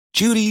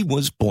Judy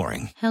was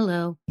boring.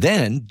 Hello.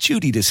 Then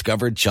Judy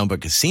discovered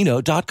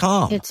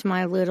ChumbaCasino.com. It's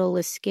my little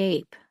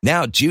escape.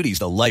 Now Judy's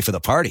the life of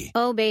the party.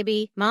 Oh,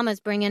 baby, mama's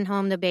bringing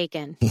home the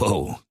bacon.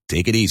 Whoa,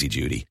 take it easy,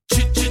 Judy.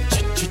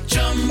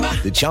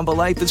 The Chumba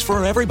life is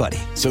for everybody.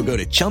 So go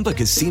to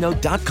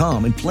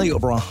ChumbaCasino.com and play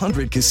over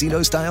 100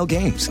 casino-style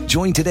games.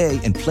 Join today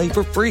and play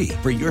for free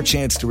for your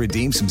chance to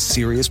redeem some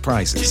serious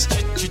prizes.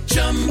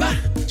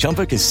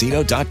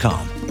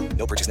 ChumbaCasino.com.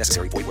 No purchase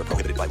necessary. Void where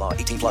prohibited by law.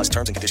 18 plus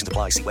terms and conditions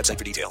apply. See website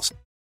for details.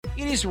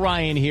 It is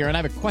Ryan here, and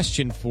I have a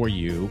question for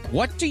you.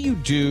 What do you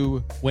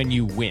do when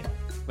you win?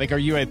 Like, are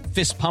you a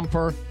fist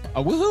pumper,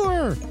 a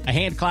woohooer, a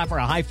hand clapper,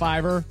 a high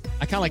fiver?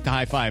 I kind of like the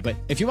high five, but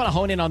if you want to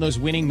hone in on those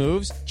winning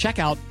moves, check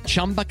out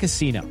Chumba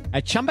Casino.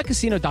 At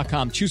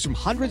ChumbaCasino.com, choose from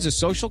hundreds of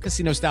social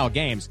casino-style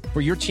games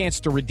for your chance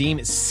to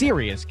redeem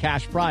serious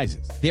cash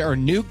prizes. There are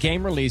new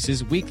game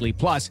releases weekly,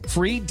 plus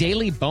free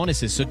daily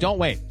bonuses. So don't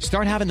wait.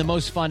 Start having the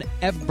most fun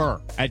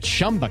ever at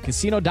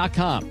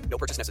ChumbaCasino.com. No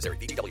purchase necessary.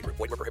 VGW. Void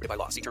where prohibited by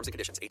law. See terms and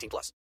conditions. 18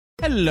 plus.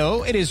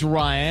 Hello, it is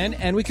Ryan,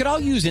 and we could all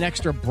use an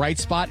extra bright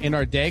spot in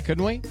our day,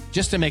 couldn't we?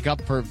 Just to make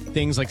up for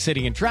things like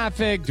sitting in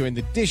traffic, doing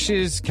the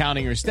dishes,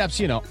 counting your steps,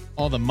 you know,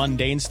 all the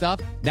mundane stuff.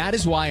 That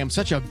is why I'm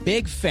such a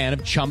big fan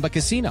of Chumba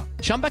Casino.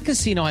 Chumba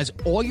Casino has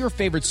all your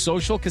favorite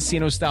social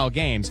casino-style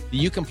games that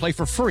you can play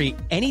for free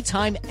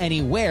anytime,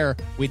 anywhere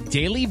with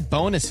daily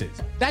bonuses.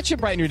 That should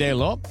brighten your day a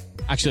little.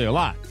 Actually, a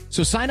lot.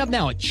 So sign up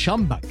now at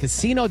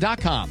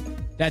ChumbaCasino.com.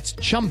 That's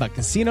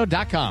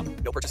ChumbaCasino.com.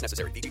 No purchase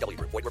necessary. VGW.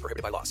 Void where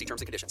prohibited by law. See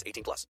terms and conditions.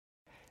 18 plus.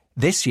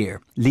 This year,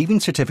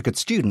 Leaving Certificate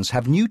students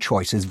have new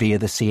choices via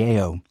the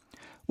CAO.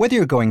 Whether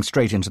you're going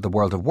straight into the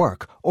world of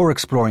work or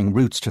exploring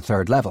routes to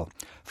third level,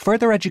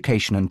 further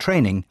education and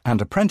training and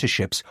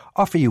apprenticeships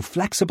offer you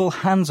flexible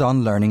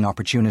hands-on learning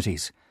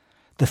opportunities.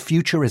 The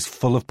future is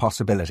full of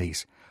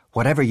possibilities.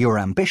 Whatever your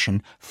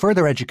ambition,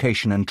 further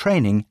education and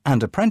training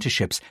and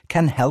apprenticeships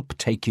can help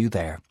take you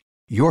there.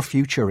 Your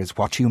future is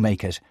what you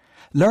make it.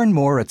 Learn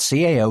more at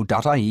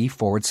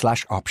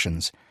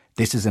cao.ie/options.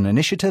 This is an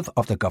initiative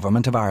of the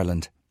Government of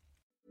Ireland.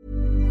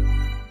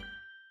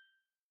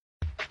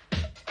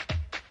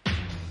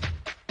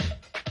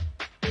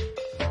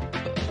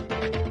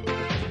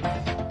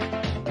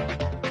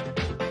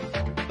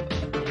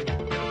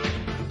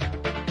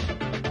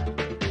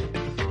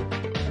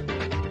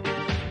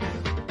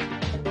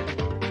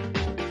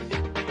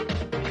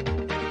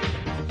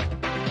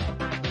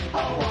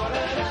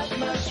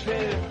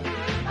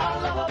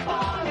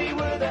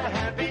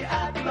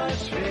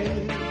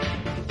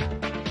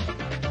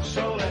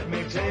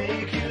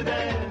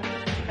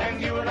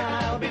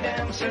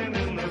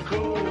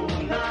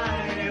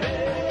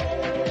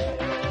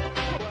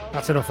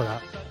 That's enough of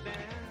that.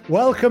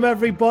 Welcome,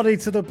 everybody,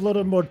 to the Blood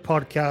and Mud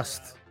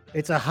podcast.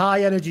 It's a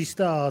high-energy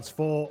start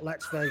for,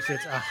 let's face it,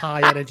 a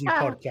high-energy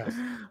podcast.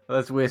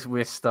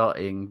 We're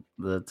starting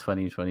the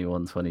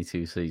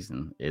 2021-22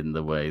 season in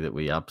the way that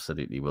we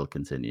absolutely will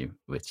continue,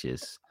 which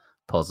is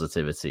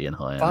positivity and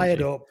high energy.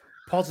 Fired up,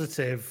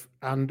 positive,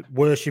 and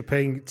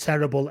worshipping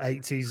terrible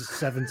 80s,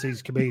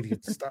 70s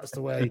comedians. That's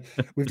the way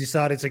we've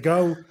decided to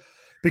go.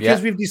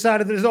 Because we've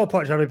decided there's no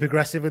point trying to be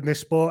progressive in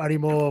this sport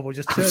anymore. We're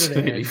just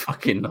turning it in.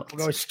 Fucking nuts. We're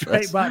going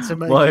straight back to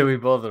why are we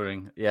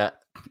bothering? Yeah,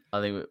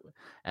 I think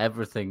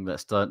everything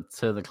that's done.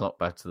 Turn the clock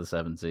back to the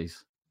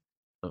 70s.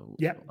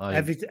 Yeah,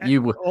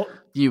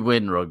 you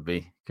win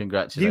rugby.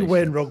 Congratulations. You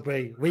win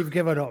rugby. We've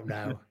given up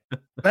now.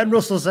 Ben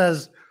Russell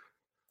says,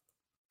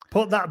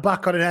 "Put that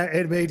back on it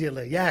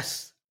immediately."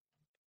 Yes,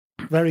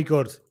 very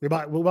good. We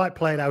might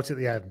play it out at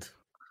the end.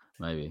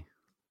 Maybe.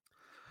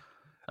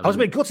 I was a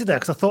bit gutted there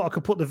because I thought I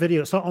could put the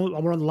video. It's not on,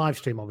 we're on the live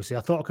stream, obviously. I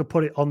thought I could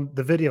put it on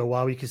the video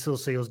while you can still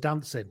see us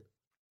dancing.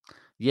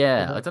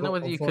 Yeah, I don't know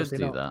whether you could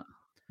do that.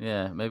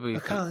 Yeah, maybe.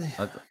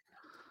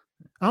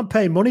 I'm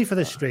paying money for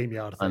this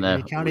StreamYard thing. I know.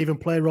 You can't even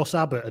play Ross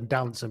Abbott and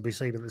dance and be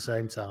seen at the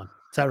same time.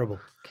 Terrible.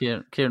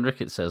 Kieran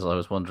Ricketts says, I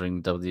was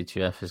wondering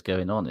WTF is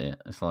going on here.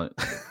 It's like,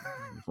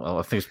 well,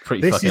 I think it's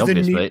pretty fucking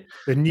obvious, mate.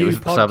 The new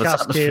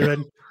podcast,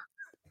 Kieran.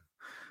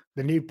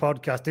 The new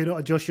podcast. Do not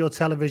adjust your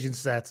television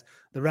set.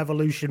 The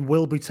revolution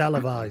will be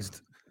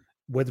televised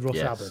with Russ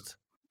Abbott.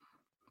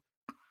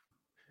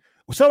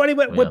 So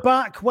anyway, we're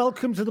back.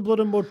 Welcome to the Blood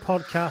and Mud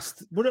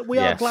podcast. We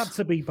are glad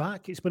to be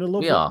back. It's been a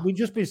lovely. We've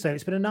just been saying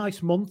it's been a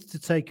nice month to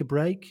take a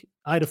break.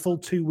 I had a full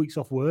 2 weeks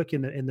off work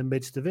in the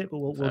midst of it, but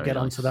we'll get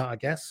onto that, I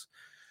guess.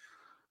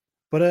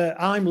 But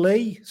I'm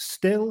Lee.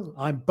 Still,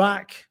 I'm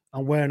back.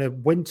 I'm wearing a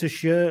winter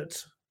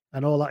shirt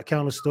and all that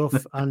kind of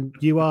stuff. And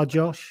you are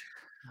Josh.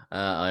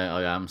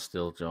 I am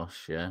still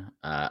Josh. Yeah,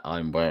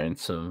 I'm wearing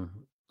some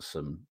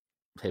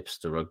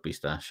hipster rugby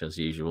stash as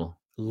usual.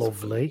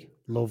 Lovely.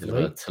 A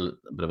bit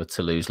of a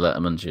Toulouse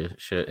Letterman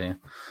shirt here.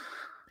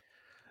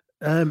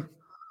 But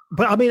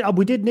I mean,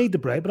 we did need the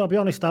break. But I'll be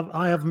honest,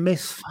 I have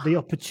missed the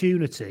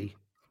opportunity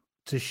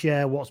to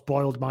share what's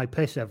boiled my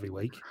piss every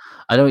week.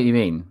 I know what you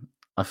mean.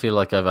 I feel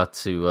like I've had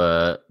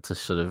to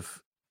sort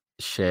of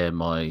share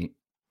my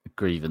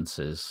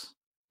grievances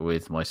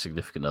with my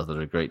significant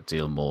other a great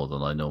deal more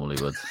than I normally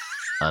would,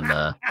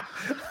 and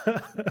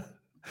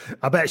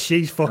I bet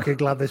she's fucking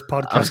glad this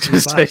podcast. I was going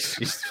to say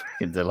she's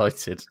fucking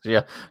delighted.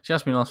 Yeah, she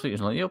asked me last week.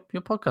 She was like, "Your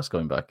podcast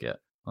going back yet?"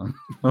 I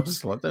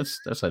was like, "That's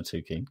not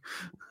too keen."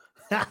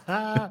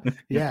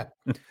 Yeah.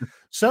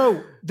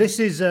 So this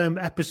is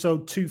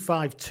episode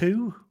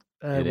 252.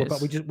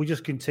 We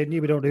just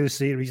continue. We don't do the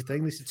series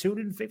thing. This is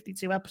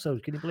 252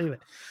 episodes. Can you believe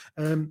it?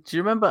 Do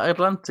you remember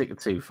Atlantic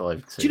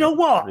 252? Do you know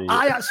what?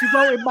 I actually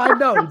wrote in my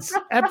notes,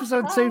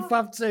 episode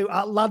 252,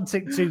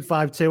 Atlantic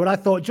 252. And I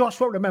thought Josh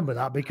won't remember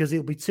that because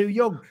he'll be too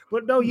young.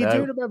 But no, you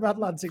do remember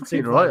Atlantic 252.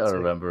 You're right, I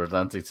remember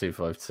Atlantic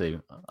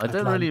 252. I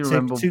don't really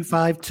remember.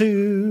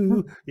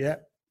 252. Yeah.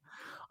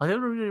 I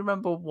don't really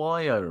remember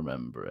why I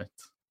remember it.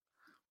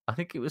 I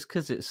think it was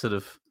because it's sort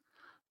of,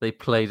 they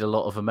played a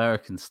lot of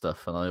American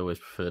stuff, and I always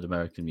preferred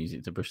American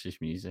music to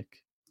British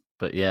music.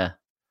 But yeah.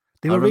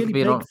 They were really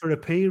big for a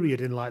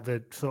period in like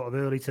the sort of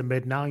early to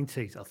mid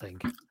 90s, I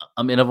think.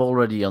 I mean, I've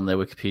already on their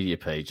Wikipedia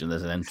page, and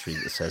there's an entry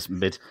that says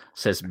mid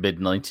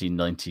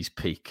 1990s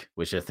peak,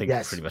 which I think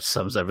pretty much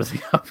sums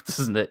everything up,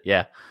 doesn't it?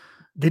 Yeah.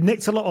 They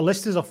nicked a lot of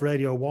listeners off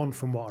Radio 1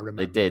 from what I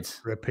remember. They did.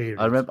 For a period.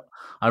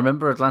 I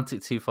remember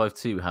Atlantic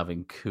 252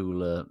 having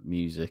cooler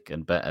music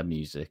and better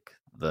music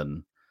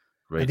than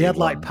Radio 1. They had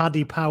like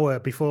Paddy Power,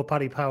 before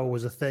Paddy Power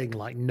was a thing,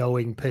 like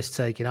knowing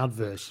piss-taking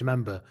adverts, you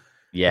remember?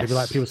 Yes. They'd be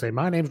like, people say,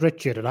 my name's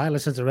Richard and I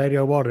listen to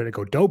Radio 1, and they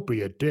go, don't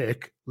be a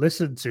dick,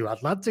 listen to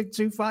Atlantic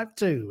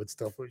 252 and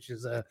stuff, which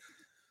is,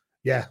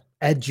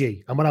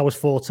 edgy. And when I was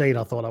 14,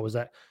 I thought I was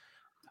that.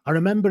 I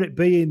remember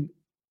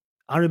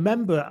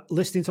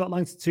listening to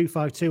Atlantic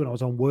 252 when I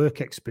was on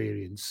work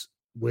experience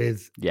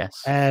with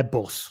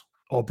Airbus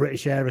or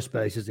British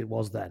Aerospace as it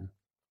was then.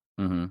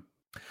 Mm-hmm.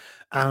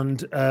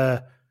 And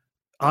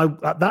I,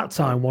 at that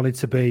time, wanted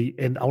to go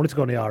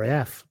on the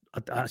RAF.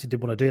 I actually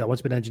did want to do that. I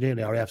wanted to be an engineer in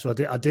the RAF. So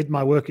I did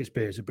my work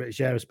experience at British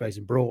Aerospace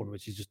in Broughton,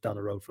 which is just down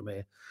the road from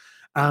here.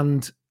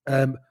 And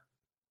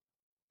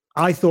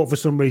I thought for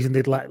some reason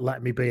they'd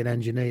let me be an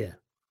engineer.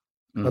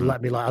 Mm-hmm. But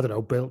let me, like, I don't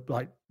know, build,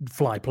 like,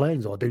 fly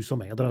planes or do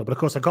something. I don't know. But of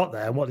course I got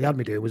there, and what they had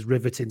me do was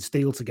riveting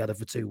steel together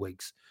for 2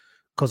 weeks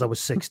because I was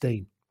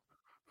 16.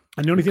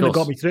 And the only thing that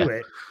got me through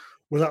it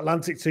was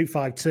Atlantic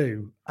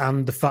 252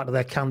 and the fact that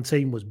their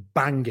canteen was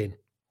banging.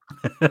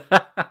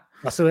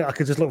 That's it. I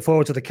could just look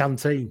forward to the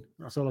canteen.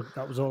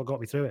 That was all that got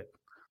me through it.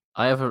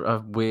 I have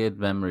a weird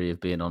memory of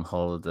being on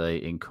holiday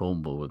in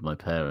Cornwall with my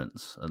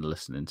parents and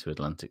listening to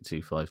Atlantic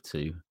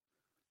 252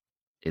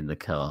 in the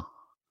car,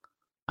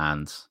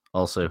 and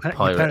also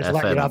Pirate parents FM.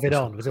 Let you have it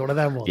on. Was it one of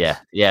them ones? Yeah,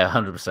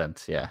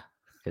 100%. Yeah,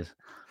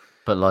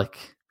 but like,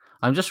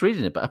 I'm just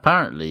reading it, but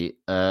apparently,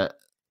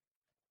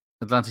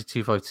 Atlantic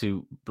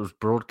 252 was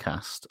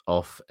broadcast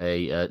off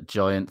a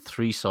giant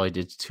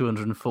 3-sided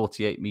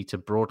 248-meter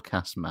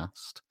broadcast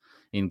mast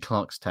in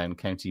Clarkstown,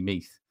 County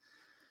Meath,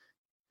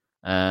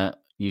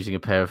 using a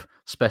pair of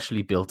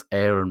specially built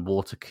air and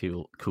water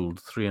cooled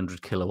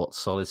 300 kilowatt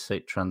solid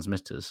state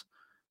transmitters,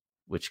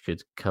 which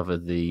could cover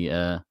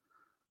the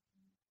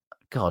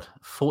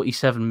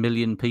 47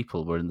 million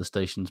people were in the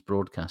station's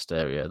broadcast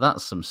area.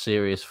 That's some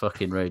serious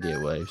fucking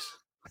radio waves.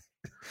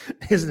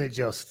 Isn't it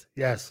just?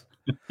 Yes.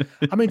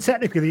 I mean,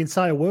 technically, the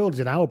entire world is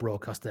in our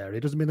broadcast area.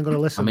 It doesn't mean they're going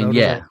to listen. I mean,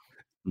 though,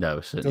 no,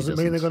 it certainly doesn't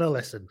mean they're going to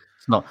listen.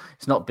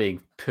 It's not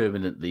being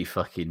permanently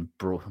fucking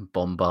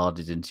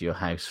bombarded into your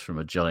house from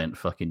a giant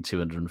fucking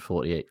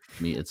 248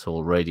 meter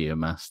tall radio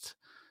mast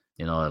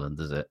in Ireland,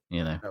 is it?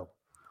 You know. No.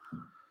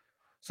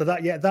 So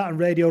that and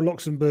Radio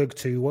Luxembourg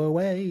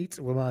 208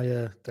 were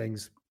my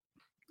things.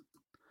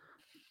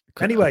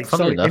 Anyway,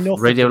 funny enough,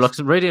 Radio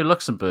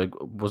Luxembourg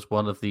was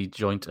one of the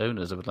joint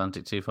owners of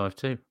Atlantic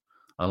 252.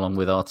 Along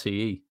with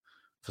RTE,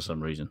 for some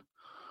reason.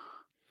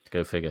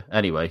 Go figure.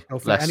 Anyway.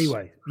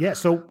 Yeah,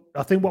 so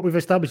I think what we've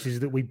established is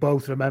that we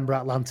both remember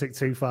Atlantic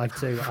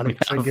 252 and it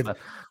triggered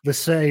the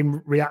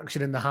same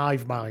reaction in the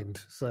hive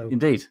mind. So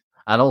indeed.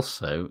 And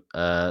also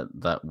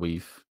that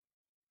we've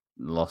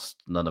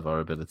lost none of our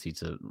ability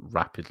to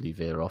rapidly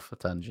veer off a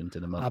tangent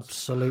in a month.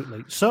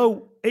 Absolutely.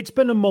 So it's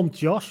been a month,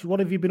 Josh. What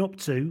have you been up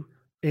to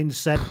in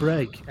said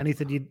break?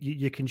 Anything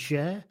you can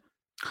share?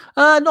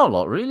 Not a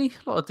lot, really.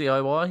 A lot of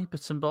DIY,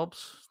 bits and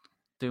bobs,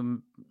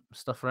 doing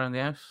stuff around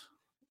the house.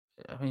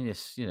 I mean,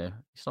 it's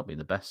not been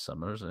the best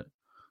summer, is it?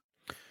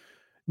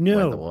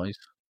 No. Weather-wise.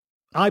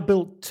 I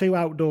built 2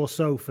 outdoor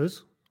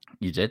sofas.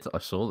 You did? I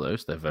saw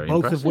those. They're very both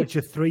impressive. Of which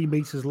are 3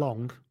 meters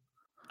long.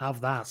 Have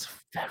that.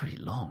 That's very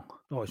long.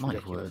 Oh, it's my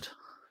ridiculous.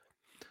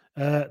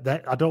 Word.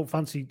 I don't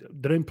fancy.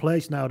 They're in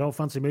place now. I don't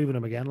fancy moving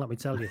them again. Let me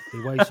tell you, they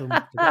weigh some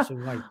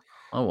weight.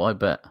 Oh, I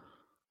bet.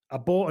 I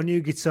bought a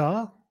new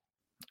guitar.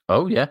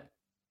 Oh, yeah.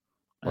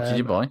 What did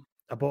you buy?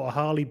 I bought a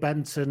Harley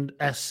Benton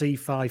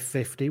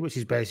SC550, which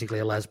is basically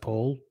a Les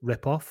Paul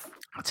ripoff.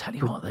 I'll tell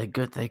you what, they're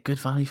good. They're good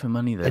value for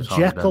money. A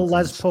Jekyll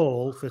Les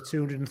Paul for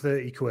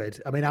 230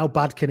 quid. I mean, how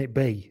bad can it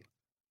be?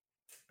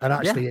 And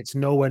actually, it's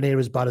nowhere near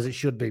as bad as it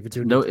should be for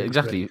 230 No,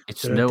 exactly. Quid.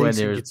 It's nowhere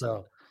near as...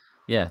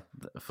 Yeah.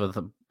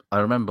 I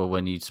remember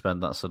when you'd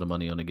spend that sort of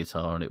money on a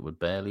guitar and it would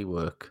barely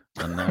work.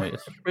 And now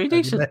it's pretty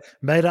decent.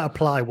 Made out of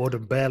plywood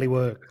and barely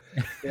work.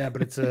 Yeah,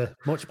 but it's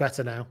much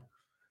better now.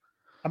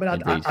 I mean,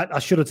 I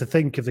shudder to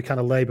think of the kind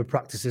of labour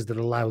practices that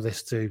allow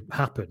this to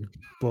happen.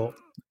 But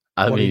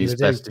I mean,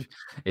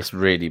 it's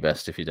really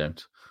best if you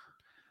don't.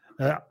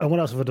 And what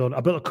else have I done? I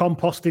built a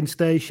composting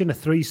station, a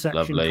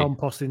 3-section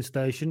composting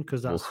station,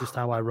 because that's just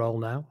how I roll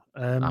now.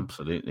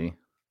 Absolutely.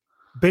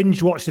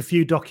 Binge watched a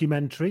few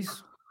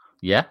documentaries.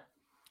 Yeah.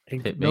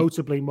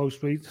 Notably,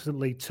 most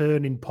recently,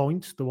 Turning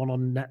Point, the one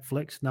on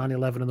Netflix,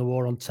 9/11 and the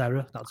War on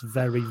Terror. That's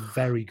very,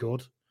 very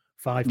good.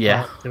 5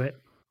 parts to it.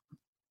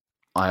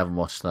 I haven't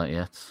watched that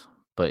yet,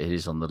 but it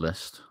is on the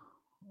list.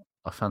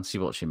 I fancy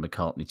watching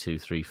McCartney 2,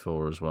 3,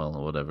 4 as well,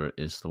 or whatever it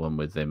is, the one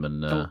with him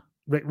and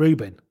Rick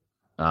Rubin.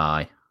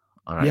 Aye.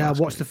 Yeah, I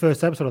watched the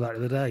first episode of that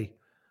the other day.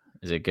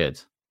 Is it good?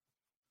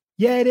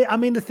 Yeah, I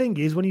mean, the thing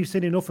is, when you've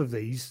seen enough of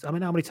these, I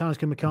mean, how many times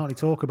can McCartney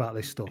talk about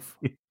this stuff?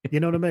 You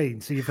know what I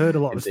mean? So you've heard a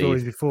lot of the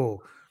stories before.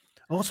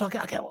 Also, I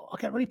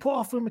get really put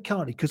off with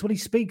McCartney because when he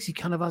speaks, he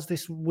kind of has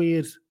this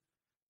weird.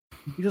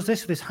 He does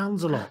this with his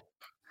hands a lot.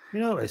 You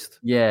noticed?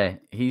 Yeah,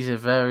 he's the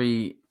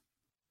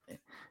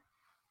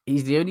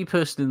only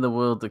person in the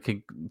world that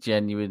can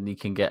genuinely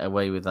get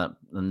away with that,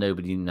 and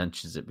nobody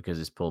mentions it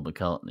because it's Paul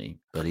McCartney.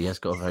 But he has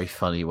got a very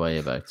funny way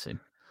about him,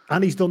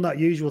 and he's done that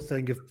usual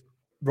thing of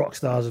rock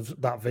stars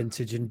of that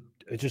vintage and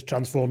just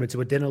transformed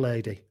into a dinner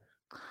lady.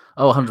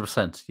 Oh,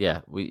 100%. Yeah,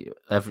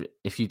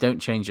 if you don't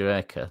change your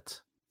haircut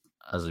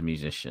as a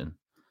musician,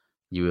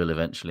 you will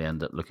eventually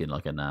end up looking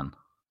like a nan.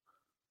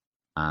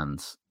 And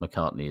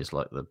McCartney is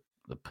like the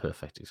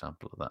perfect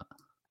example of that.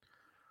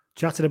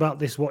 Chatting about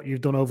this, what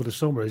you've done over the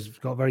summer has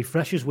got a very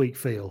Freshers Week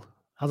feel,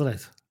 hasn't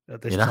it?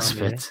 At this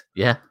time,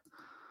 yeah.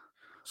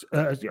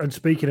 And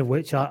speaking of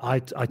which, I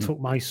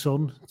took my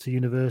son to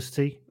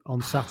university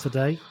on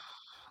Saturday.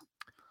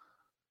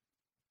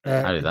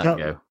 How did that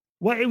go?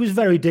 Well, it was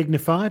very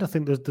dignified. I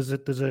think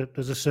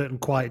there's a certain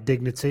quiet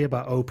dignity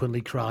about openly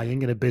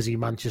crying in a busy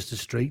Manchester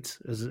street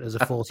as a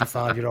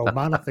 45-year-old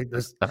man. I think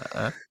there's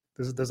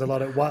a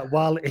lot of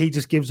while he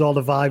just gives all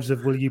the vibes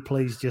of, will you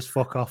please just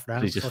fuck off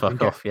now? Please just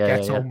fuck off.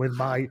 Get on with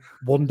my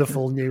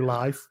wonderful new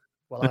life.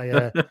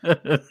 Well,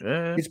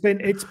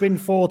 it's been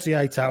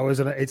 48 hours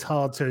and it's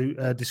hard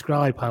to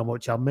describe how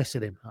much I'm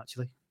missing him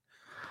actually.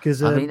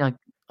 Because I mean,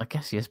 I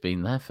guess he has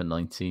been there for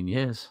 19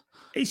 years.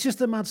 It's just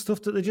the mad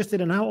stuff that they're just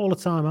in and out all the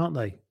time, aren't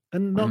they?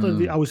 And not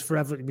that I was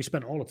forever, we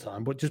spent all the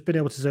time, but just being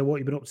able to say, what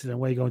you've been up to then,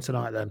 where are you going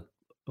tonight then?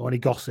 Or any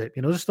gossip,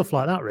 just stuff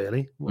like that,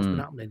 really. What's been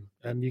happening?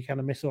 And you kind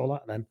of miss all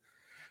that then.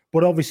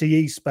 But obviously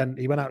he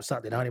went out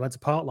Saturday night, he went to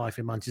Parklife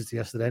in Manchester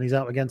yesterday, and he's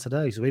out again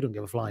today, so he don't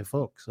give a flying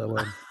fuck. So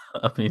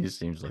I mean, it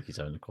seems like he's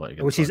having quite a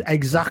good which time. Is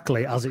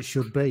exactly as it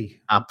should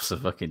be.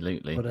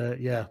 Absolutely. But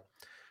yeah.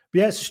 But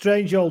yeah, it's a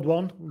strange old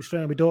one.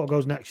 My daughter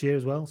goes next year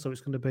as well, so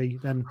it's going to be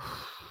then.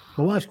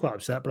 My wife's quite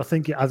upset, but I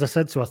think, as I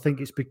said to her, I think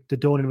it's the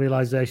dawning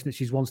realization that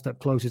she's one step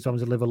closer to having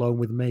to live alone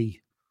with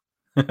me.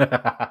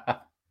 I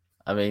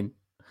mean,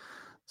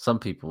 some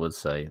people would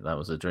say that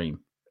was a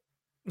dream.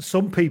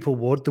 Some people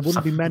would. There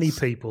wouldn't be many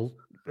people.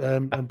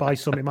 And by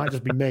some, it might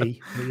just be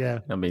me. But yeah.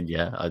 I mean,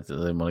 yeah, I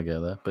didn't want to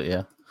go there, but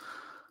yeah.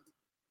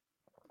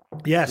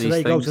 Yeah, so there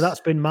you go. So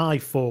that's been my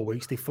 4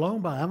 weeks. They've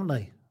flown by, haven't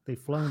they? They've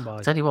flown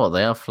by. Tell you what,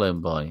 they have flown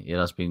by. It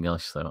has been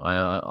nice, though.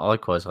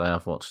 Likewise, I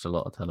have watched a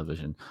lot of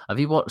television. Have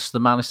you watched the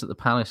Malice at the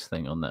Palace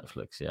thing on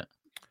Netflix yet?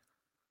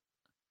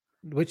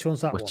 Which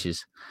one's that?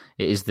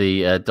 It is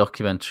the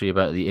documentary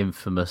about the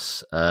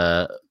infamous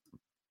the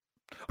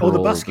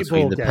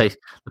basketball game.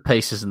 The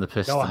Pacers and the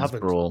Pistons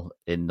brawl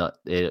in that.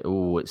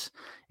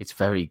 It's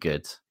very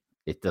good.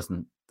 It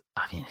doesn't.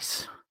 I mean,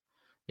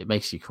 it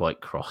makes you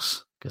quite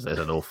cross because there's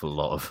an awful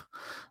lot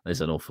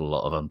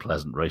of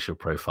unpleasant racial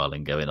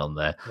profiling going on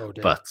there. Oh,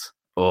 dear. But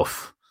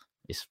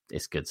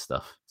it's good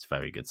stuff. It's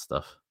very good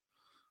stuff.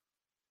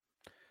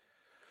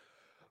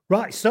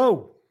 Right.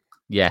 So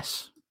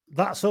yes,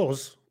 that's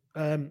us.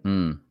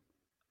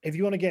 If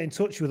you want to get in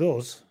touch with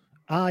us,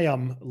 I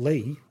am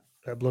Lee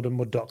at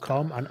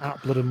bloodandmud.com and at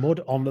bloodandmud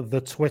on the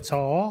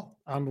Twitter.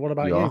 And what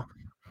about you?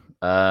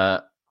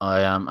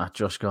 I am at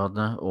Josh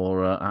Gardner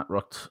or at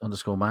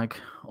rocked_mag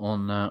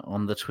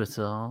on the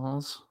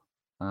Twitters.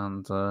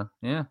 And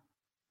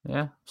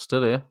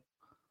still here.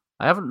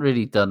 I haven't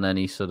really done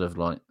any sort of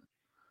I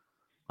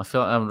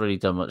feel like I haven't really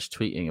done much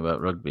tweeting about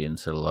rugby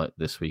until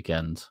this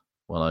weekend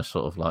when I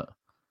sort of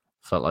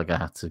felt like I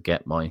had to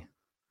get my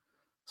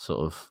sort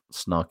of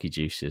snarky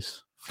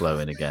juices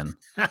flowing again.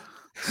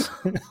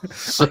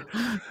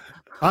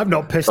 I've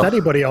not pissed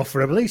anybody off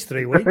for at least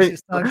 3 weeks.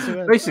 It's time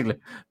to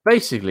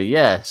basically,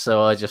 yeah.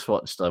 So I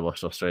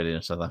watched Australia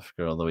and South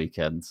Africa on the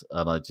weekend,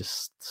 and I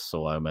just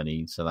saw how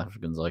many South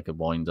Africans I could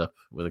wind up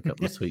with a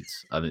couple of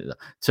tweets, and it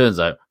turns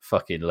out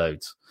fucking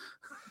loads.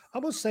 I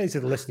must say to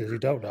the listeners who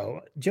don't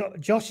know,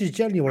 Josh is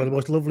genuinely one of the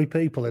most lovely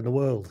people in the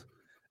world,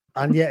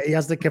 and yet he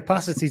has the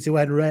capacity to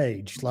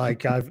enrage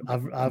like I've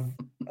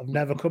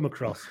never come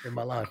across in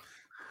my life.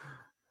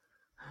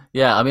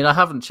 Yeah, I mean, I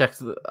haven't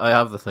checked. I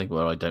have the thing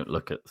where I don't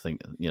look at I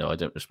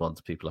don't respond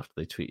to people after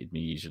they tweeted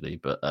me usually.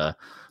 But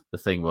the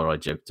thing where I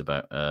joked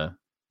about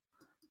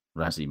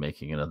Razzie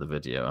making another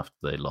video after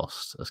they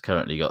lost has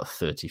currently got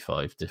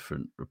 35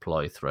 different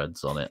reply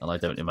threads on it, and I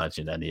don't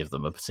imagine any of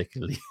them are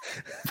particularly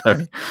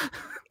very...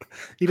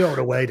 You don't want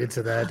to wade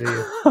into there, do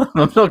you?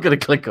 I'm not going to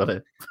click on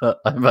it, but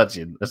I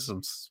imagine there's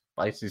some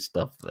spicy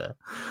stuff there.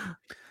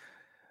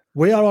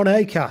 We are on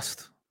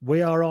Acast.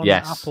 We are on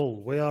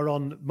Apple. We are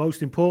on,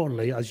 most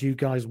importantly, as you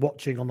guys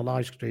watching on the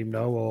live stream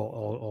know,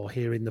 or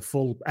hearing the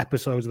full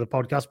episodes of the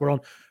podcast, we're on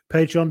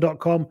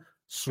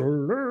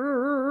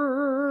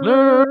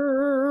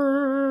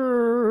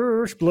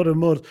patreon.com/Blood and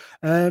Mud,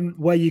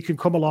 where you can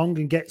come along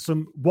and get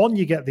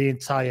you get the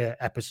entire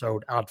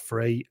episode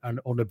ad-free and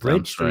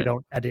unabridged, so we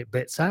don't edit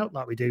bits out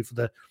like we do for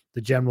the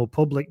general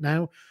public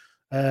now.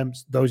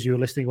 Those of you who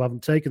are listening who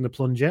haven't taken the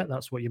plunge yet,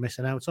 that's what you're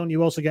missing out on.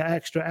 You also get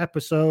extra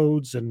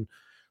episodes and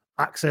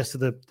access to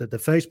the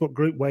Facebook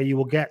group, where you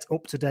will get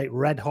up-to-date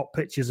red-hot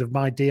pictures of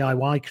my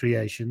DIY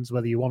creations,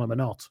 whether you want them or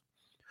not.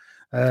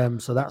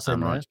 So that's in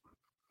there.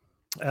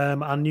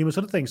 And numerous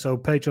other things. So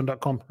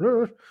patreon.com,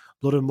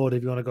 Blood and Mud,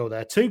 if you want to go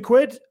there.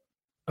 £2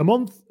 a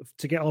month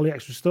to get all the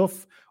extra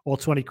stuff, or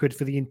 £20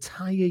 for the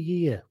entire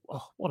year.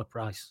 Oh, what a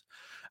price.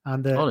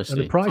 And, honestly,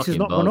 and the price has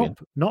not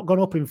gone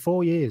up in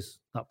 4 years.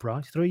 That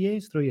price, 3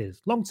 years,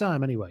 long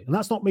time anyway. And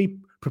that's not me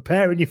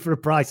preparing you for a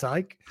price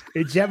hike.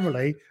 It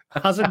generally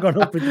hasn't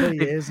gone up in 3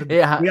 years, and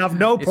we have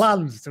no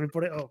plans to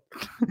put it up.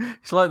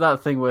 It's like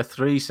that thing where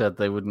 3 said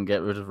they wouldn't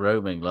get rid of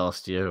roaming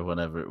last year or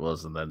whenever it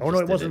was, and then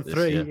it wasn't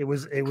 3. It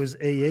was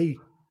EE.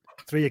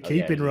 3 are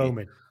keeping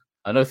roaming.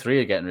 I know 3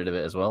 are getting rid of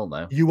it as well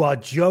now. You are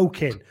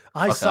joking.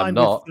 I signed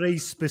with 3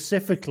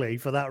 specifically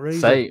for that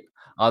reason.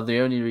 The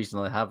only reason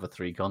I have a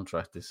 3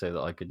 contract is so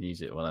that I can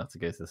use it when I have to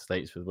go to the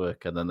States with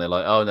work. And then they're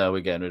like, oh, no, we're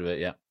getting rid of it.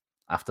 Yeah.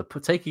 After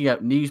taking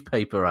out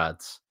newspaper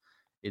ads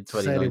in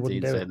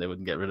 2019 saying they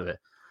wouldn't get rid of it.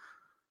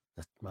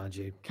 Mind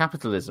you.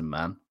 Capitalism,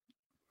 man.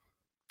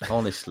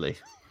 Honestly.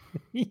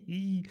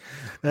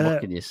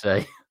 What can you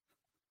say?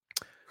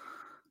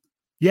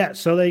 Yeah,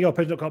 so there you go,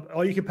 patreon.com.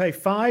 Or you can pay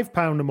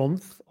 £5 a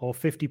month or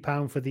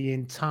 £50 for the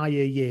entire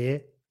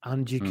year,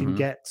 and you can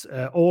get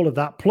all of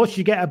that. Plus,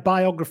 you get a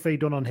biography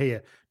done on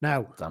here.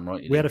 Now, damn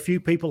right we had a few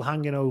people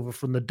hanging over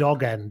from the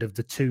dog end of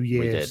the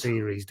 2-year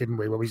series, didn't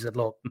we? Where we said,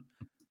 look,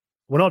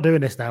 we're not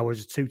doing this now. We're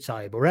just too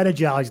tired. But we're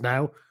energized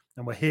now,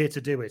 and we're here to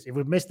do it. If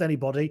we've missed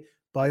anybody,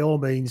 by all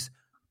means,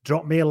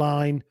 drop me a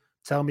line,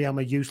 tell me I'm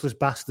a useless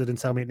bastard, and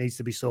tell me it needs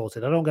to be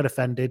sorted. I don't get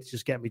offended.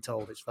 Just get me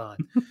told. It's fine.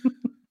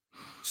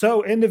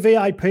 So in the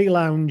VIP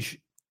lounge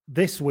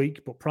this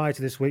week, but prior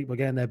to this week, we're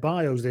getting their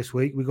bios this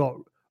week, we got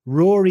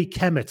Rory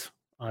Kemet,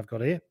 I've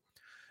got here.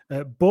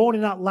 Born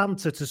in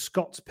Atlanta to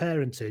Scots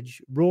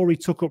parentage, Rory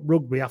took up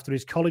rugby after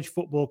his college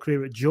football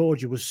career at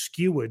Georgia was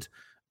skewered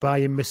by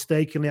him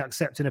mistakenly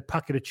accepting a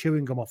packet of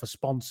chewing gum off a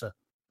sponsor.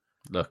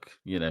 Look,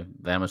 the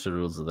amateur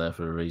rules are there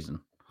for a reason.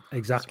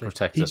 Exactly.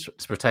 To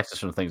protect us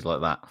from things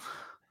like that.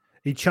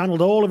 He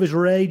channeled all of his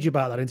rage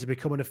about that into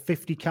becoming a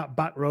 50-cap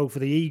back row for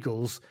the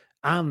Eagles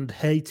and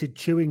hated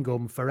chewing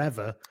gum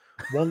forever,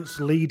 once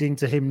leading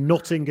to him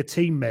nutting a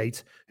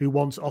teammate who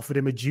once offered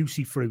him a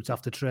juicy fruit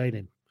after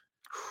training.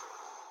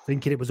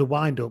 Thinking it was a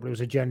wind-up, but it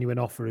was a genuine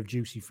offer of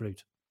juicy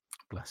fruit.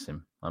 Bless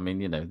him. I mean,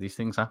 these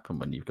things happen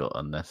when you've got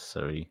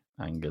unnecessary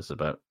angers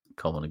about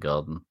common and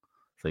garden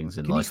things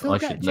in life. I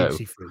should know.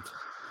 Juicy fruit?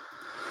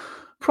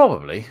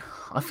 Probably.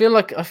 I feel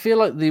like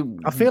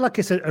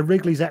it's a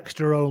Wrigley's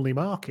Extra only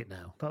market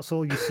now. That's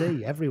all you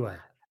see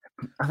everywhere.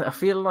 I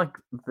feel like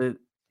the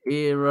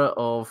era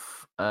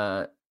of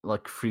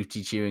like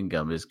fruity chewing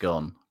gum is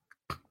gone.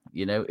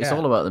 It's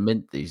all about the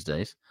mint these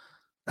days.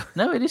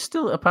 No, it is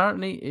still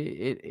apparently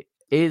it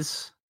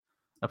is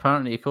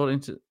apparently, according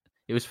to,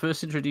 it was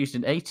first introduced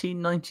in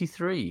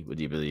 1893. Would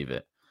you believe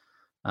it?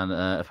 And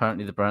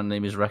apparently the brand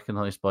name is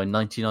recognized by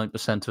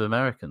 99% of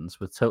Americans,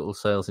 with total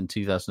sales in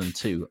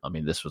 2002. I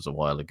mean, this was a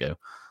while ago,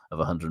 of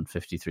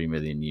 153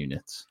 million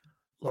units.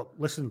 Look,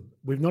 listen,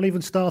 we've not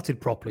even started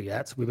properly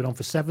yet. We've been on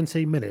for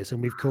 17 minutes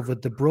and we've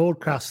covered the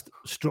broadcast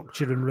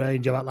structure and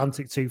range of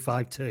Atlantic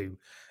 252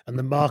 and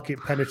the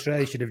market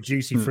penetration of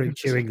juicy fruit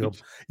chewing gum.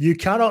 You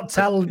cannot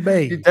tell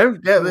me. You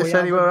don't get this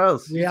anywhere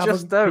else. You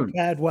just don't.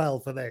 Prepared well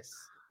for this.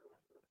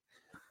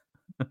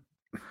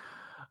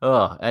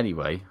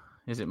 Anyway,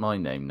 is it my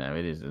name now?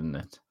 It is, isn't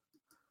it?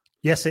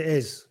 Yes, it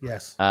is.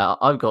 Yes.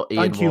 I've got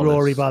Ian Thank you, Wallace.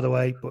 Rory, by the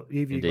way. But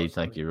Indeed,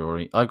 thank you,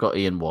 Rory. I've got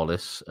Ian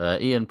Wallace.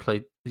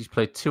 He's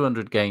played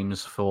 200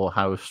 games for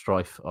Howe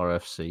Strife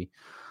RFC,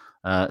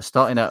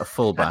 starting out at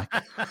fullback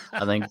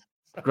and then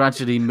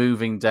gradually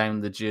moving down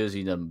the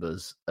jersey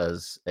numbers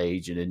as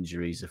age and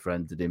injuries have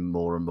rendered him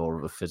more and more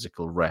of a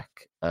physical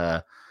wreck.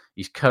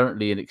 He's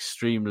currently an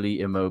extremely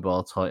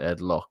immobile tight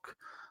end lock,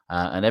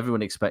 and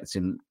everyone expects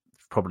him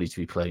probably to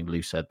be playing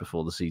loose head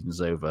before the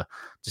season's over.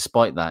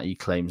 Despite that, he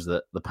claims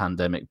that the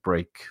pandemic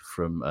break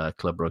from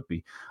club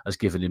rugby has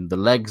given him the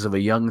legs of a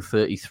young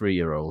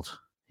 33-year-old.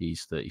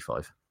 He's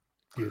 35.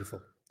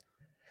 Beautiful.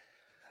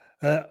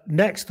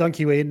 Next, thank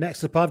you, Ian.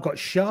 Next up, I've got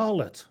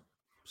Charlotte.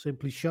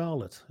 Simply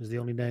Charlotte is the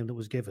only name that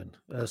was given.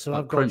 So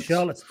I've got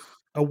Charlotte.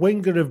 A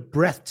winger of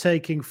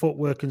breathtaking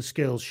footwork and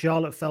skills,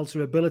 Charlotte felt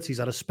her abilities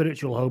had a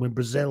spiritual home in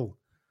Brazil,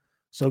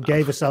 so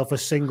gave herself a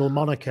single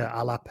moniker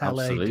a la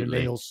Pele,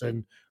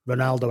 Denilson,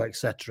 Ronaldo,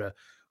 etc.,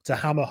 to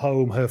hammer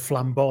home her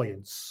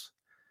flamboyance.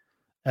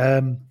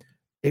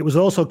 It was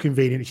also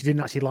convenient she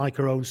didn't actually like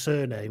her own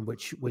surname,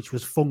 which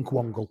was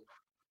Funkwongle.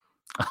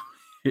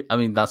 I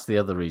mean, that's the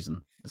other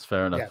reason. It's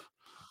fair enough. Yeah.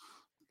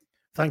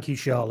 Thank you,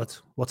 Charlotte,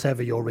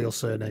 whatever your real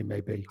surname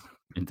may be.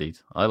 Indeed.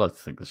 I like to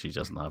think that she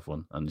doesn't have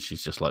one and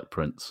she's just like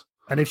Prince.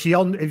 And if she's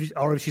on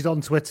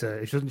Twitter,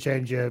 if she doesn't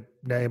change her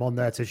name on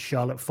there to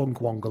Charlotte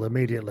Funkwongle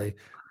immediately,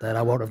 then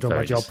I won't have done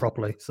my job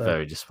properly. So.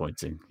 Very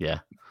disappointing, yeah.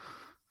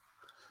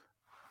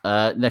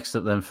 Next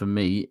up then for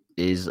me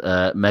is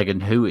Megan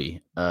Hui.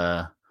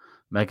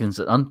 Megan's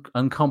an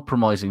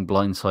uncompromising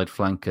blindside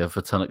flanker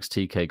for Tunnock's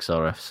Tea Cakes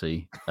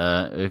RFC.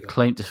 Her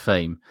claim to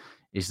fame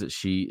is that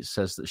she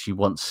says that she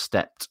once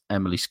stepped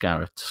Emily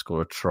Scarrett to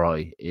score a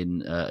try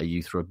in a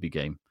youth rugby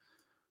game.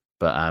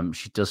 But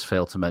she does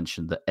fail to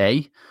mention that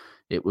A,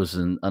 it was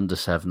an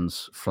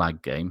under-sevens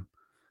flag game,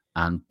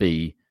 and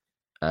B,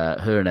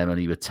 her and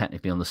Emily were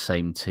technically on the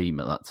same team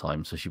at that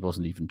time, so she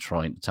wasn't even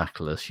trying to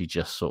tackle her. She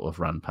just sort of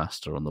ran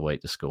past her on the way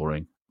to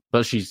scoring.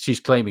 But she's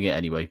claiming it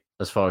anyway.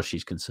 As far as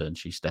she's concerned,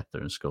 she stepped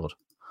there and scored.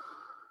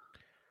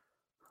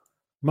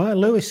 Maya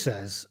Lewis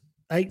says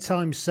 8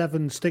 times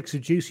 7 sticks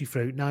of juicy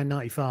fruit,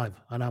 $9.95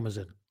 on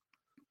Amazon.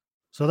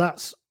 So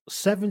that's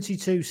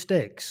 72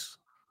 sticks.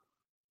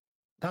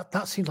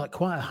 That seems like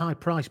quite a high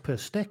price per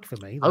stick for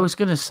me. I was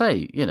going to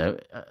say,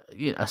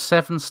 a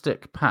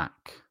 7-stick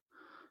pack.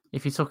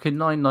 If you're talking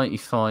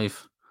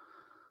 $9.95,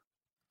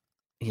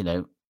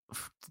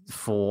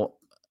 for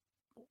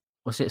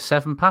was it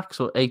 7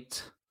 packs or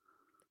 8?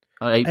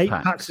 8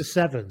 packs of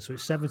 7, so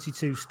it's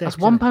 72 sticks. That's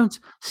 £1.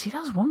 See,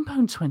 that's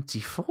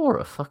 £1.24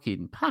 a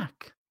fucking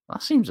pack.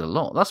 That seems a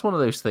lot. That's one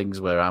of those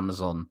things where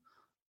Amazon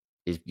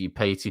is you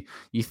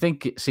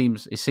think it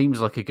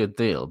seems like a good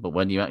deal, but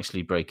when you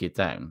actually break it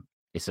down,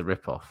 it's a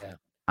rip-off. Yeah.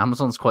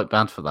 Amazon's quite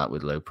bad for that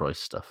with low price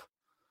stuff.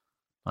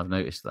 I've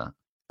noticed that.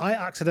 I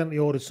accidentally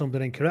ordered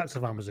something incorrect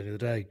off Amazon the other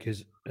day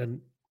because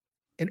in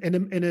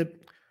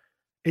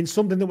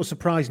something that would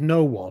surprise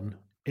no one,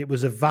 it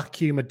was a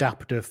vacuum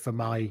adapter for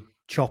my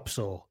chop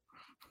saw,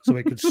 so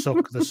it could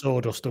suck the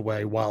sawdust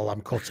away while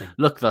I'm cutting.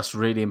 Look, that's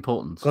really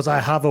important because I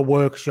have a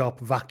workshop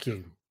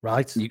vacuum,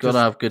 right? You got to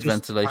have good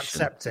ventilation.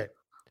 Accept it.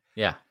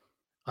 Yeah,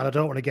 and I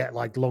don't want to get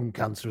like lung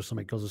cancer or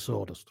something because of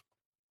sawdust.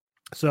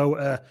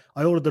 So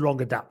I ordered the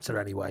wrong adapter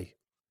anyway.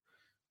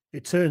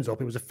 It turns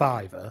up it was a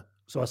 £5.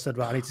 So I said,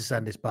 right, I need to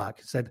send this back.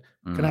 I said,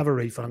 can I have a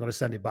refund? I'm going to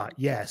send it back.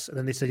 Yes. And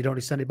then they said, you don't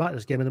need to send it back.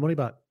 Just give me the money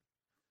back.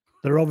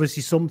 There are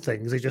obviously some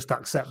things they just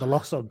accept the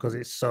loss on because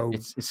it's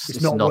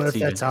not worth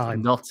their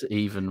time. Not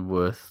even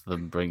worth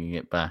them bringing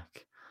it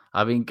back.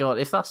 I mean, God,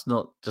 if that's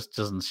not just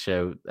doesn't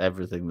show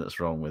everything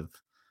that's wrong with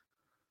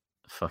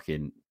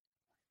fucking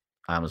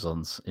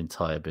Amazon's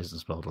entire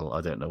business model, I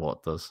don't know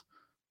what does.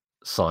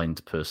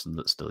 Signed person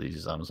that still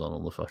uses Amazon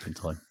all the fucking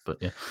time, but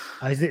yeah,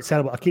 it's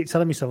terrible. I keep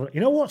telling myself, you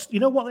know what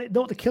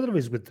the killer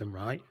is with them,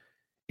 right?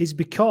 Is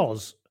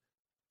because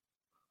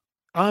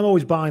I'm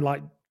always buying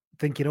like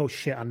thinking, oh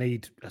shit, I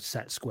need a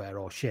set square,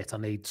 or shit, I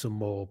need some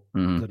more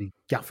bloody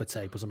gaffer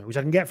tape or something, which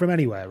I can get from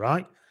anywhere,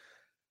 right?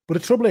 But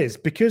the trouble is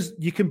because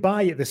you can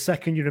buy it the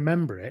second you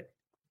remember it,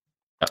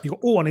 you go,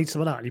 oh, I need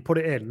some of that, and you put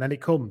it in, and then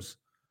it comes.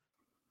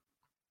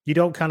 You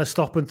don't kind of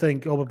stop and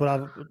think, oh,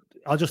 but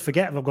I'll just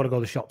forget if I've got to go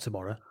to the shop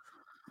tomorrow.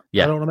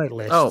 Yeah. I don't want to make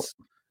lists. Oh.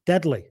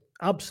 Deadly.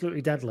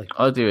 Absolutely deadly.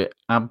 I do it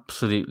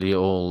absolutely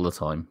all the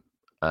time.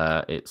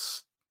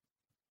 It's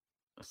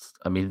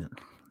I mean,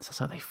 that's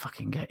how they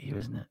fucking get you,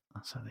 isn't it?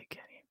 That's how they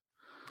get you.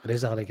 It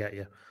is how they get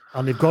you.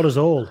 And they've got us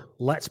all.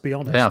 Let's be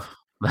honest. Yeah.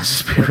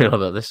 Let's just be real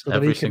about this. So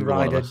every single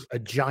one of us. A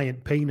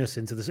giant penis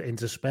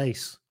into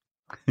space.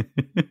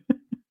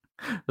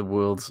 The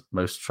world's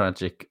most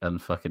tragic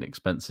and fucking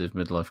expensive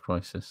midlife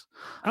crisis.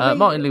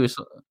 Martin Lewis.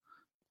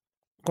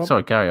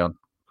 Sorry, carry on.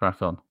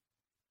 Crack on.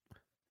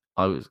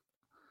 I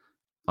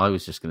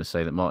was just going to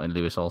say that Martin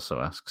Lewis also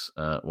asks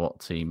what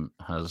team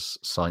has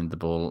signed the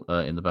ball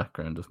in the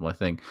background of my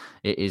thing.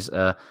 It is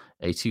a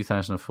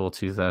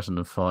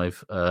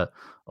 2004-2005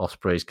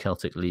 Ospreys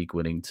Celtic League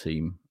winning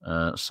team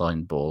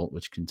signed ball,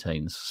 which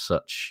contains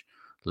such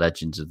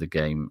legends of the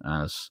game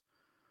as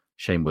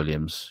Shane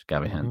Williams,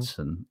 Gary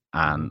Henson,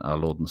 and our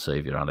Lord and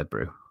Saviour, Ali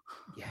Brew.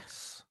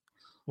 Yes.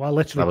 Well,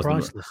 literally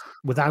priceless.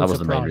 That was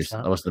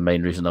the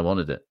main reason I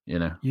wanted it,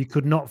 You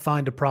could not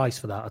find a price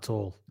for that at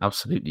all.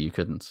 Absolutely, you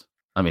couldn't.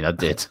 I mean, I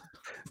did.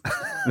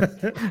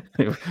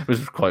 It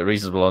was quite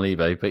reasonable on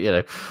eBay, but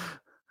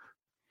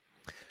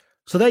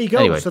So there you go.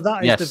 Anyway, so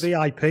that is the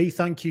VIP.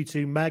 Thank you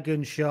to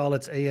Megan,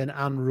 Charlotte, Ian,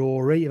 and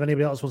Rory. If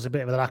anybody else wants a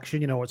bit of that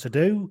action, you know what to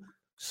do.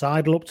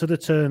 Sidle up to the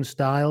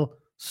turnstile,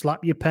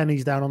 slap your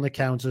pennies down on the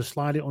counter,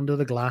 slide it under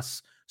the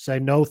glass, say,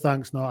 no,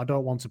 thanks, no, I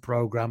don't want a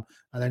program.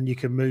 And then you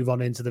can move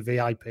on into the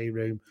VIP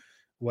room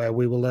where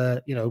we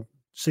will,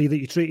 see that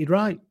you're treated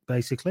right,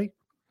 basically.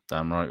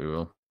 Damn right we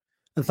will.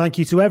 And thank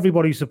you to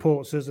everybody who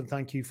supports us, and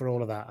thank you for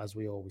all of that, as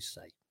we always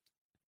say.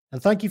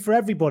 And thank you for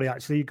everybody,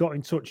 actually, who got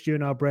in touch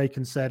during our break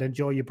and said,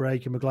 enjoy your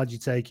break and we're glad you're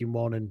taking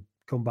one and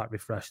come back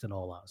refreshed and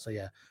all that. So,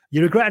 yeah,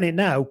 you're regretting it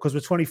now because we're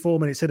 24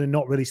 minutes in and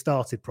not really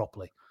started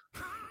properly.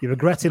 You're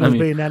regretting us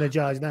being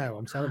energized now,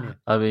 I'm telling you.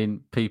 I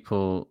mean,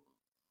 people,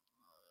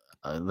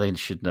 they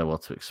should know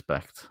what to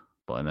expect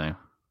by now.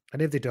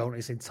 And if they don't,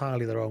 it's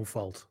entirely their own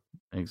fault.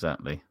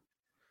 Exactly.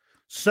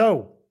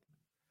 So,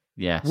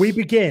 yes, we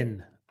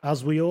begin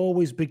as we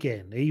always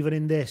begin, even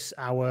in this,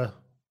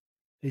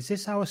 is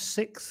this our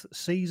 6th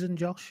season,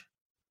 Josh?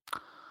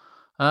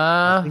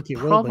 I think it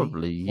probably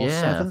will be.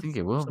 Yeah, 7th, I think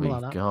it will be.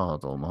 Like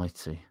God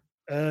almighty.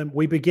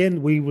 We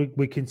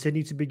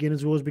continue to begin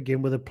as we always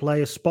begin with a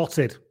player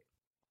spotted,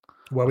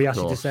 where we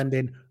ask you to send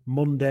in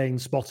mundane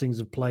spottings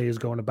of players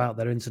going about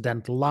their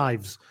incidental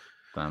lives.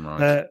 Damn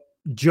right.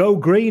 Joe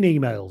Green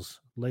emails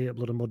Lee at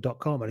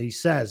bloodandmud.com, and he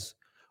says,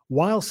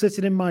 while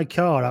sitting in my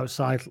car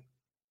outside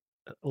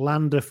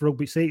Llandaff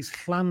Rugby, see, it's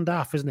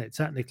Llandaff, isn't it,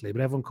 technically,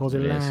 but everyone calls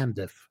it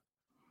Llandaff.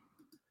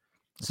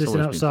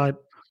 Sitting outside.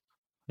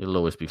 It'll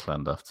always be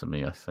Llandaff to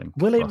me, I think.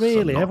 Will it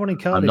really? Everyone in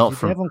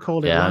Cardiff, everyone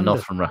called it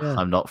Llandaff.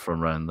 I'm not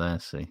from around there,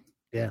 see.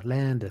 Yeah,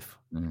 Llandaff.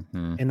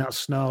 Mm-hmm. In that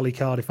snarly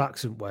Cardiff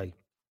accent way.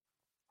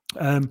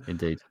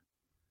 Indeed.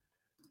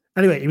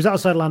 Anyway, he was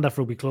outside Llandaff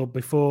Rugby Club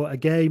before a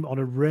game on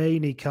a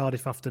rainy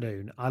Cardiff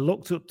afternoon. I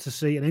looked up to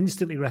see an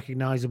instantly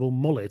recognisable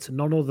mullet,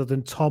 none other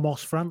than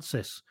Tomos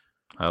Francis.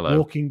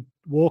 Hello.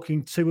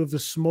 Walking two of the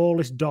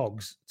smallest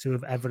dogs to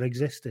have ever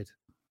existed.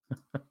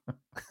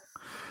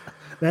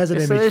 There's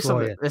an image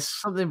for you.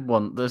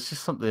 There's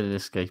just something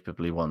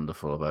inescapably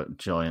wonderful about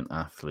giant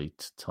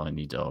athlete,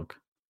 tiny dog.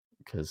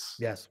 Because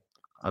yes,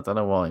 I don't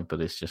know why,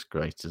 but it's just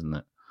great, isn't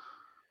it?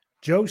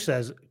 Joe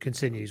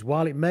continues,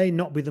 while it may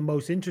not be the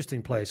most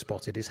interesting player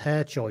spotted, his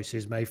hair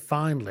choices may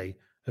finally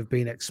have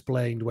been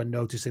explained when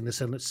noticing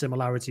the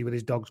similarity with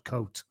his dog's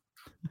coat.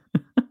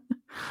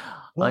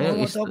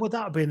 What dog would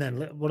that have been then?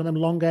 One of them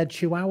long-haired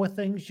Chihuahua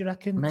things, do you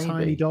reckon?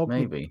 Tiny dog?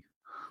 Maybe.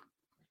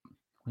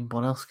 I mean,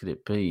 what else could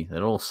it be?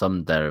 They're all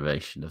some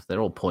derivation they're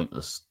all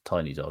pointless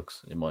tiny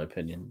dogs, in my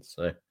opinion.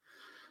 So,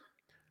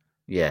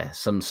 yeah,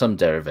 some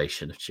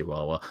derivation of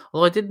Chihuahua.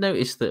 Although I did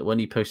notice that when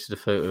he posted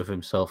a photo of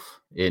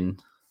himself in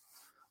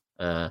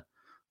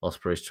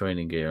Osprey's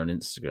training gear on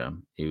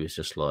Instagram, he was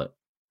just like,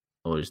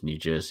 or his New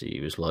Jersey,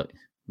 he was like,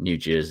 New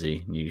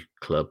Jersey, new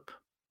club,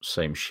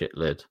 same shit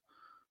lid.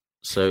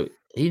 So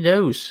he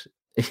knows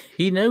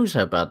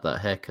how bad that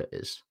haircut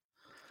is.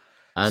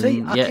 And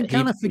see, I can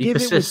kind of forgive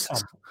it with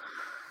Tom.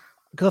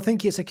 Because I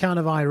think it's a kind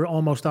of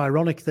almost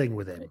ironic thing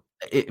with him.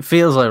 It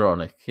feels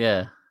ironic,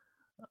 yeah.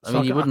 I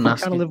mean, you wouldn't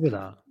kind of live with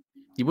that.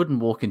 You wouldn't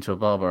walk into a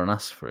barber and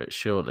ask for it,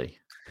 surely.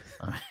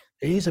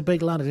 He is a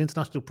big lad, an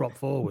international prop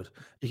forward.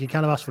 You can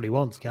kind of ask what he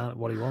wants,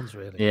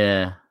 really.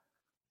 Yeah.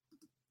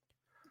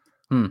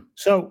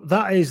 So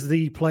that is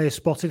the player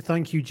spotted.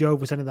 Thank you, Joe,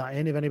 for sending that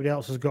in. If anybody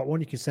else has got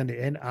one, you can send it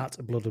in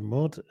at Blood and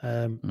Mud.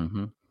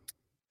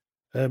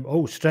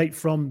 Straight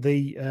from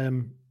the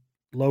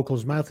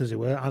local's mouth, as it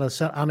were.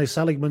 Anna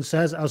Seligman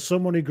says, as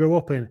someone who grew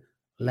up in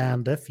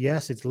Llandaff,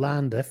 yes, it's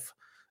Llandaff,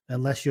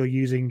 unless you're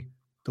using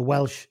the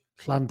Welsh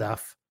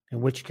Llandaff,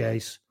 in which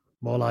case,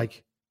 more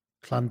like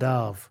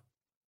Llandarf.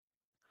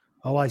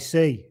 Oh, I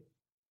see.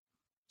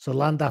 So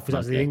Llandaff is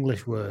actually the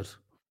English word.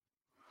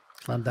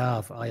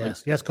 Llandarf,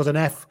 yes. Yes, because an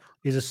F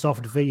is a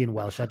soft V in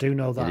Welsh. I do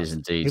know that. It is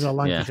indeed. Even a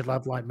Lancashire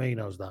lad like me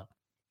knows that.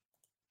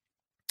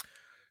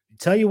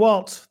 Tell you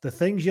what, the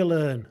things you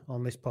learn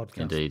on this podcast.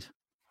 Indeed.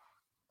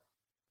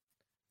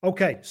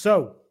 Okay,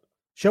 so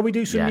shall we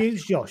do some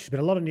news, Josh? It's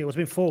been a lot of news. It's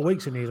been 4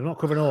 weeks of news. I'm not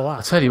covering all that.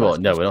 I'll tell you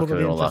what, no, we're not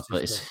covering all that,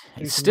 but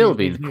it's still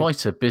been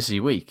quite a busy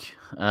week.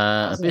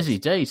 A busy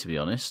day, to be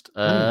honest.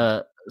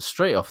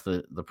 Straight off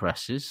the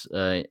presses,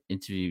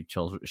 interview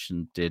Charles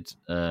Richardson did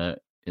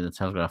in the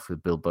Telegraph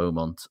with Bill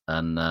Beaumont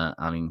and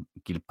Alain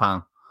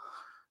Gilpin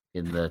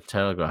in the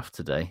Telegraph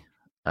today.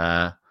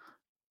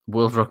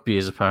 World Rugby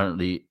is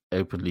apparently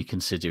openly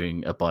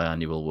considering a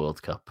biannual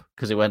World Cup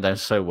because it went down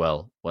so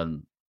well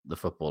when the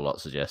football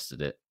lot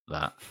suggested it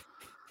that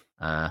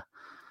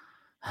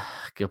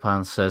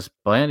Gilpin says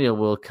biennial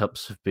World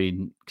Cups have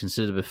been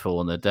considered before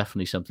and they're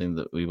definitely something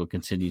that we will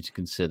continue to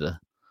consider.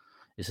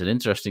 It's an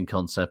interesting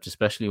concept,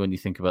 especially when you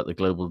think about the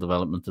global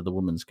development of the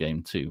women's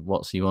game too.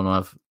 So you want to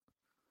have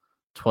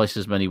twice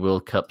as many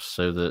World Cups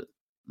so that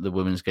the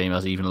women's game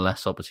has even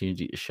less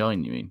opportunity to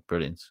shine, you mean?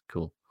 Brilliant.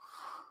 Cool.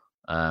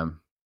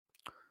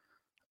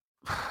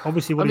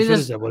 Obviously, what he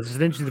says there was it's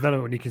an interesting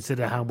development when you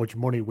consider how much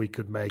money we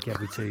could make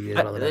every 2 years.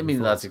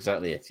 That's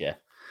exactly it, yeah.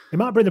 It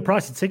might bring the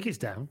price of tickets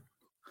down.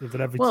 It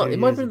might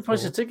bring the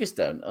price of tickets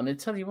down. And I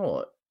tell you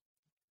what,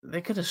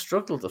 they could have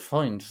struggled to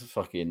find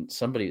fucking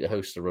somebody to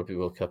host a Rugby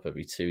World Cup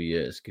every 2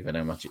 years, given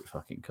how much it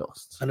fucking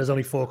costs. And there's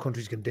only 4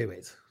 countries can do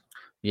it.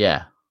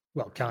 Yeah.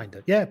 Well, kind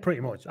of. Yeah,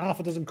 pretty much. Half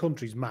a dozen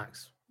countries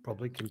max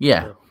probably can.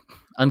 Yeah.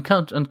 And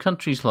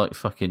countries like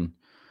fucking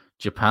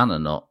Japan are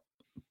not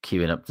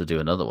queuing up to do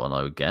another one,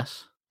 I would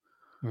guess.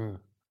 I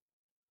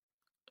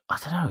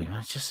don't know.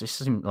 It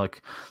seems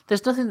like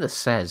there's nothing that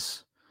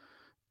says,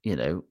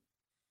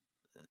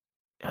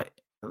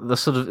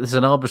 there's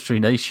an arbitrary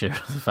nature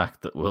of the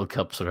fact that World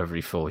Cups are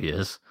every 4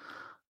 years.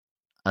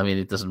 I mean,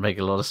 it doesn't make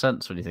a lot of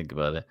sense when you think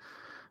about it.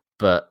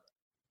 But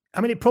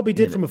I mean, it probably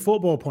did from a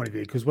football point of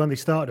view, because when they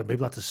started,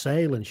 people had to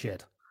sail and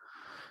shit.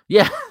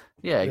 Yeah,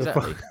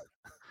 exactly.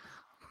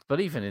 But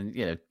even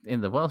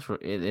in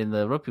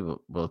the Rugby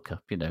World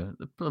Cup,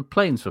 the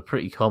planes were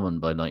pretty common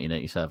by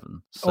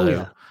 1987.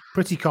 So,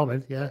 pretty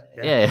common. Yeah.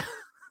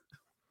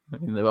 I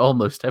mean, they were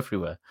almost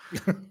everywhere.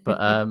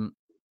 But I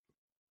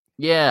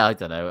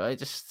don't know.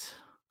 Is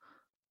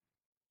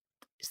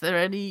there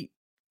any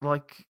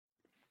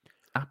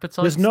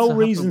appetite? There's no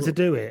reason to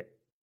do it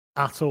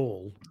at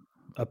all,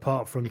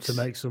 apart from to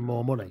make some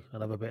more money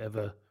and have a bit of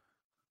a.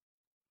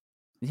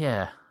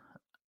 Yeah.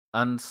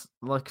 And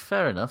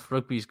fair enough,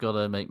 rugby's got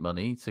to make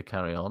money to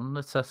carry on,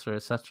 etc.,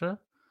 etc.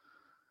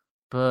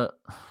 But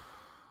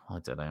I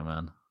don't know,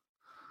 man.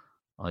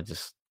 I'd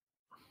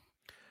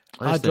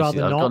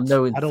rather not.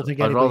 I don't think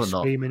anybody's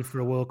screaming for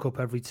a World Cup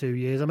every 2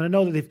 years. I mean, I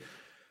know that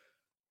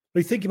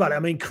we think about it. I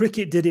mean,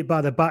 cricket did it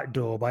by the back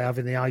door by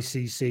having the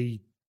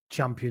ICC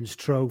Champions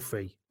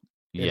Trophy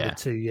in the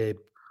 2-year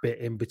bit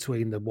in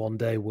between the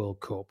one-day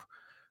World Cup.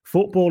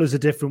 Football is a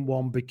different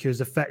one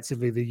because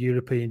effectively the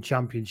European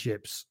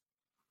Championships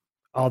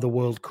are the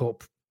World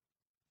Cup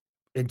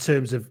in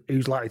terms of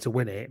who's likely to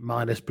win it,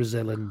 minus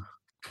Brazil and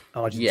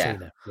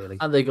Argentina, really.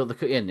 And they got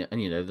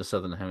the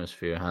Southern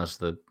Hemisphere has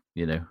the,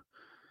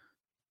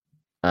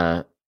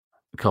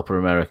 Copa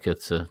America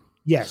to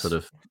sort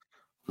of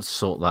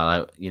sort that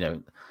out,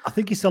 I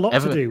think it's a lot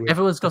to do with.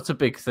 Everyone's got a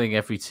big thing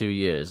every 2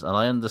 years, and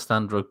I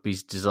understand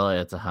rugby's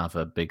desire to have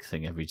a big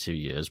thing every 2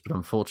 years, but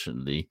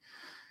unfortunately,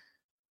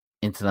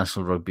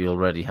 international rugby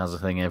already has a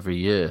thing every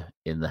year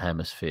in the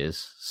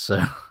hemispheres,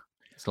 so...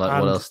 It's what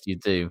else do you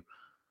do?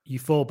 You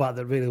fall back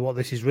that really what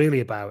this is really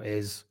about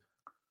is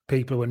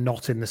people who are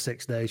not in the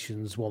Six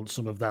Nations want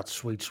some of that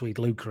sweet, sweet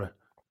lucre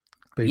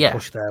being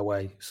pushed their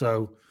way.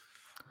 So,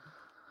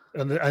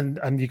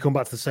 and you come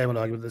back to the same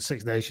argument, the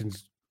Six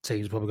Nations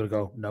team's probably going to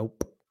go,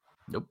 nope.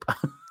 And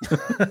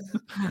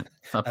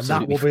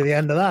that will be the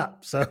end of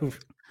that. So,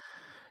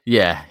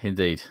 yeah,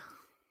 indeed.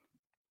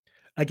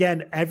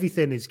 Again,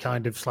 everything is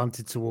kind of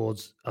slanted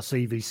towards a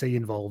CVC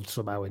involved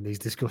somehow in these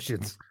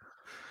discussions.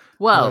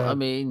 Well, I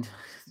mean,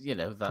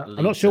 that.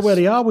 I'm not sure where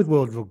they are with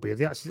World Rugby.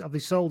 Have they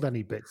sold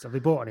any bits? Have they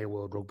bought any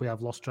World Rugby?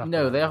 I've lost track.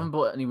 No, they haven't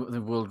bought any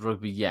World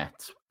Rugby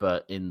yet.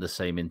 But in the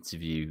same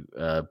interview,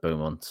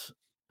 Beaumont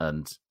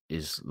and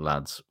his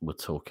lads were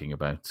talking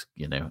about,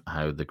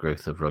 how the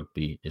growth of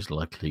rugby is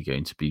likely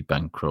going to be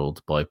bankrolled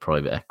by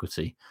private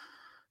equity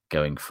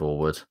going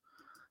forward.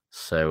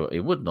 So it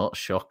would not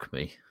shock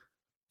me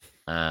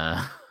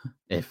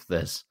if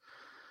there's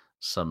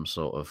some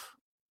sort of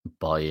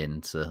buy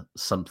into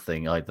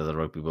something, either the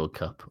Rugby World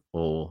Cup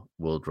or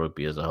World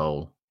Rugby as a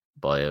whole,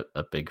 by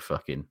a big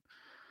fucking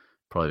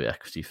private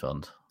equity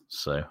fund.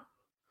 So,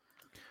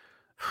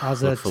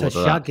 as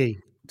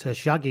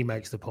Shaggy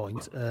makes the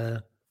point,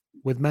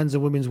 with men's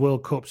and women's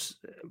World Cups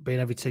being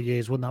every 2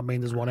 years, wouldn't that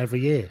mean there's one every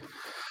year?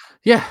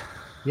 Yeah.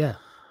 Yeah.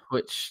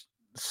 Which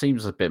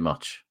seems a bit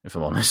much, if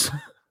I'm honest.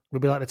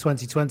 Would be like the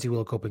 2020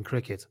 World Cup in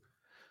cricket.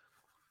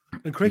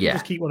 And cricket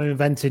just keep on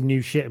inventing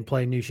new shit and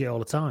playing new shit all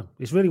the time.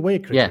 It's really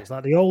weird, cricket. Yeah. It's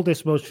like the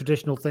oldest, most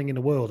traditional thing in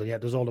the world, and yet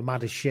does all the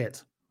maddest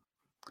shit.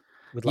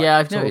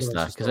 I've noticed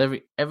that, because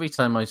every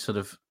time I sort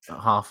of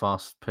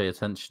half-assed pay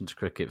attention to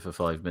cricket for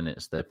 5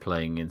 minutes, they're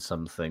playing in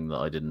something that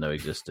I didn't know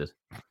existed.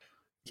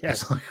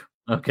 Yes. It's like,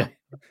 okay,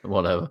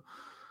 whatever.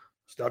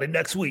 Starting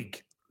next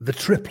week, the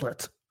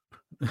triplet.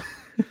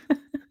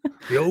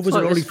 The overs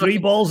are only 3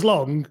 balls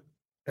long,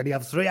 and you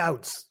have 3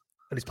 outs.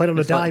 And he's playing on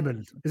a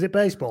diamond. Is it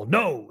baseball?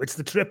 No, it's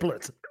the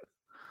triplet.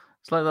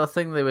 It's like that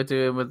thing they were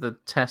doing with the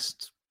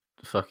Test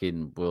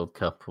fucking World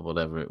Cup or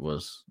whatever it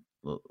was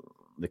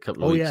a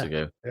couple of weeks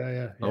ago.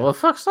 Yeah. Oh, what the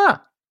fuck's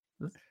that?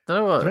 Don't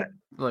know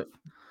what.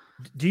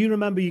 Do you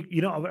remember?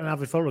 You're not an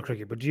avid follower of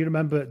cricket, but do you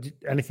remember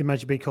anything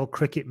mentioned being called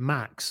Cricket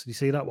Max? Do you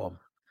see that one?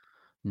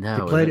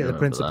 No. They played it at the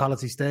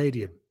Principality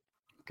Stadium.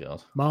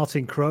 God.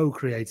 Martin Crowe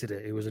created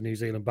it. He was a New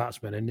Zealand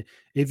batsman, and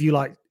if you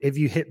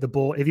hit the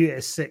ball, if you hit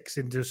a 6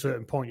 into a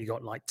certain point, you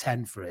got like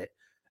 10 for it.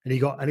 And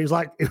it was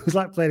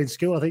like playing in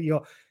school. I think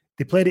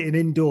they played it in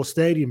indoor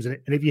stadiums, and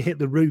if you hit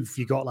the roof,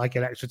 you got like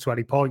an extra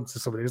 20 points or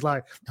something. It was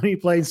like when you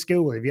play in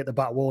school, if you hit the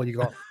back wall, you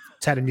got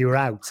 10 and you were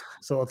out,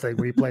 sort of thing.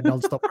 Where you played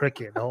non-stop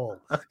cricket in the hall.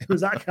 It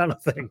was that kind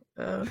of thing.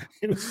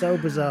 It was so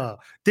bizarre.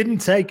 Didn't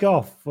take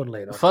off,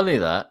 funnily enough. Funny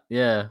that,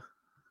 yeah.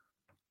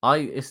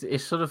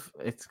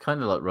 It's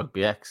kind of like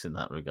Rugby X in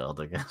that regard,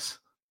 I guess.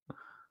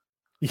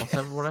 Yeah.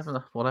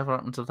 Whatever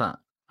happened to that?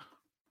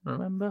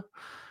 Remember?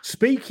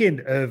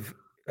 Speaking of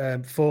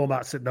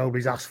formats that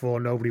nobody's asked for,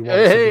 nobody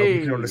wants,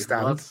 nobody can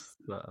understand.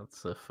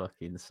 That's a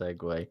fucking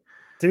segue.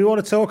 Do we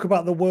want to talk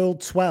about the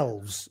World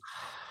 12s?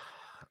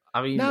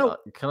 I mean, now,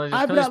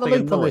 I've been out the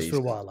loop on this for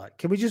a while.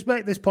 Can we just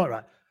make this point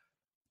right?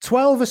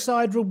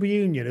 12-a-side rugby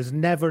union has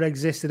never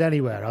existed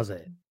anywhere, has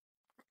it?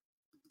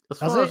 As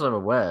far as I'm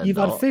aware, you've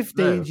had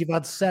 15s, you've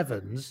had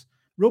 7s,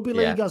 Rugby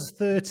League has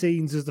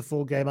 13s as the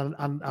full game,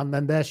 and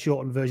then their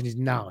shortened version is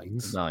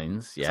 9s.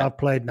 9s, yeah. So I've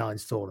played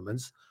 9s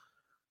tournaments.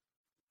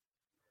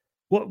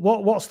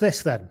 What's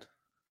this then?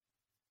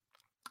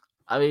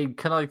 I mean,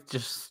 can I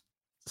just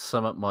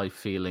sum up my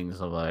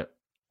feelings about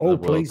the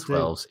World please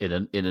 12s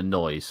in a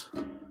noise?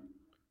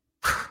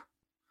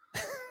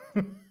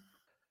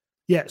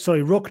 Yeah,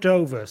 sorry,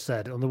 Ruckdover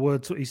said on the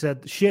word, he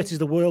said, shit is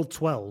the World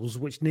 12s,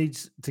 which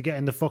needs to get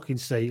in the fucking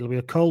seat. It'll be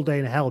a cold day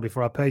in hell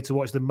before I pay to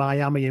watch the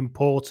Miami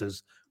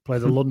Importers play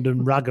the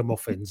London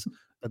Ragamuffins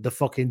at the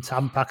fucking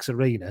Tampax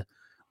Arena.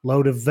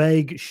 Load of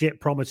vague shit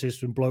promises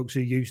from blokes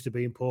who used to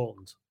be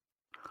important.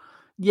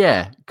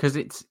 Yeah, because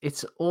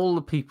it's all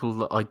the people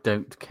that I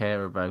don't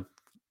care about,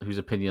 whose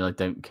opinion I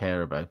don't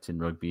care about in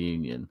rugby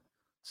union.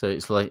 So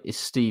it's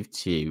Steve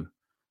Tew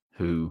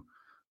who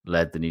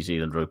led the New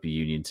Zealand Rugby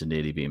Union to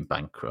nearly being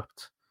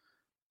bankrupt.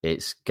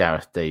 It's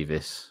Gareth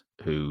Davis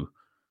who,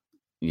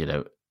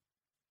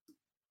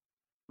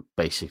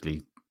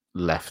 basically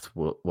left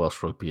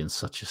Welsh rugby in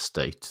such a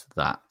state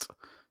that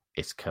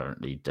it's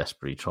currently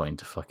desperately trying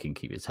to fucking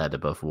keep its head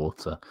above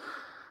water.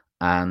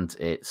 And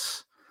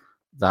it's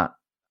that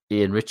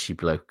Ian Ritchie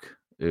bloke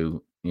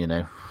who,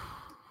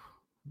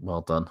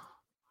 well done.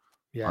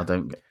 Yeah.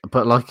 And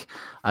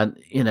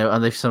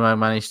they've somehow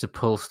managed to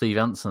pull Steve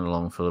Anson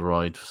along for the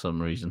ride for some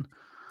reason.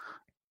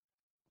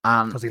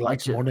 And because he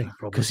likes money,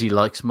 probably. Because he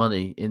likes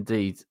money,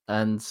 indeed.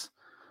 And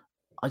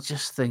I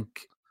just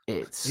think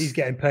he's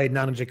getting paid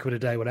 £900 a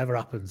day, whatever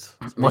happens.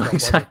 Well,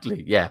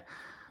 exactly, yeah.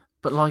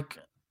 But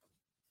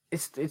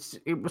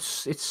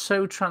it's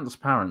so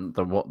transparent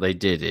that what they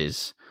did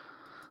is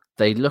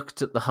they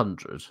looked at the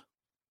 100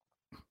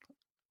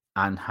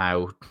 and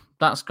how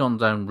that's gone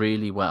down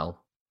really well.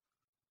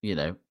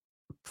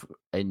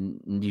 In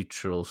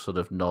neutral, sort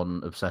of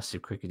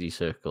non-obsessive crickety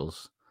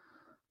circles,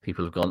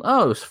 people have gone,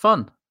 oh, it's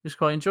fun. It's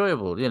quite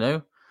enjoyable, It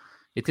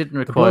didn't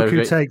require... The bloke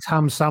who takes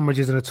ham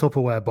sandwiches in a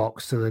Tupperware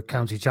box to the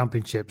county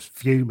championships,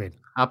 fuming.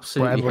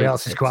 Absolutely. But everybody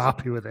else is quite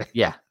happy with it.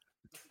 Yeah.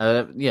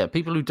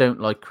 People who don't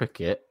like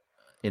cricket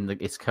in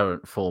its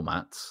current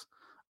formats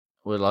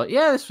were like,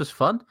 yeah, this was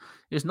fun.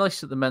 It was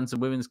nice that the men's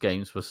and women's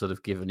games were sort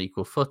of given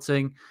equal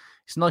footing.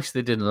 It's nice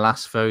they didn't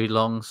last very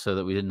long so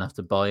that we didn't have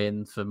to buy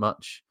in for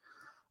much.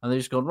 And they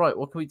just gone, right,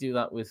 what can we do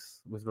that with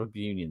rugby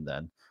union then?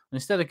 And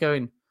instead of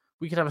going,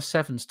 we could have a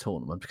sevens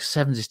tournament because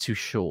sevens is too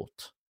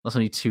short. That's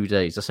only 2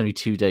 days. That's only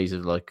 2 days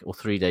of or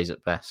 3 days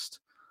at best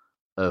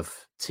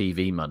of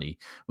TV money.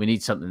 We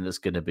need something that's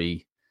going to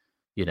be,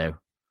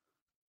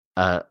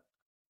 at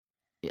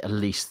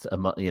least a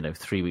month,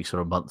 3 weeks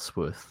or a month's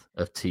worth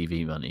of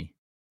TV money.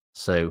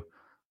 So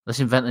let's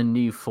invent a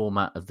new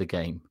format of the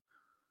game,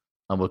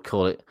 and we'll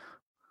call it.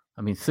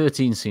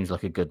 13 seems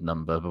like a good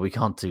number, but we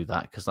can't do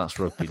that because that's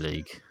rugby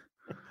league.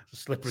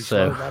 Slippery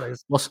slope, that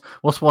is.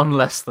 What's one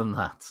less than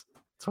that?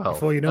 12.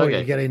 Before you know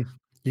it,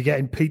 you're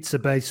getting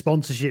pizza-based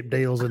sponsorship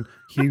deals and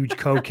huge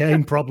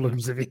cocaine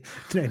problems if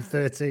you're in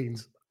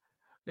 13s.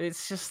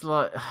 It's just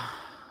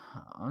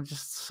I'm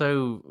just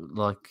so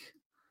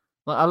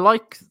I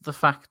like the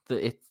fact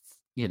that it's,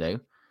 the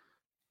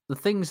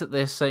things that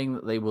they're saying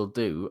that they will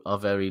do are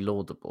very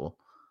laudable.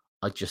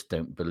 I just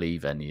don't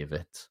believe any of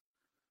it.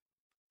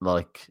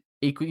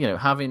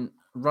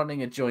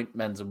 Running a joint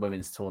men's and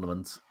women's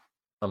tournament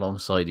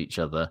alongside each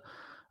other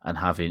and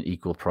having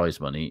equal prize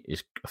money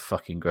is a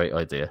fucking great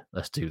idea.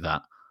 Let's do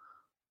that.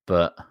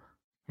 But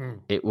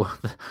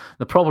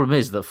the problem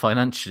is that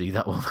financially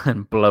that will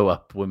then blow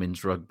up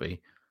women's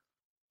rugby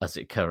as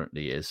it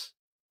currently is.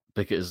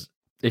 Because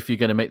if you're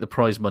going to make the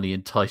prize money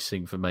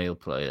enticing for male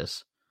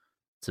players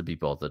to be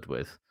bothered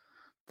with,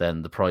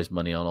 then the prize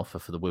money on offer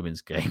for the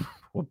women's game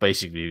will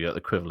basically be the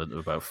equivalent of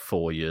about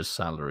 4 years'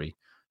 salary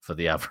for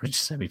the average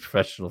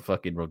semi-professional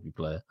fucking rugby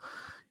player.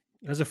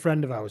 As a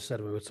friend of ours said,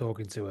 we were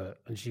talking to her,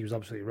 and she was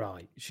absolutely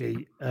right.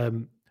 She,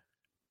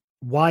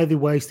 why are they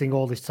wasting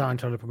all this time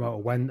trying to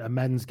promote a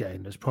men's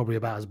game that's probably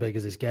about as big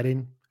as it's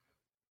getting?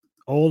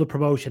 All the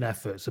promotion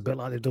efforts, a bit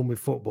like they've done with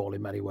football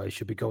in many ways,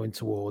 should be going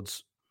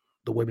towards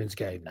the women's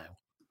game now.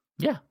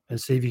 Yeah. And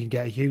see if you can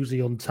get a hugely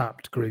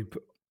untapped group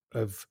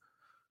of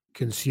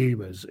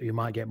consumers who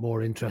might get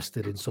more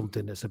interested in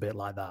something that's a bit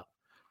like that.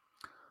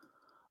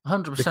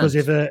 100%. Because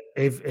if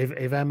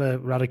Emma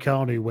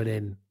Raducanu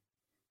winning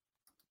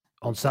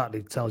on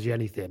Saturday tells you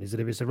anything, is that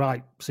if it's the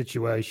right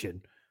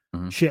situation,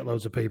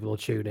 shitloads of people will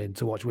tune in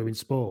to watch women's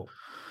sport.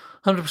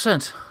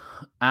 100%.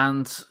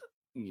 And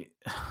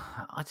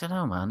I don't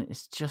know, man.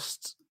 It's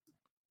just,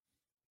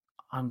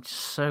 I'm just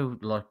so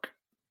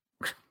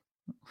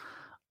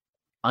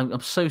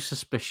I'm so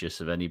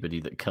suspicious of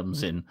anybody that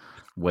comes in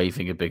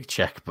waving a big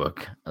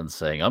checkbook and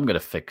saying, I'm going to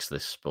fix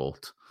this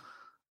sport.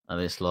 And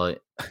it's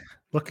like...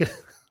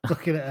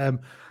 Looking at...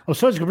 I'm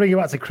sorry to bring you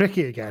back to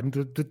cricket again.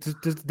 Does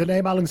the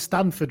name Alan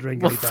Stanford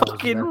ring any bells?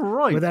 Fucking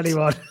right. With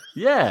anyone?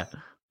 Yeah.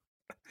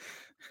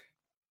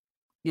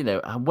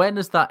 When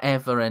has that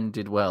ever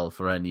ended well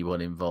for anyone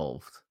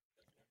involved?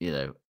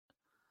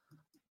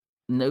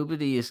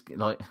 Nobody is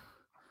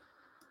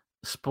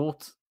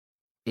sport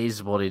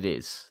is what it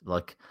is.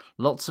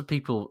 Lots of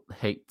people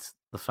hate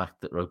the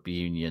fact that rugby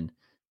union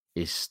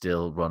is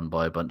still run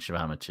by a bunch of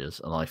amateurs,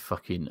 and I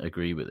fucking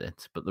agree with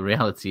it. But the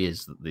reality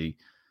is that the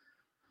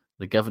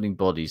governing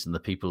bodies and the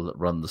people that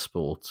run the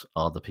sport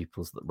are the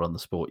people that run the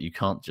sport. You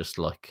can't just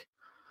like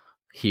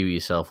hew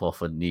yourself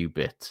off a new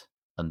bit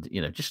and,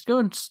 just go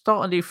and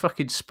start a new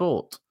fucking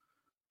sport.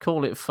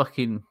 Call it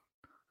fucking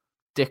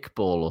dick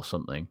ball or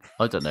something.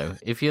 I don't know.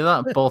 If you're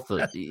that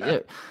bothered,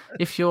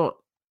 if you're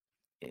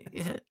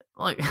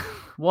like,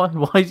 why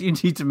do you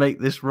need to make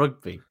this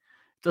rugby?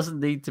 It doesn't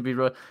need to be.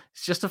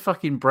 It's just a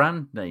fucking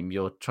brand name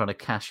you're trying to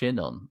cash in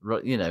on.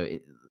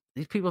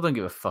 These people don't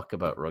give a fuck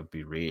about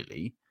rugby,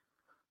 really.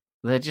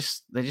 They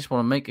just want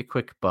to make a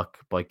quick buck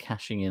by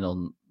cashing in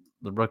on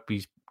the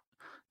rugby's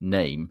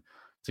name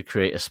to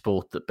create a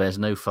sport that bears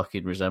no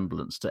fucking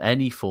resemblance to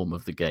any form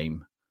of the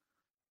game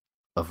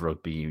of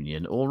rugby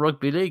union or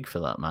rugby league, for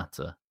that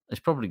matter. It's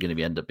probably going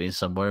to end up being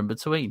somewhere in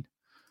between.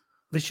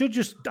 They should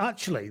just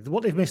actually,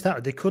 what they've missed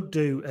out, they could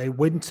do a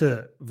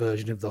winter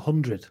version of the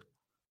 100.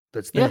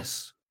 That's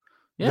this.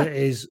 Yeah. That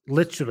is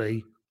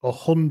literally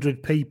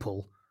 100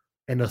 people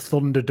in a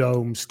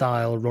Thunderdome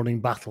style running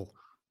battle.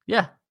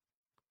 Yeah,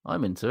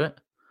 I'm into it.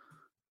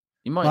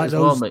 You might like as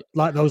those, well make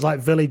like those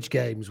village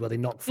games where they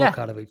knock fuck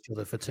out of each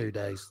other for 2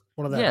 days.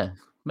 One of them. Yeah,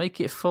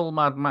 make it full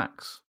Mad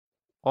Max.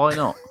 Why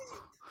not?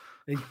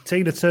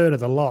 Tina Turner,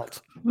 the lot.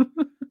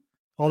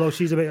 Although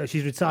she's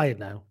retired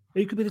now.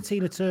 Who could be the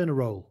Tina Turner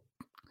role?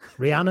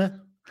 Rihanna.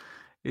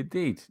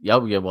 Indeed. Yeah,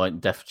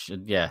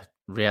 definitely. Yeah,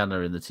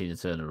 Rihanna in the Tina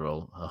Turner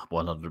role.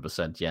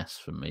 100% yes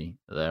from me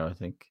there. I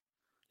think.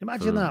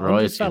 Imagine that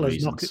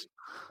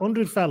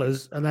 100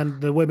 fellas, and then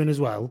the women as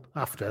well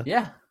after.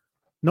 Yeah.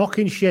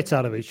 Knocking shit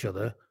out of each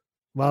other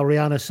while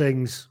Rihanna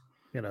sings,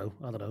 I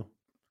don't know,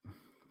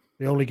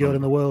 The Only Girl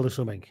in the World or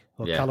something,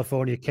 or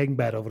California King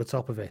Bed over the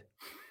top of it.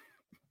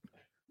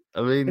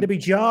 I mean, it'd be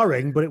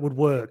jarring, but it would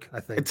work, I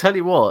think. I tell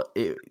you what,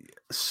 it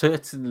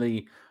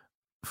certainly,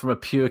 from a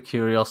pure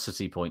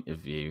curiosity point of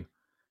view,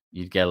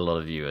 you'd get a lot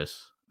of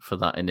viewers for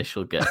that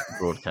initial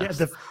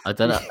broadcast. I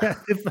don't know.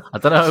 I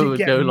don't know how it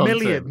would go long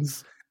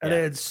millions, and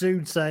it'd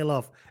soon sail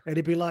off. And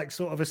it'd be like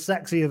sort of a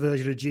sexier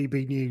version of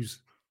GB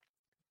News.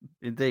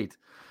 Indeed.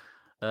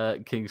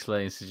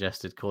 Kingsley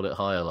suggested call it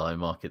Higher Lie,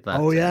 market that.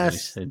 Oh,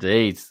 yes.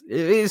 Indeed.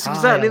 It's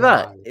exactly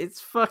that. It's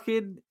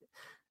fucking...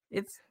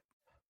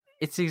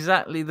 It's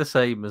exactly the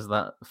same as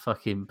that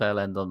fucking bell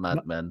end on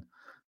Mad Men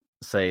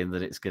saying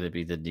that it's going to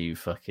be the new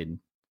fucking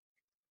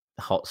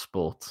hot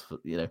sport.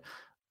 There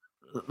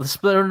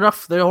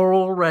are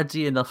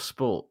already enough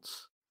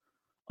sports.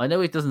 I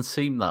know it doesn't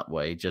seem that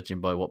way, judging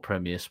by what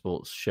Premier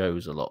Sports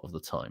shows a lot of the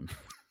time,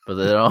 but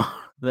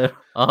there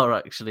are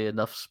actually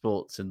enough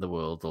sports in the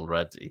world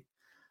already.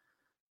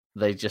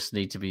 They just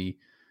need to be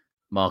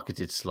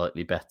marketed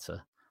slightly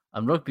better.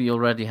 And rugby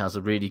already has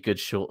a really good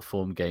short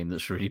form game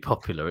that's really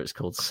popular. It's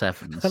called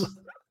Sevens.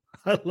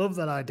 I love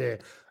that idea.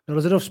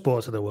 There's enough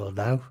sports in the world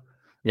now.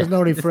 There's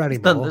no need for any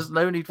more. There's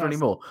no need for any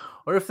more.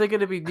 Or if they're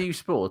going to be new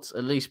sports,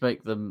 at least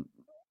make them,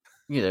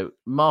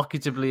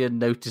 marketably and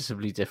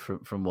noticeably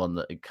different from one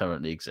that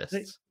currently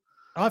exists.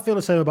 I feel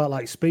the same about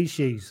like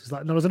species. It's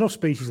like, no, there's enough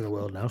species in the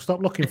world now.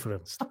 Stop looking for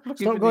them. Stop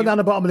going down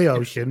the bottom of the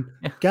ocean.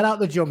 Get out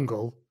the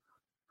jungle.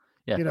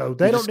 Yeah.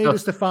 They don't need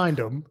us to find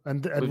them.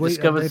 And we've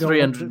discovered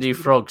 300 new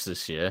frogs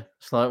this year.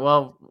 It's like,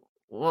 well,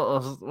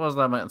 what does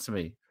that matter to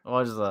me? How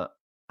has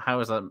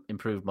that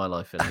improved my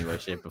life in any way,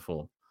 shape, or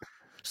form?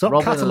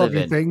 Stop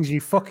cataloguing things, you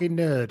fucking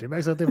nerd. It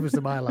makes no difference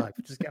to my life.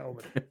 Just get on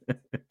with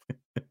it.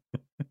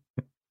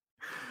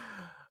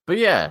 But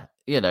yeah,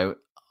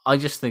 I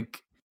just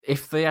think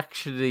if they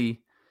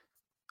actually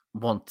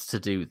want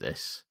to do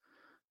this,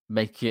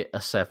 make it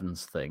a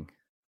sevens thing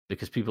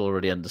because people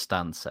already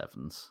understand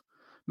sevens.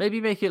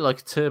 Maybe make it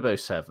like Turbo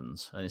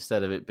Sevens, and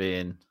instead of it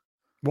being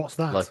what's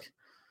that?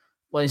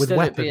 Instead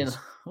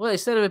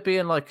of it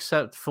being like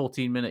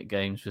 14-minute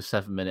games with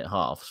 7-minute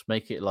halves,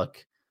 make it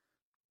like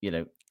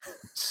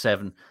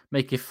 7.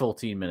 Make it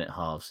 14-minute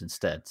halves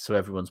instead, so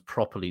everyone's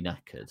properly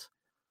knackered.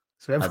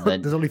 So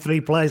there's only 3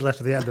 players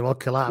left at the end. They'll all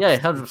collapse. Yeah,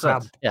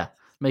 100%. Yeah,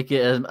 make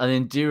it an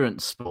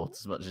endurance sport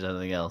as much as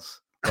anything else.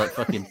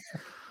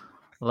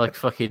 Like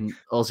fucking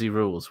Aussie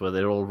rules, where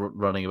they're all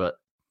running about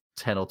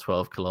 10 or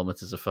 12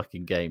 kilometers a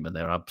fucking game, and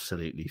they're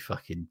absolutely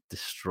fucking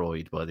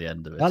destroyed by the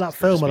end of it. Like that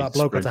film where that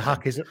bloke had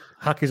to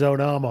hack his own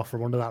arm off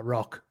from under that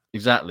rock.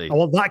 Exactly. I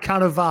want that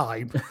kind of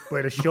vibe, but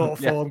in a short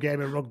form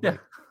game of rugby. Yeah.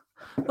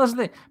 That's the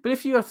thing. But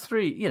if you have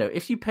 3,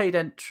 if you paid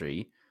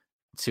entry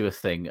to a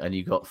thing and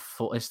you got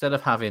 4, instead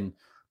of having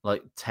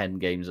like 10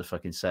 games of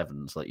fucking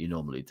sevens like you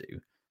normally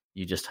do,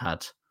 you just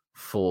had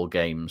 4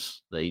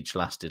 games that each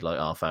lasted like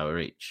half hour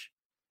each.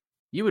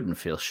 You wouldn't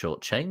feel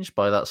shortchanged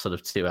by that sort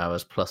of 2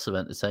 hours plus of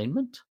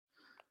entertainment.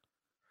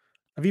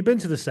 Have you been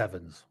to the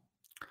sevens?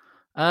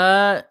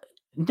 No,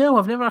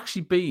 I've never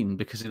actually been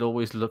because it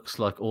always looks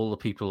like all the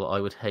people I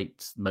would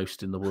hate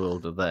most in the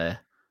world are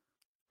there.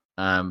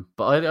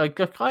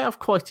 But I have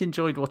quite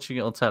enjoyed watching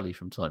it on telly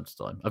from time to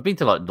time. I've been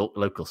to like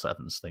local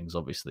sevens things,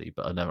 obviously,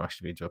 but I've never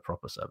actually been to a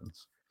proper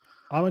sevens.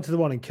 I went to the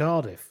one in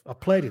Cardiff. I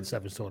played in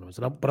sevens tournaments,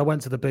 but I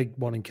went to the big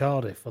one in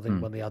Cardiff. I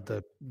think when they had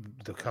the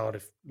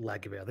Cardiff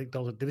leg of it. I think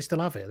did they still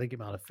have it? I think it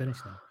might have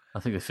finished now. I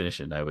think they finished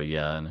it now, but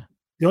yeah.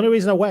 The only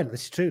reason I went,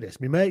 this is true,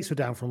 my mates were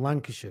down from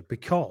Lancashire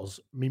because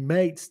my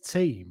mate's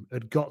team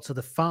had got to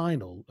the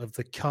final of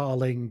the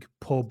Carling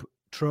Pub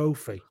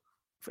Trophy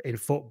in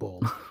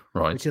football,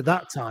 right? Which at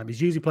that time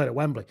is usually played at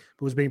Wembley,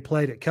 but was being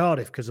played at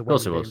Cardiff because of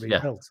Wembley being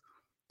rebuilt.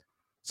 Yeah.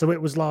 So it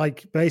was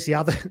like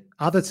basically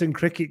Atherton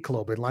Cricket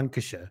Club in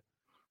Lancashire,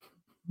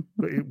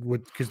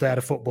 because they had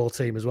a football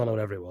team as well, or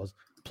whatever it was,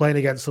 playing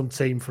against some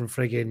team from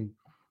frigging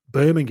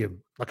Birmingham,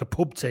 like a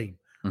pub team.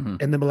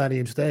 In the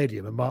Millennium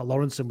Stadium, and Mark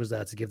Lawrenson was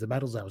there to give the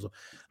medals out. So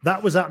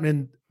that was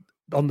happening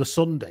on the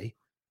Sunday,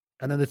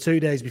 and then the 2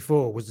 days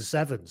before was the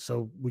sevens.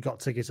 So we got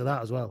tickets to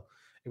that as well.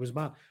 It was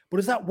mad. But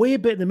it's that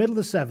weird bit in the middle of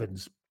the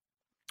sevens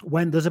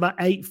when there's about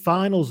 8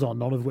 finals on,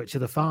 none of which are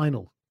the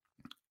final.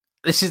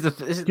 This is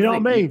the you know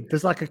what I mean?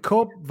 There's like a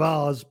cup,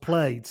 vase,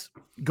 plate,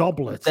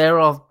 goblet. There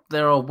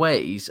are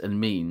ways and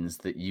means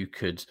that you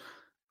could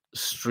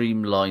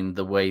streamline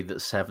the way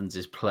that sevens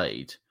is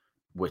played,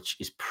 which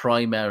is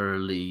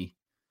primarily,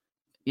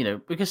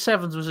 because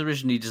sevens was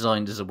originally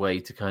designed as a way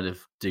to kind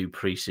of do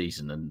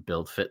pre-season and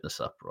build fitness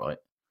up, right?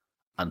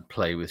 And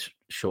play with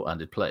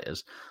short-handed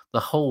players. The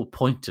whole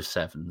point of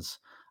sevens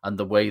and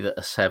the way that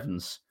a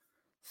sevens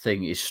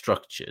thing is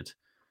structured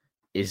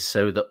is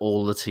so that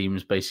all the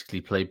teams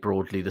basically play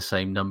broadly the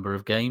same number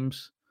of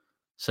games,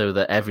 so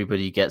that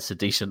everybody gets a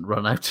decent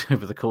run out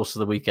over the course of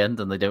the weekend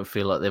and they don't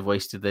feel like they've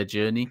wasted their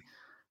journey.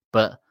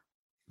 But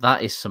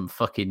that is some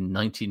fucking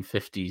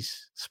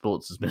 1950s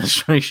sports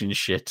administration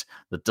shit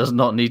that does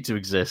not need to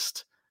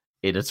exist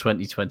in a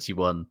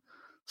 2021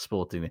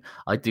 sporting thing.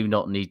 I do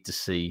not need to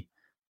see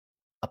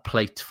a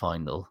plate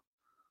final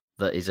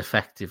that is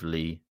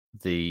effectively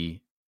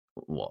the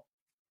 8th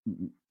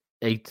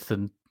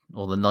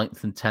or the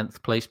 9th and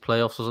 10th place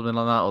playoffs or something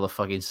like that, or the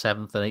fucking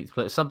 7th and 8th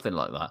place, something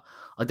like that.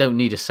 I don't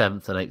need a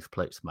 7th and 8th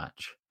place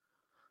match.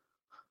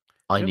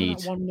 I need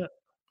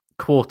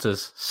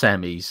quarters,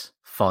 semis,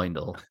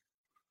 final.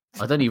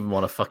 I don't even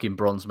want a fucking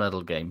bronze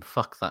medal game.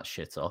 Fuck that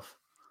shit off.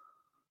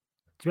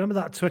 Do you remember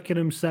that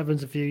Twickenham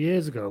sevens a few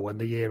years ago when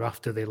the year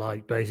after they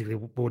basically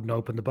wouldn't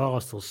open the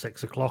bars till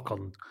 6 o'clock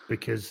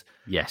because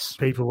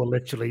people were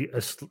literally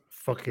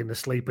fucking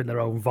asleep in their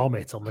own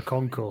vomit on the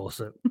concourse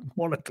at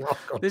 1 o'clock.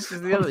 This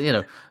is the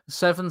other,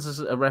 sevens has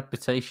a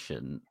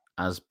reputation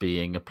as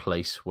being a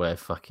place where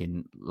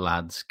fucking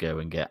lads go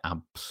and get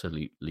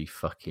absolutely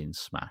fucking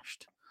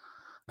smashed.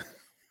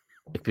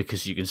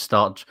 Because you can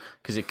start,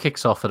 because it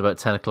kicks off at about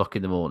 10 o'clock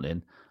in the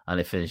morning and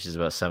it finishes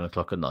about 7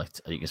 o'clock at night,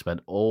 and you can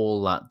spend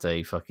all that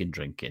day fucking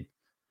drinking.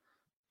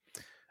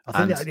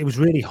 I think it was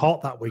really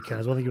hot that weekend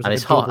as well. I think it was and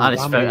it's hot,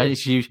 and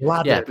it's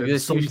usually, because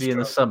it's usually in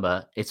the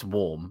summer, it's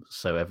warm,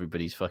 so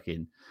everybody's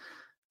fucking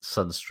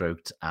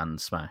sunstroked and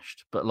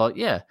smashed. But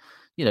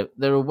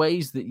there are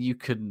ways that you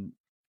can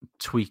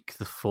tweak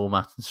the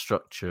format and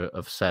structure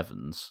of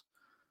sevens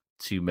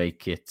to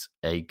make it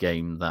a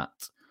game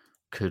that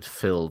could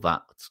fill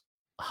that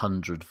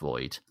 100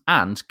 void.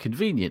 And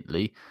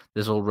conveniently,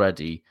 there's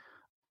already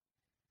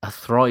a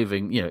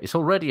thriving, it's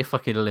already a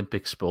fucking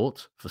Olympic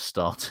sport for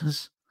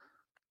starters,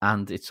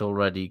 and it's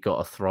already got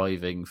a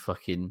thriving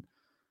fucking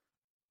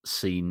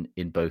scene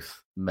in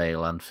both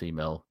male and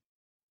female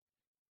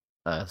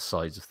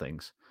sides of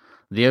things.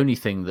 The only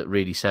thing that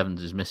really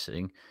sevens is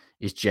missing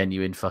is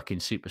genuine fucking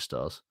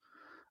superstars.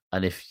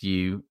 And if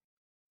you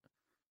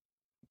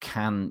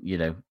can,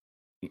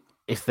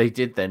 if they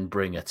did then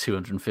bring a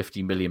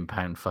 £250 million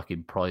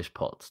fucking prize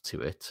pot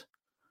to it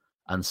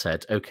and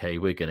said, okay,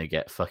 we're going to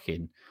get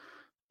fucking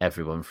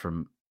everyone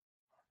from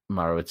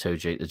Maro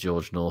Itoje to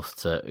George North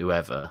to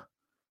whoever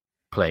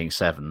playing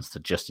sevens, to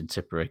Justin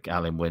Tipperick,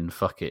 Alan Wynne,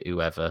 fuck it,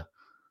 whoever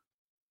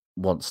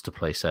wants to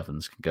play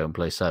sevens can go and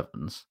play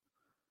sevens.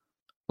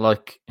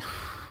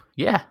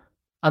 Yeah.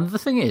 And the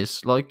thing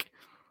is,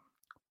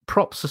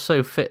 props are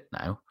so fit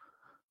now,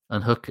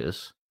 and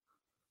hookers,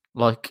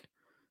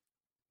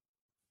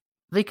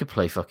 they could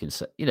play fucking,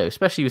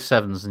 especially with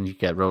sevens and you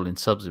get rolling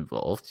subs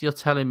involved. You're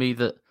telling me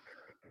that,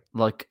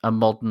 a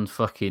modern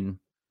fucking,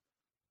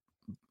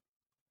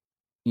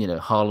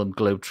 Harlem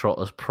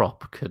Globetrotters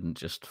prop couldn't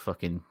just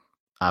fucking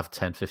have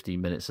 10,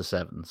 15 minutes of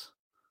sevens,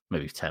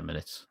 maybe 10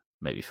 minutes,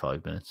 maybe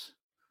 5 minutes,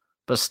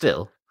 but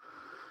still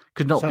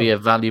could not be a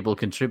valuable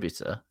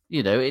contributor.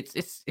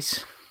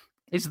 It's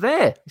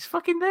there. It's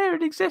fucking there.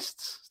 It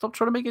exists. Stop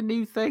trying to make a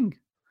new thing.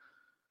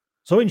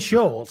 So in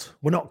short,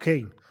 we're not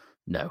keen.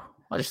 No.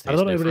 I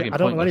don't know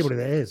anybody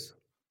that is.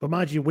 But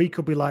mind you, we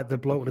could be like the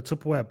bloke with the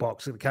Tupperware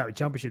box at the county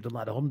championship done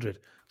 100.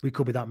 We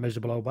could be that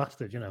miserable old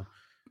bastard,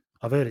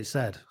 I've heard it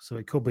said. So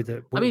it could be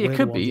that. It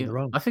could be.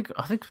 I think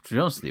to be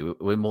honest with you,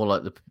 we're more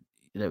like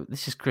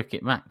this is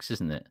Cricket Max,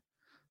 isn't it?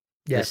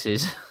 Yeah. This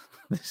is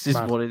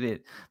what it is.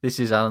 This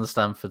is Alan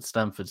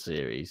Stanford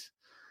series.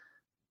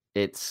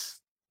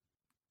 This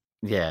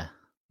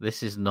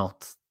is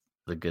not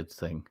the good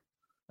thing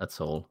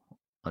at all.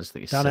 I just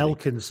think it's Dan silly.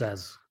 Elkins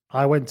says,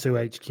 I went to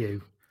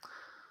HQ,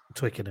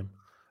 Twickenham,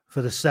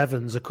 for the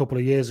Sevens a couple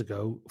of years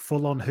ago,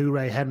 full-on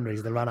Hooray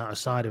Henrys. They ran out of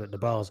cider at the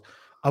bars.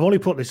 I've only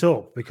put this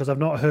up because I've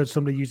not heard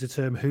somebody use the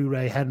term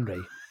Hooray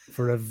Henry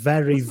for a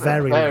very,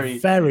 very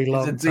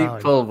long time. It's a deep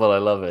pull, but I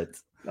love it.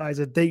 It's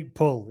a deep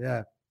pull,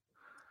 yeah.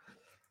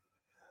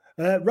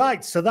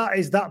 Right, so that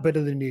is that bit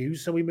of the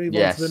news. So we move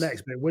on to the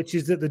next bit, which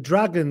is that the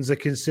Dragons are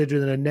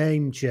considering a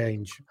name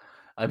change.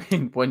 I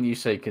mean, when you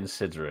say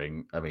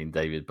considering, I mean,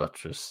 David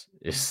Buttress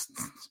is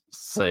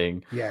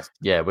saying, yes,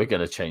 yeah, we're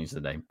going to change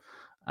the name.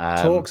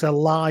 Talks are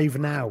live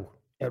now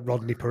at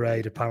Rodney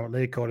Parade,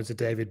 apparently, according to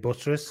David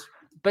Buttress.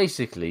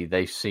 Basically,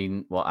 they've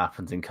seen what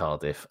happened in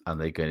Cardiff, and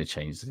they're going to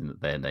change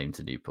their name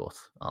to Newport,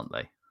 aren't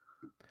they?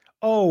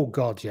 Oh,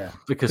 God, yeah.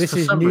 Because this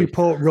is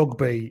Newport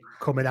Rugby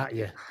coming at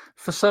you.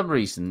 For some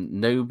reason,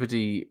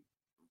 nobody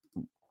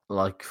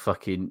like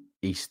fucking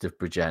east of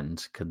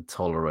Bridgend can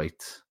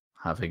tolerate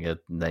having a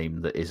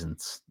name that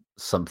isn't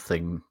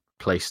something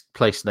place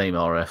name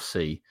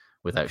RFC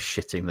without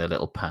shitting their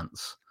little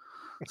pants.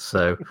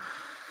 So,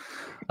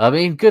 I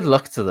mean, good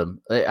luck to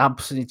them. It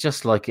absolutely,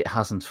 just like it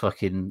hasn't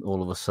fucking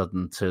all of a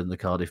sudden turned the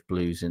Cardiff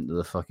Blues into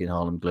the fucking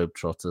Harlem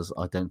Globetrotters.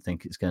 I don't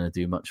think it's going to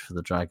do much for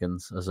the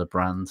Dragons as a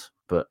brand,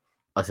 but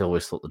I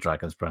always thought the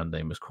Dragons brand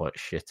name was quite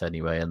shit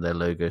anyway, and their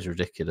logo is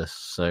ridiculous.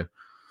 So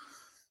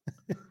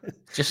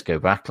just go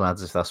back,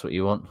 lads, if that's what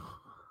you want.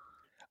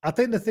 I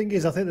think the thing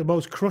is, I think the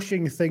most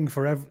crushing thing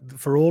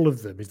for all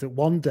of them is that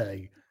one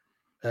day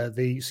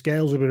the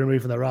scales will be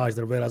removed from their eyes.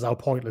 They'll realise how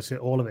pointless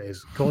all of it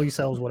is. Call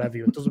yourselves whatever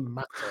it doesn't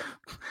matter.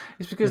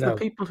 It's because the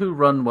people who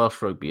run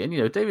Welsh Rugby,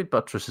 and David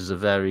Buttress is a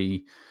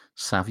very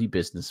savvy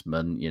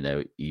businessman.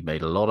 He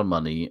made a lot of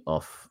money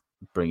off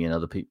bringing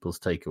other people's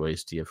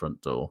takeaways to your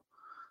front door.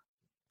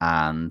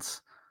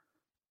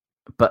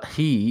 But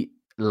he,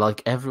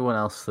 like everyone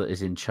else that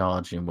is in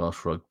charge in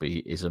Welsh Rugby,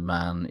 is a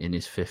man in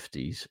his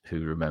 50s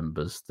who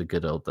remembers the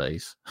good old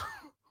days,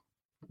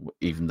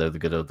 even though the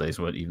good old days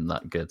weren't even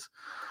that good.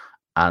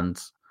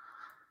 And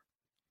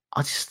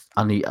for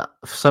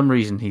some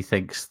reason, he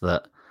thinks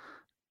that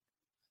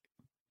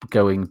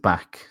going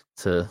back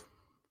to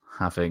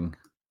having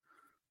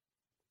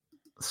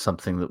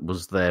something that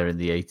was there in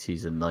the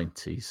 80s and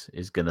 90s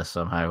is going to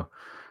somehow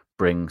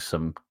bring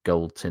some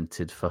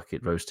gold-tinted,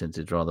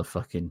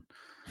 fucking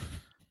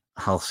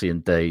halcyon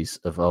days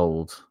of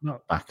old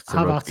back to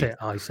rugby. Have at it,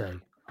 I say.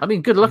 I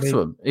mean, good luck to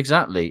them.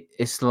 Exactly.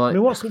 It's like...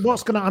 what's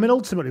going to...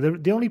 ultimately,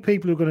 the only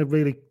people who are going to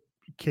really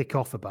kick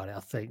off about it, I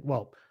think,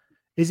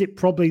 is it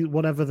probably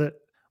whatever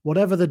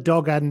the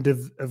dog end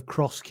of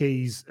Cross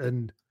Keys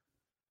and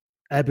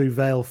Ebbw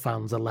Vale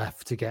fans are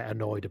left to get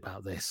annoyed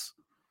about this.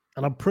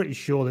 And I'm pretty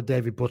sure that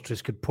David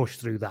Buttress could push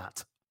through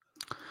that.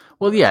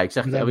 Well, yeah,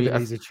 exactly. I mean,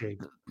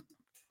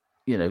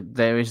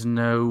 there is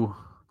no...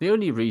 The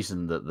only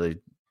reason that the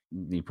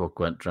Newport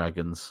Gwent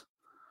Dragons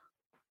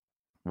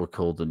were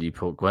called the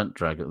Newport Gwent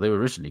Dragons, they were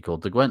originally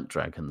called the Gwent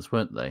Dragons,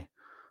 weren't they?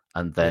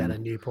 And then the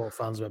Newport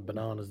fans went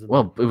bananas.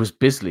 Didn't they? It was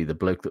Bisley, the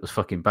bloke that was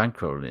fucking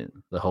bankrolling it.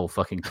 The whole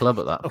fucking club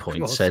at that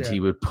point said he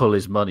would pull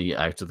his money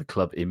out of the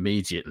club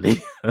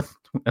immediately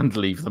and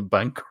leave them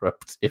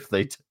bankrupt if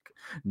they took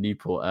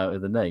Newport out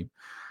of the name.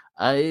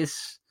 I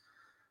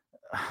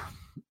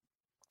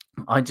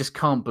just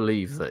can't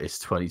believe that it's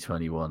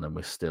 2021 and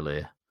we're still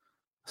here,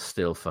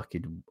 still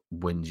fucking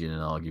whinging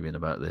and arguing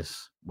about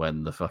this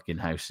when the fucking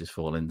house is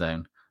falling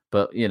down.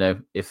 But,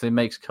 if it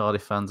makes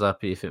Cardiff fans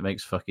happy, if it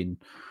makes fucking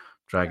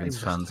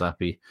Dragons fans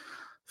happy,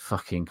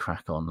 fucking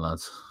crack on,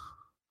 lads.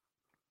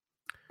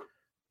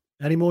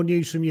 Any more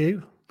news from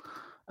you?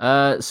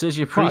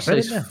 Sergio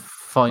Parise's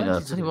finally.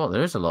 I'll tell you what,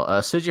 there is a lot.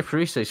 Sergio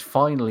Parise is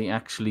finally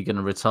actually going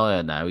to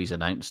retire now. He's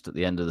announced at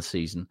the end of the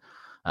season,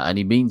 and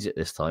he means it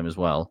this time as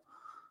well.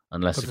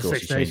 Unless, of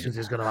course, Six Nations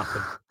is going to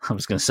happen. I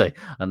was going to say,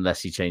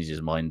 unless he changes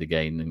his mind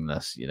again,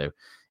 unless,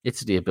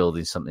 Italy are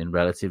building something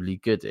relatively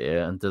good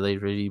here, and do they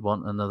really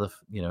want another,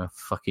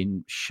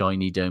 fucking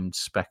shiny domed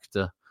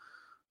spectre?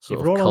 If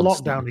we're on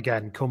lockdown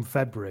again come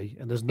February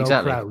and there's no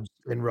crowds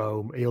in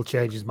Rome, he'll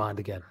change his mind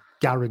again.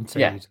 Guaranteed.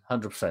 Yeah,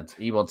 100%.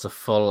 He wants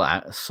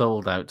a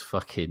sold out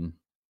fucking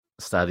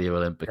Stadio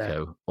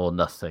Olimpico or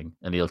nothing,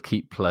 and he'll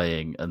keep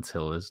playing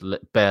until there's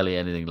barely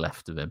anything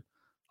left of him.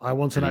 I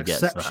want an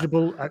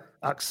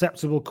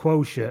acceptable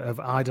quotient of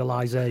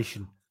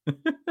idolization.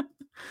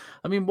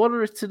 I mean, what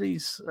are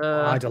Italy's...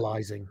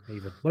 idolizing,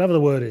 even. Whatever the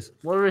word is.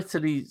 What are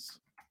Italy's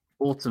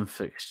autumn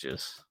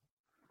fixtures?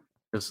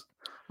 Because,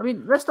 I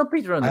mean, let's not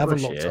beat around the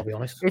bush here. I'll be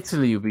honest.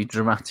 Italy would be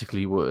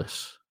dramatically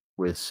worse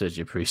with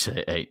Sergio Parise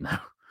at 8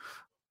 now.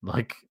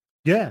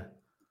 Yeah.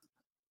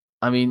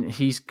 I mean,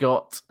 he's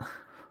got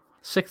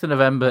 6th of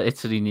November,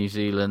 Italy, New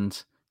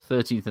Zealand.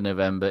 13th of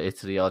November,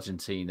 Italy,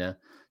 Argentina.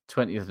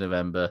 20th of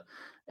November.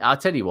 I'll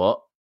tell you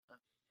what,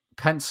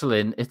 pencil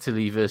in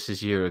Italy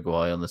versus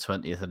Uruguay on the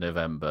 20th of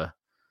November.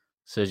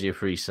 Sergio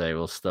Parise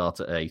will start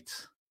at 8.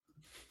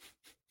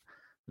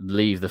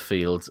 Leave the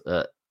field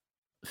at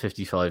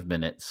 55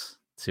 minutes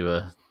to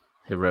a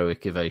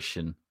heroic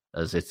ovation,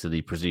 as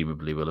Italy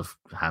presumably will have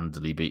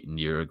handily beaten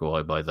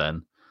Uruguay by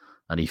then.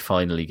 And he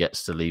finally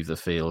gets to leave the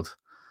field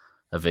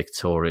a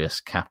victorious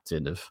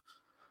captain of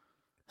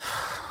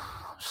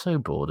I'm so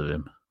bored of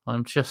him.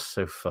 I'm just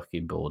so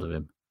fucking bored of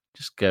him.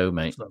 Just go,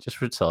 mate.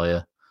 Just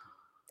retire.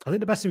 I think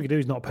the best thing we can do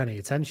is not pay any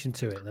attention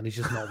to it, and then he's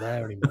just not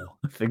there anymore.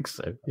 I think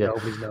so. Yeah,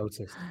 nobody's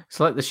noticed. It's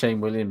like the Shane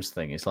Williams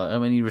thing. It's like, how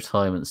many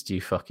retirements do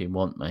you fucking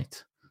want,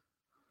 mate?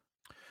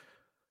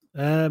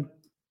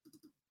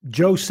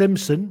 Joe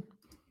Simpson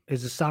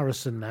is a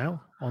Saracen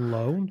now on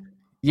loan.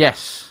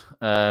 Yes,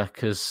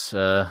 because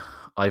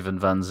Ivan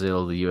Van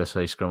Zyl, the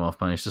USA scrum half,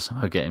 managed to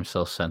somehow get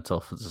himself sent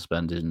off and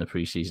suspended in a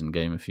preseason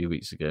game a few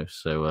weeks ago.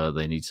 So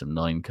they need some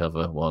 9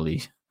 cover while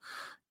he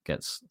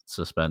gets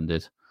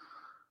suspended.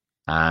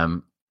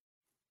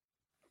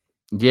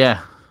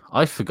 Yeah,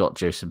 I forgot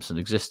Joe Simpson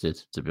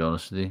existed, to be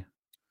honest with you.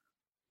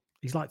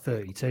 He's like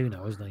 32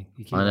 now, isn't he?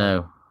 You keep I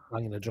know.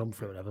 Banging a drum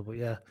for it, whatever, but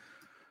yeah.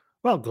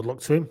 Well, good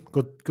luck to him.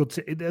 Good.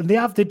 And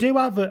they do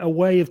have a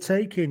way of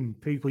taking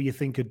people you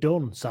think are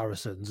done,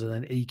 Saracens, and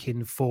then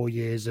eking 4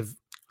 years of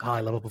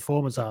high-level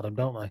performance out of them,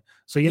 don't they?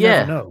 So you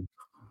never know.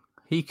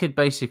 He could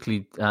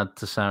basically add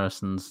to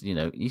Saracens,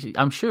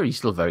 I'm sure he's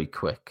still very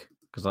quick,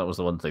 because that was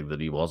the one thing that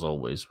he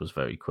was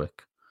very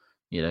quick.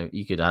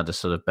 You could add a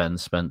sort of Ben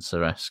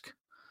Spencer-esque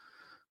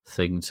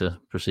thing to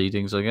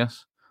proceedings, I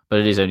guess.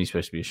 But it is only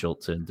supposed to be a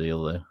short-term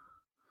deal, though.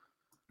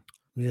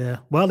 Yeah.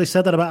 Well, they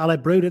said that about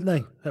Alec Brew, didn't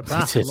they? At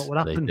Bath. Look what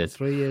happened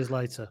 3 years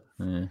later.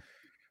 Yeah.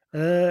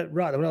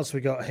 Right, what else we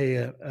got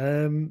here?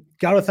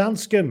 Gareth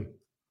Anscombe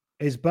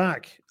is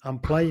back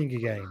and playing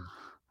again.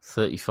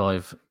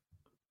 35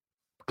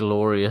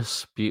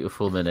 glorious,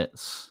 beautiful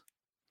minutes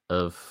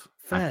of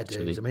fair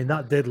dues. I mean,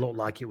 that did look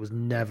like it was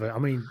never... I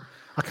mean,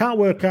 I can't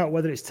work out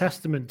whether it's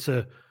testament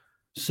to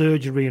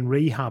surgery and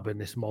rehab in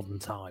this modern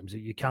times that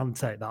you can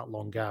take that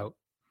long out.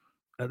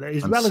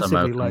 It's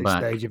relatively late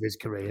stage of his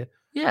career.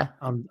 Yeah.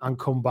 And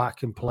come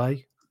back and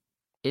play.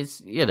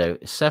 It's,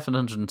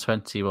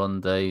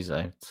 721 days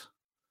out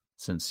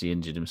since he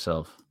injured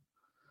himself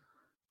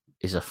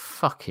is a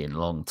fucking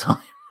long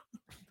time.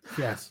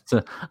 Yes.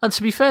 And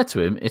to be fair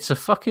to him, it's a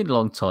fucking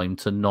long time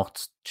to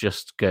not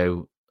just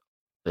go,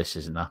 this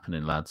isn't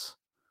happening, lads.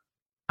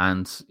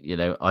 And,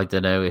 I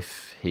don't know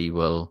if he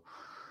will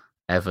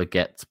ever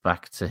get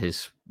back to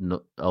his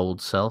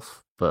old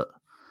self, but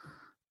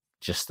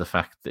just the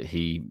fact that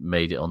he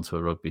made it onto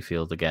a rugby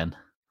field again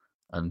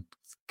and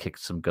kicked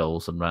some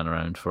goals and ran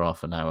around for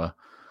half an hour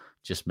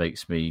just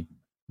makes me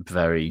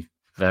very,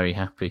 very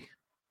happy.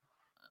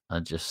 I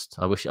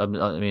wish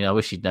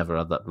he'd never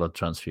had that blood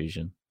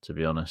transfusion, to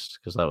be honest,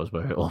 because that was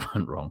where it all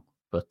went wrong.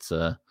 But,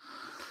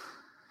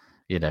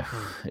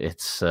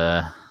 it's,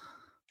 I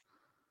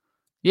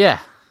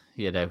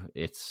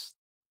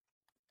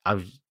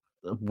was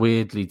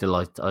weirdly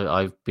delighted.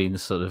 I've been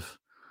sort of,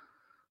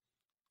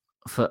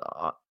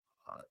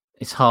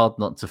 it's hard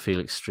not to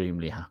feel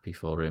extremely happy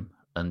for him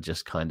and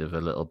just kind of a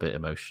little bit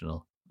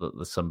emotional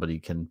that somebody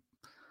can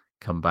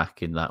come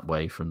back in that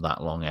way from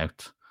that long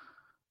out.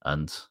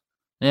 And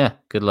yeah,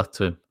 good luck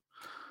to him.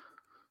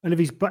 And if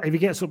he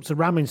gets up to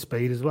ramming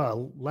speed as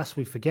well, lest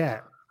we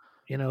forget,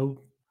 the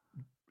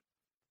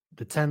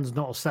 10's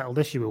not a settled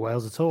issue with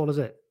Wales at all, is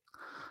it?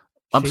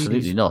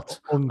 Absolutely not.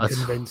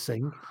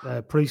 Unconvincing.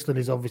 Priestland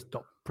is obviously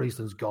not.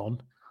 Priestland's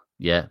gone.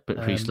 Yeah,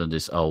 but Priestland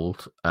is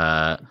old.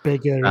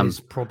 Bigger is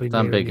probably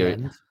Dan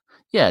Bigger.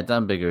 Yeah,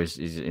 Dan Bigger is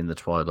in the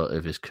twilight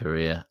of his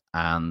career,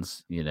 and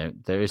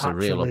there is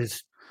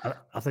Patchell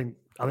I think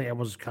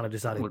everyone's kind of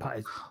decided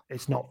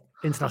it's not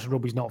international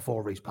rugby's not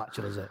for Reece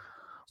Patchell, is it?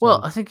 Well,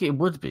 I think it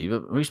would be,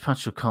 but Reece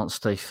Patchell can't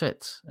stay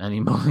fit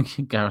anymore than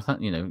Gareth.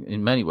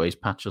 In many ways,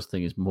 Patchell's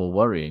thing is more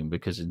worrying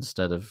because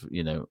instead of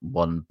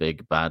one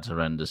big bad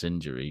horrendous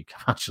injury,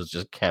 Patchell's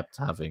just kept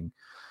having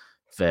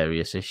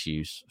various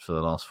issues for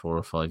the last 4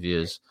 or 5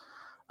 years,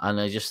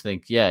 and I just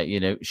think,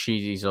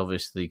 Sheedy's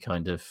obviously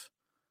kind of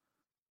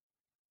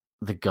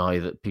the guy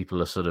that people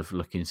are sort of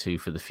looking to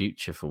for the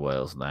future for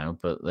Wales now.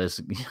 But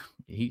there's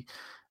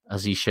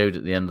as he showed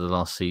at the end of the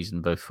last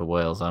season, both for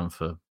Wales and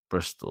for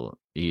Bristol,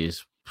 he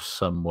is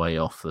some way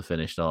off the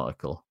finished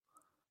article.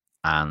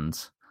 And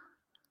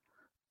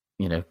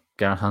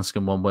Gareth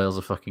Anscombe won Wales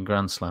a fucking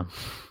Grand Slam,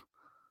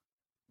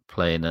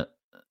 playing at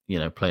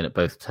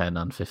both 10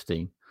 and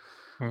 15.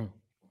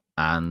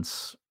 And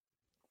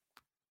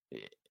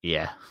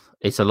yeah,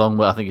 it's a long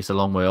way. I think it's a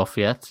long way off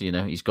yet.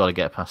 He's got to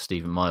get past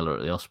Stephen Myler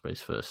at the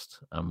Ospreys first,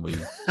 and we.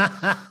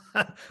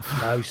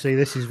 No, see,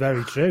 this is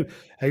very true.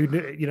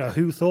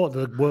 Who thought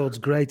the world's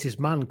greatest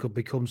man could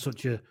become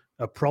such a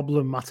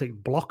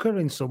problematic blocker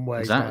in some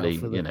ways? Exactly,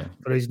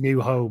 for his new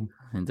home.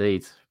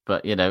 Indeed,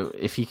 but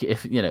if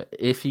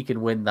he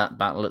can win that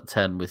battle at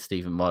 10 with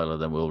Stephen Myler,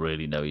 then we'll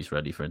really know he's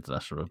ready for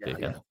international rugby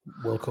again. Yeah.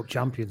 World Cup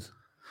champions.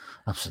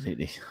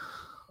 Absolutely.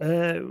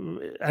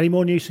 Any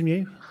more news from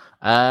you?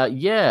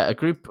 A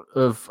group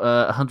of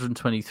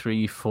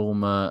 123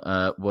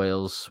 former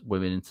Wales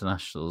women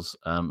internationals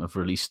have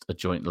released a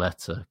joint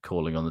letter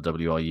calling on the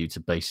WRU to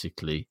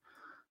basically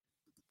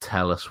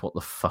tell us what the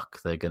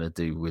fuck they're going to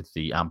do with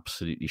the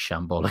absolutely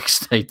shambolic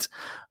state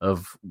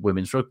of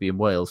women's rugby in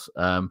Wales.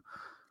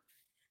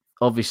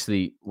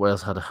 Obviously,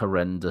 Wales had a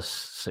horrendous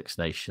Six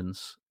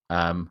Nations.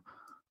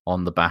 On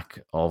on the back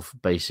of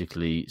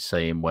basically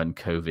saying when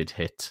COVID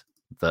hit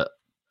that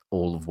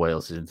all of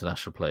Wales'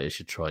 international players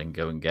should try and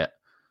go and get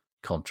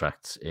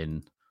contracts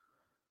in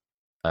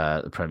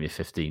the Premier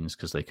 15s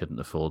because they couldn't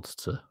afford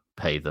to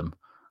pay them,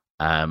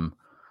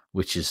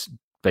 which has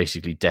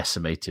basically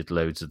decimated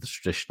loads of the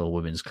traditional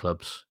women's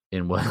clubs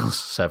in Wales,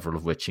 several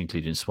of which,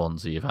 including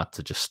Swansea, have had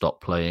to just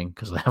stop playing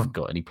because they haven't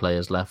got any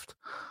players left.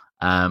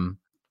 And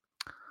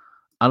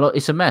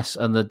it's a mess.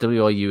 And the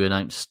WRU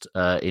announced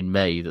in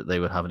May that they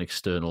would have an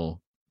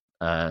external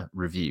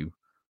review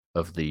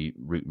of the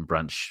root and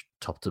branch,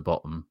 top to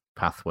bottom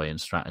pathway and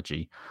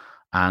strategy.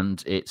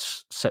 And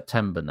it's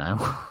September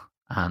now,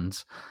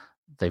 and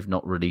they've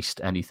not released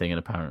anything. And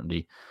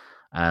apparently,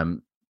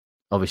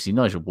 obviously,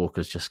 Nigel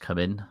Walker's just come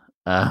in.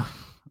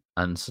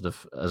 And sort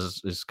of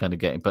is kind of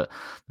getting, but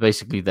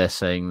basically they're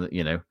saying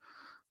that,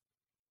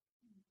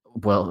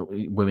 well,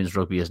 women's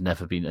rugby has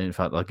never been, in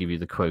fact, I'll give you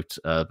the quote,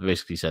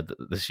 basically said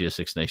that this year's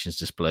Six Nations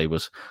display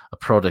was a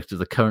product of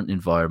the current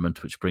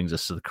environment, which brings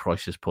us to the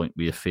crisis point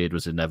we have feared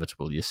was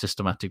inevitable. Your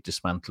systematic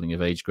dismantling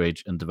of age grade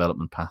and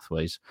development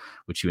pathways,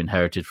 which you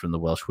inherited from the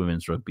Welsh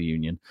Women's Rugby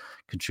Union,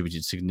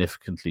 contributed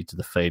significantly to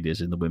the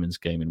failures in the women's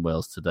game in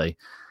Wales today.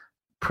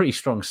 Pretty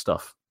strong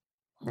stuff.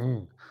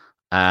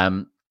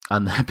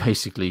 And they're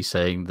basically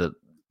saying that,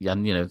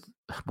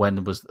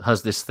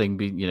 has this thing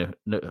been,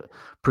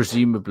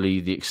 presumably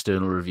the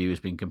external review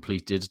has been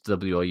completed.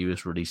 WRU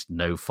has released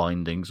no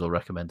findings or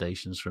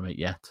recommendations from it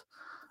yet.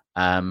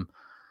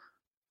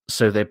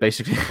 So they're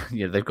basically,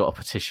 they've got a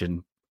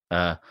petition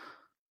out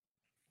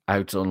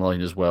online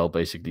as well,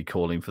 basically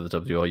calling for the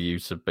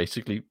WRU to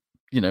basically,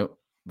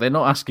 they're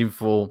not asking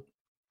for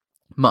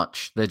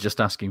much. They're just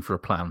asking for a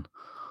plan.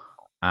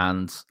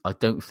 And I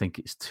don't think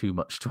it's too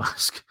much to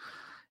ask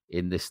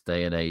in this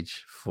day and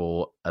age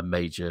for a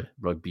major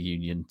rugby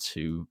union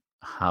to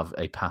have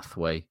a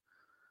pathway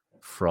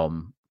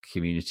from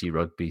community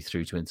rugby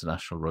through to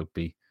international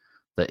rugby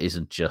that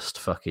isn't just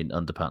fucking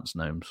underpants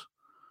gnomes.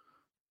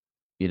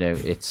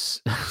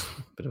 It's a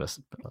bit of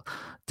a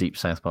deep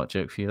South Park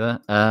joke for you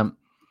there.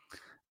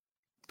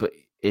 But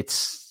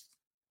it's,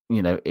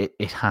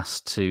 it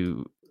has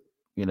to,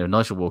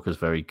 Nigel Walker's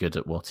very good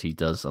at what he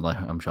does, and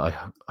I'm sure, I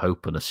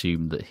hope and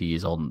assume that he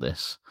is on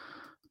this,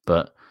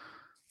 but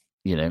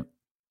the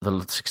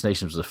Six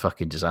Nations was a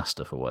fucking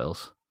disaster for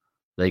Wales.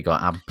 They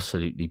got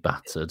absolutely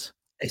battered.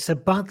 It's a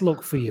bad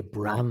look for your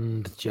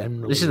brand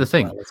generally. This is the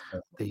thing. Well,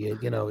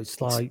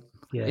 it's like,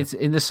 it's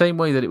in the same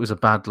way that it was a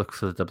bad look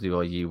for the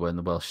WRU when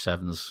the Welsh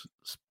Sevens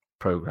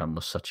program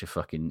was such a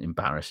fucking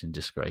embarrassing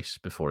disgrace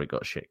before it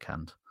got shit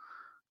canned.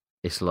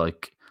 It's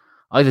like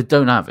either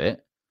don't have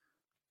it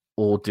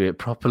or do it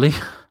properly.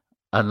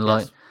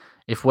 And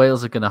if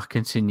Wales are going to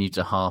continue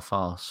to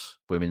half-arse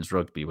women's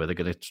rugby, where they're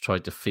going to try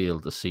to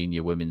field the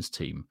senior women's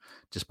team,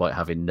 despite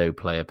having no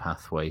player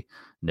pathway,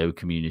 no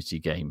community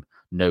game,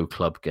 no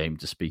club game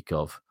to speak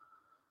of,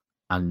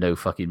 and no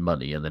fucking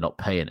money, and they're not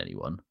paying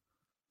anyone,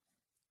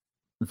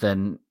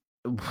 then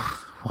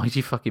why do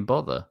you fucking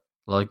bother?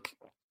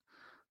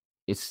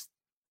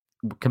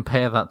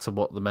 Compare that to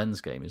what the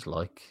men's game is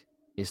like.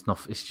 It's not.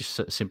 It's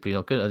just simply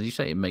not good. As you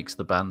say, it makes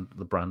the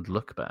brand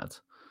look bad,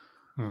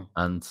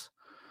 and.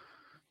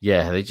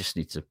 Yeah, they just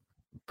need to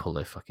pull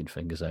their fucking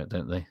fingers out,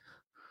 don't they?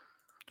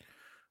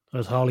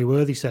 As Harley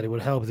Worthy said, it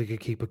would help if they could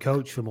keep a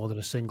coach for more than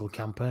a single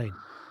campaign.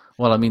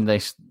 Well, I mean,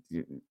 let's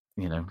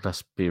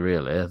be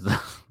real here.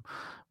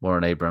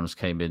 Warren Abrams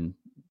came in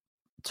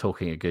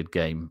talking a good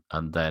game,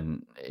 and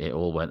then it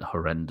all went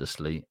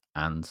horrendously,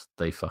 and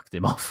they fucked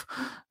him off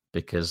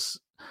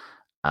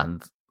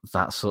and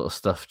that sort of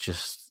stuff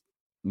just,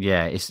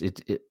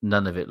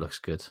 none of it looks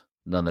good.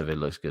 None of it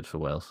looks good for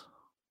Wales.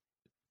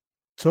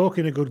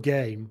 Talking a good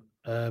game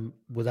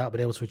without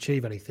being able to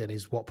achieve anything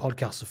is what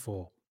podcasts are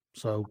for.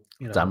 So,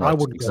 I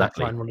wouldn't go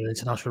try and run an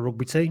international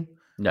rugby team.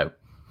 No.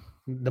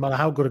 No matter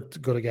how good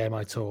a game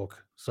I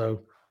talk.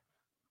 So,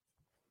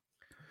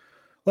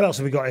 what else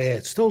have we got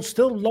here? Still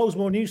loads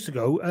more news to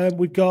go.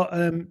 We've got,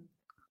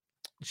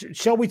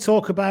 shall we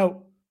talk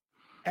about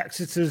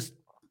Exeter's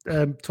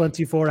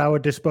 24-hour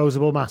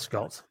disposable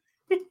mascot?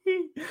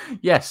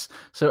 Yes.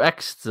 So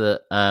Exeter,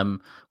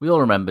 we all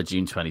remember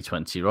June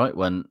 2020, right?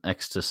 When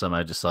Exeter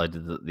somehow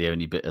decided that the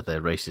only bit of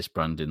their racist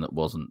branding that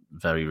wasn't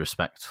very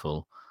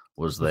respectful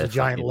was their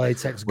giant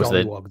latex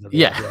gollywog.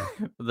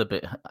 The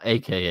bit,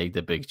 aka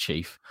the Big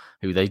Chief,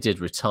 who they did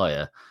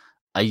retire.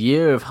 A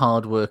year of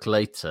hard work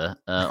later,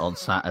 on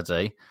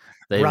Saturday,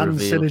 they brand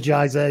revealed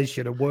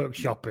synergization and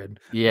workshopping.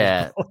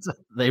 Yeah,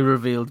 they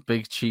revealed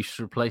Big Chief's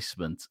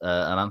replacement,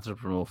 an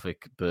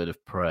anthropomorphic bird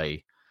of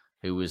prey,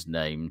 who was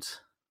named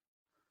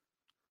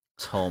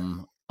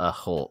Tom a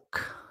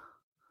Hawk.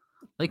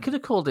 They could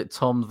have called it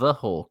Tom the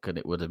Hawk, and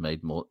it would have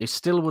made more. It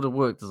still would have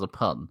worked as a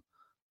pun,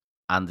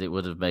 and it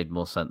would have made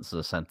more sense as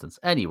a sentence.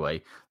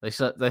 Anyway,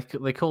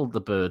 they called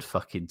the bird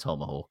fucking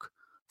Tomahawk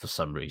for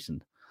some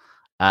reason.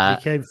 He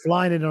came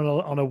flying in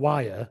on a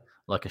wire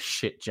like a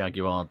shit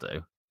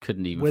Jaguardo.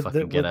 Couldn't even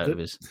fucking get out of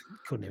his.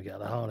 Couldn't even get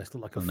out of the harness.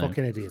 Looked like a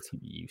fucking idiot.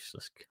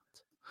 Useless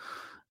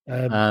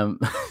cunt.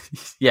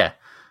 Yeah.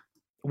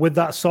 With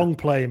that song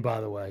playing, by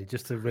the way,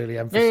 just to really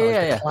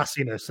emphasize the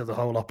classiness of the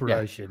whole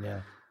operation.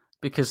 Yeah.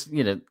 Because,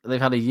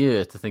 they've had a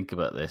year to think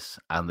about this,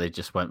 and they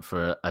just went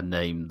for a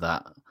name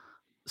that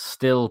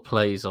still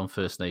plays on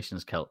First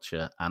Nations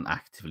culture and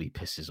actively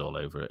pisses all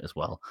over it as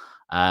well.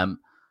 And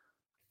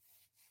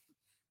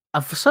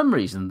for some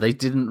reason, they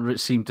didn't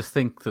seem to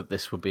think that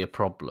this would be a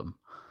problem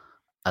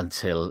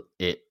until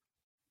it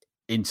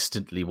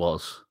instantly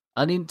was.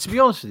 I mean, to be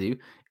honest with you,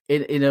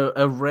 in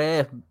a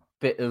rare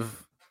bit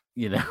of,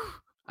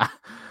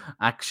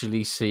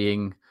 actually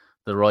seeing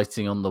the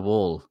writing on the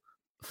wall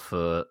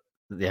for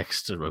the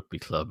Exeter Rugby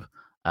Club,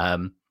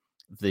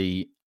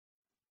 the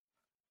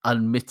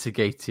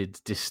unmitigated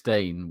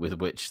disdain with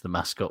which the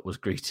mascot was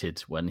greeted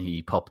when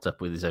he popped up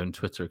with his own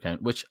Twitter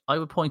account, which I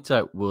would point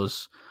out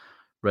was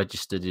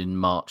registered in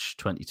March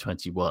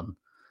 2021,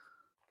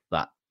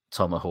 that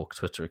Tomahawk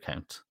Twitter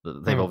account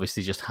that they've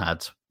obviously just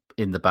had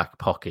in the back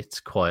pocket,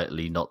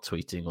 quietly not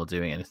tweeting or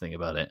doing anything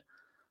about it.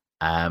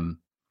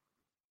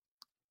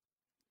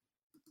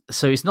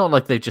 So it's not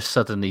like they've just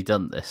suddenly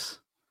done this.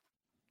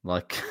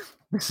 Like,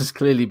 this has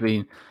clearly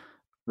been,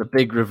 the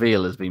big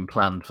reveal has been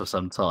planned for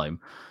some time,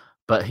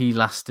 but he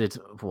lasted,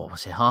 what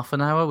was it, half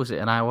an hour? Was it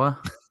an hour?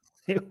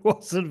 It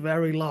wasn't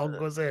very long,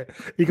 was it?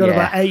 He got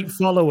about 8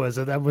 followers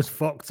and then was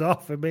fucked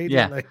off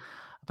immediately. Yeah.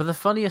 But the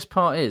funniest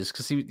part is,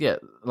 because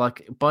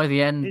by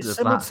the end it's of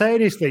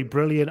simultaneously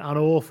brilliant and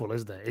awful,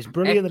 isn't it? It's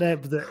brilliant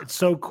that it's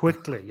so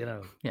quickly,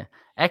 Yeah.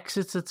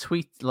 Exeter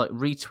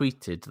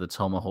retweeted the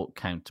Tomahawk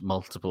count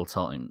multiple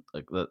times.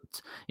 Like that,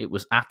 it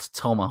was at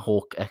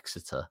Tomahawk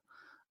Exeter,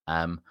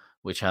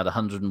 which had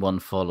 101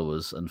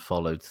 followers and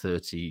followed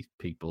 30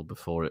 people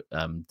before it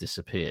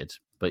disappeared.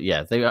 But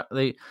yeah,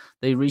 they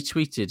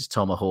retweeted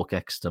Tomahawk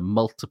Exeter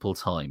multiple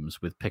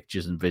times with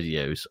pictures and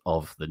videos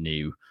of the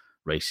new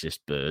racist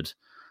bird.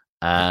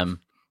 And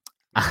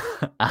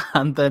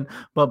then,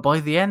 but by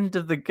the end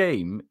of the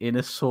game, in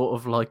a sort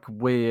of like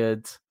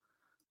weird,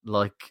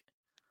 like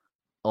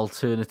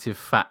alternative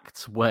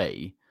facts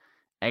way,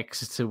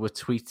 Exeter were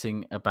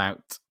tweeting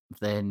about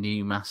their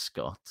new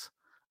mascot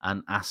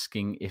and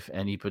asking if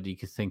anybody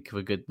could think of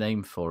a good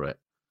name for it,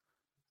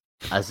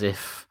 as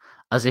if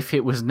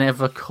it was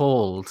never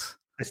called.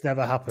 It's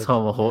never happened.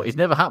 Tomahawk. It's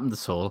never happened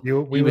at all.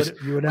 You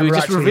were never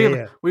actually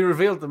here. We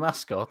revealed the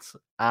mascot,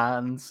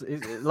 and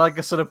like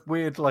a sort of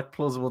weird, like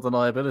plausible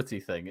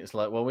deniability thing. It's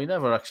like, well, we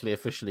never actually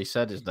officially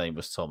said his name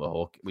was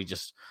Tomahawk. We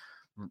just,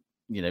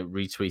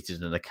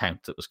 retweeted an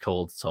account that was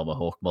called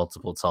Tomahawk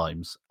multiple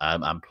times,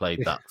 and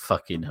played that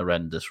fucking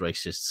horrendous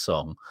racist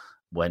song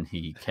when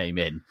he came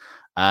in.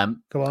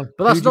 Come on,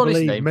 but that's not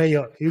his name.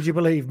 Who do you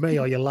believe, me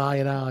or your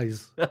lying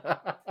eyes?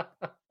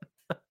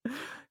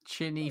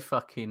 Chinny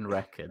fucking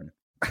reckon.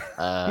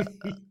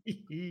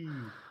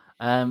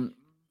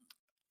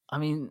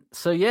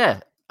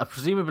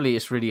 Presumably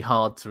it's really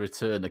hard to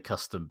return a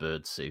custom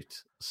bird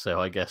suit, so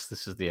I guess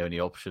this is the only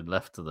option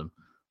left to them.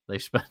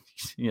 They've spent,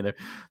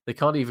 they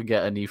can't even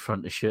get a new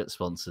front of shirt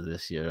sponsor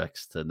this year,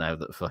 Exeter, now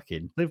that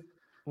fucking they've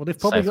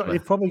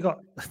probably got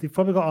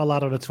a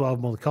lad on a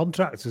 12-month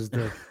contract as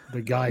the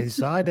guy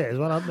inside it as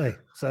well, haven't they?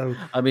 So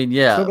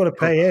still got to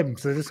pay him,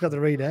 so they just got to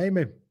rename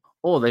him.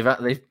 Or they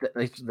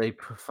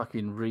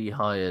fucking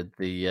rehired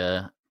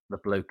the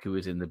bloke who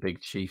was in the Big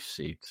Chief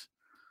suit,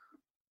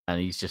 and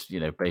he's just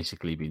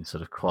basically been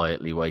sort of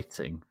quietly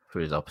waiting for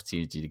his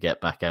opportunity to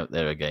get back out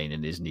there again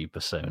in his new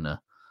persona.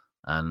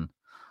 And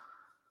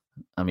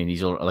I mean,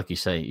 he's all, like you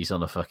say, he's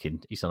on a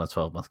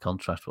 12-month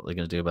contract. What are they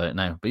going to do about it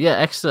now? But yeah,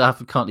 Exeter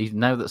can't even,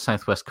 now that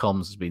Southwest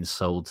Comms has been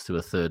sold to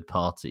a third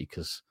party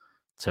because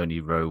Tony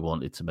Rowe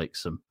wanted to make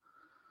some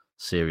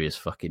serious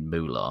fucking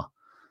moolah.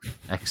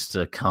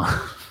 Exeter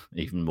can't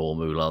even more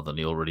moolah than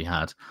he already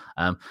had.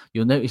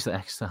 You'll notice that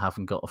Exeter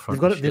haven't got a front.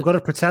 They've got to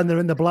pretend they're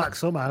in the black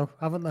somehow,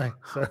 haven't they?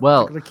 So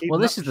well,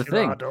 this is the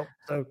thing. Up,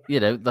 so.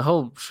 The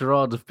whole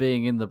charade of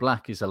being in the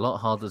black is a lot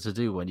harder to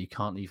do when you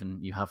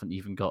haven't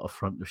even got a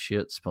front of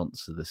shirt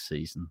sponsor this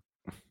season,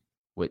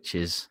 which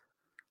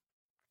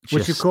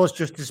of course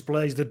just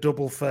displays the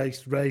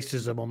double-faced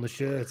racism on the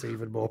shirt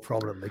even more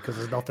prominently because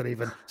there's nothing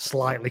even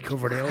slightly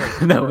covering it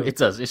up. No, it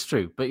does. It's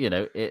true. But,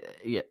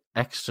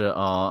 Exeter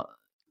are,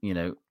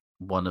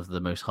 one of the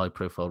most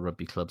high-profile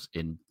rugby clubs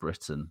in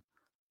Britain,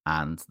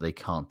 and they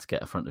can't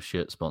get a front of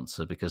shirt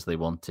sponsor because they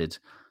wanted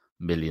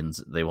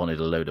millions. They wanted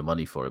a load of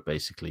money for it,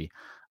 basically.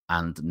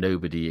 And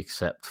nobody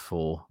except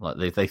for,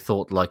 they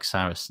thought like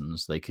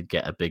Saracens, they could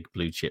get a big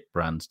blue-chip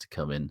brand to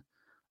come in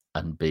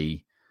and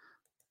be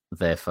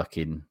their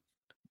fucking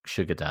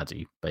sugar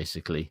daddy,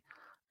 basically.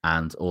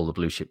 And all the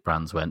blue chip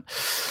brands went,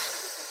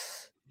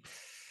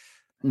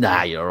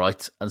 nah, you're all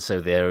right. And so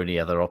their only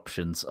other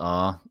options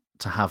are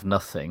to have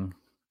nothing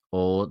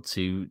or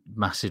to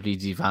massively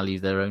devalue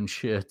their own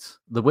shirt.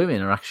 The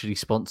women are actually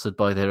sponsored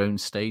by their own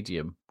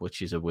stadium,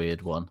 which is a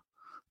weird one.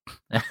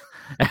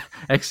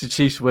 Exeter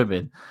Chiefs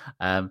women,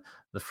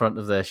 the front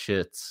of their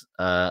shirts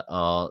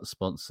are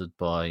sponsored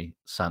by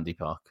Sandy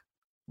Park,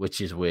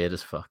 which is weird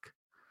as fuck.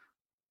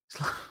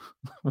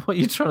 What are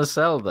you trying to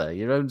sell there?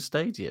 Your own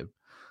stadium?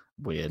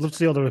 weird. I'd love to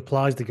see all the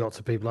replies they got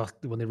to people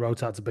when they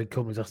wrote out to big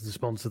companies asking to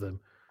sponsor them.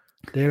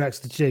 Dear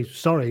Exeter Chiefs,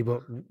 sorry,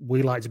 but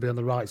we like to be on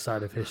the right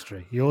side of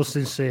history. Yours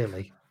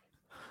sincerely,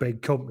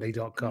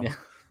 bigcompany.com. Yeah.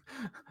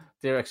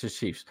 Dear Exeter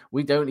Chiefs,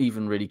 we don't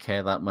even really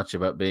care that much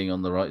about being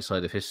on the right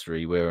side of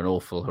history. We're an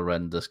awful,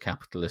 horrendous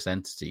capitalist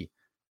entity.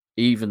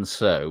 Even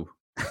so...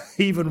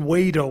 Even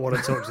we don't want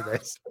to touch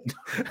this.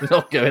 We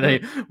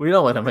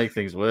don't want to make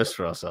things worse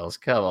for ourselves.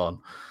 Come on.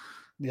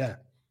 Yeah.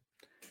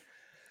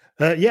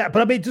 Yeah,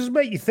 but I mean, it does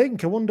make you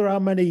think. I wonder how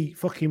many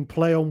fucking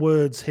play on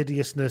words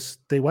hideousness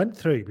they went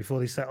through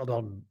before they settled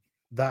on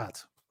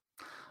that.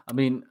 I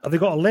mean, have they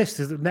got a list?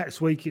 Is it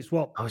next week? It's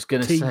what? I was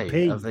going to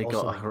say. Have they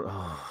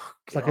got?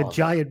 It's like a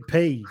giant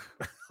P.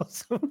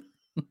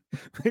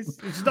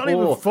 it's not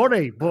even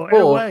funny, but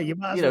in a way, you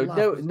might as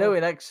well no,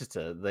 in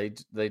Exeter,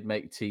 they'd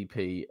make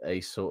TP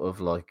a sort of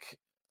like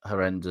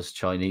horrendous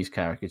Chinese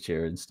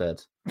caricature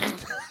instead.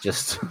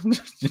 just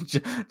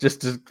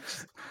to.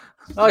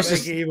 Oh, it's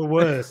just even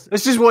worse.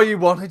 This is what you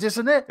wanted,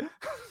 isn't it?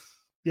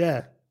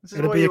 Yeah,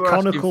 it'll be a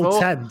conical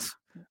tent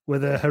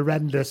with a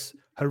horrendous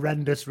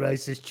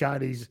racist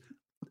Chinese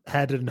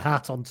head and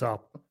hat on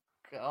top.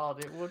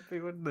 God, it would be,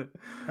 wouldn't it?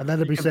 And then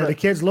they'll be saying, the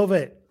kids love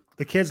it.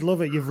 The kids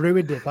love it. You've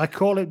ruined it. By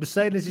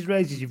saying this is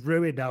racist, you've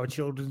ruined our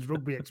children's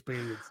rugby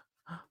experience.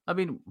 I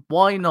mean,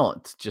 why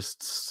not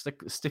just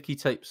sticky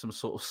tape some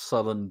sort of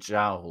sullen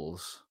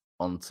jowls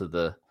onto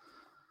the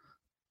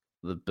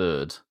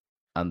bird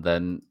and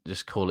then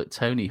just call it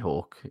Tony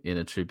Hawk in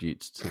a tribute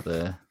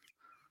to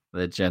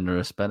their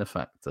generous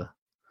benefactor?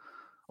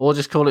 Or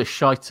just call it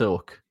Shite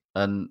Talk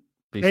and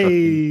be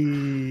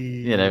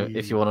fucking,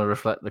 if you want to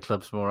reflect the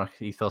club's more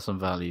ethos and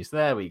values.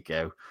 There we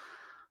go.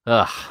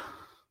 Ugh.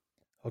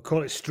 I'll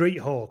call it Street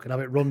Hawk and have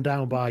it run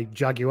down by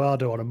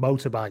Jaguardo on a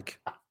motorbike.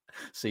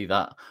 See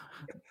that?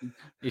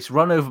 It's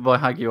run over by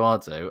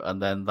Jaguardo, and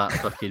then that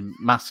fucking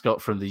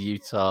mascot from the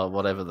Utah,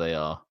 whatever they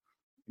are,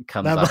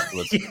 comes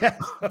afterwards. Yeah.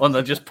 And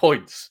then just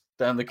points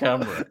down the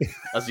camera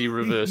as he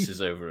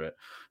reverses over it.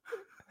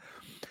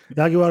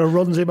 Jaguardo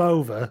runs him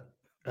over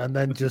and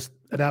then just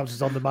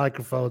announces on the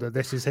microphone that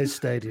this is his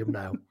stadium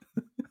now.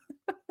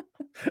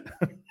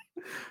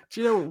 Do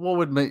you know what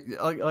would make...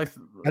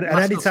 And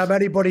anytime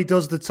anybody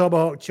does the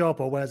tomahawk chop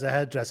or wears a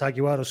headdress,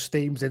 Jaguardo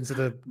steams into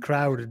the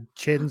crowd and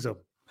chins them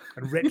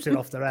and rips it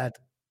off their head.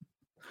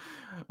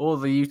 Or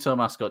the Utah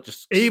mascot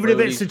just... Even if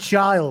it's a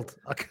child.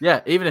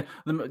 Yeah, even if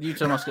the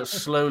Utah mascot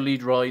slowly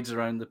rides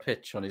around the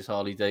pitch on his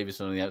Harley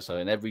Davidson on the outside,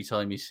 and every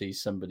time he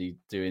sees somebody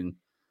doing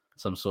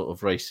some sort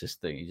of racist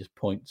thing, he just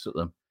points at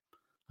them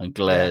and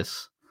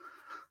glares.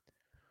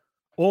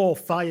 Or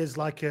fires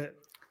like a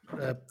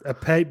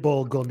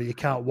paintball gun that you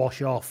can't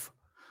wash off.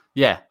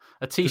 Yeah,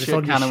 a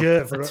t-shirt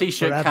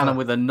cannon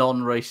with a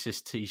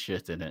non-racist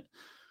t-shirt in it.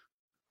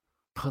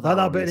 Like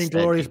that bit in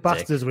Inglourious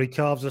Basterds where he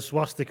carves a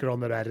swastika on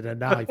their head and a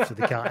knife so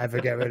they can't ever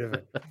get rid of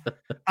it.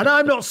 And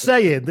I'm not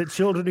saying that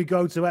children who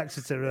go to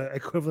Exeter are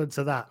equivalent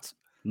to that.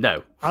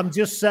 No. I'm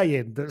just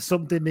saying that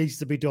something needs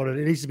to be done, and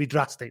it needs to be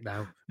drastic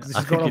now. This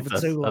has gone on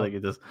for too long. I think it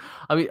does.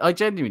 I mean, I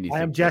genuinely think...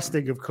 I am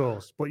jesting, of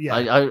course, but yeah.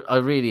 I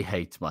really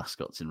hate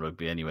mascots in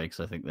rugby anyway, because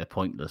I think they're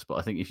pointless, but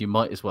I think if you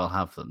might as well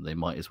have them, they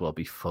might as well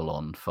be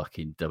full-on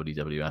fucking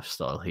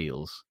WWF-style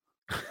heels.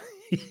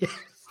 Yes.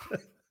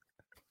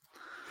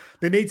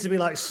 They need to be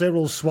like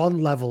Cyril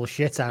Swan level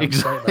shit out.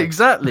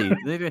 Exactly.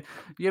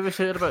 You ever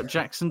heard about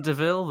Jackson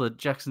DeVille, the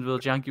Jacksonville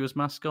Jaguars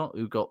mascot,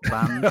 who got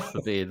banned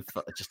for being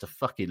just a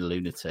fucking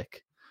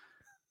lunatic?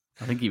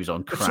 I think he was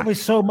on crack.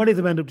 So many of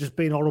them end up just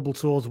being horrible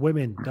towards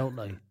women, don't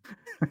they?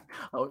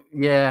 Oh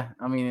yeah,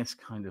 I mean it's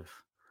kind of.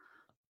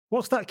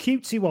 What's that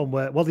cutesy one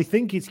where? Well, they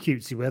think it's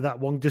cutesy where that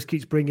one just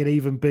keeps bringing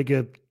even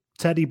bigger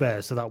teddy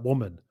bears to that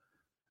woman,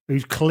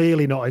 who's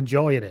clearly not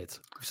enjoying it.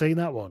 You've seen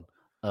that one?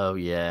 Oh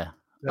yeah.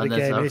 And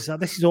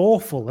this is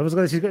awful. I was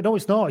going to say, no,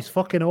 it's not. It's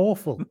fucking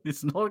awful.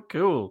 It's not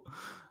cool.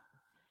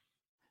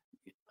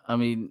 I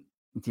mean,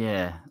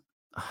 yeah.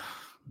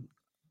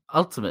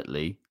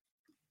 Ultimately,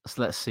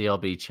 let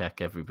CRB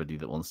check everybody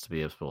that wants to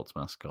be a sports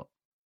mascot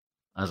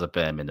as a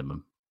bare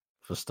minimum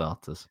for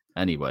starters.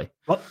 Anyway,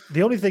 well,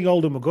 the only thing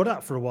Oldham were good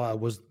at for a while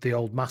was the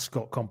old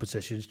mascot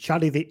competitions.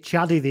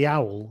 Chaddy the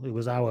Owl, who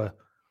was our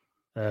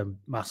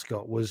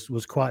mascot,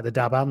 was quite the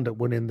dab hand at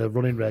winning the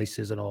running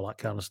races and all that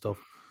kind of stuff.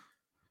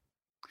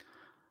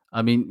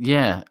 I mean,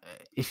 yeah,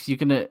 if you're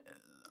going to...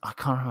 I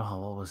can't remember,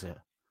 what was it?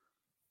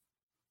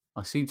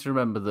 I seem to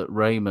remember that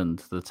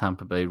Raymond, the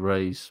Tampa Bay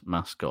Rays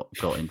mascot,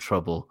 got in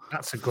trouble.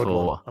 That's a good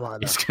one. I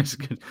like that. It's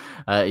good.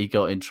 He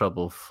got in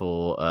trouble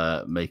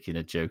for making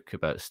a joke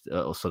about,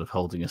 or sort of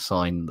holding a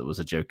sign that was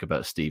a joke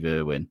about Steve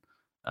Irwin,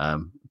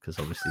 because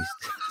obviously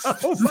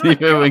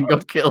Steve Irwin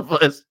got killed by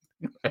us.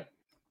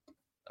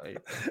 I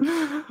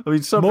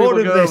mean, some more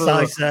people of this,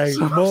 I say.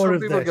 More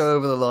of people this. go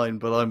over the line,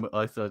 but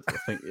I think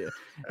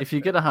if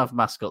you're going to have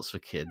mascots for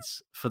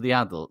kids, for the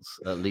adults,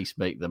 at least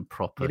make them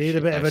proper. You need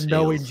a bit of a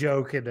knowing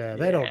joke in there.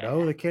 They don't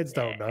know. The kids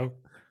don't know.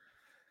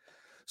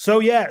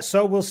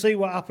 So we'll see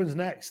what happens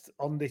next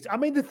on this. I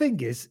mean, the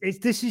thing is,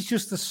 this is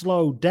just a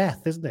slow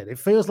death, isn't it? It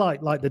feels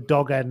like the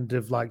dog end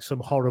of like some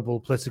horrible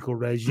political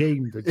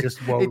regime that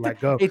just won't let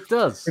go. It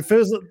does. It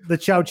feels like the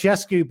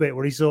Ceausescu bit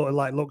where he sort of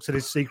like looks at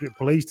his secret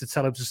police to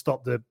tell him to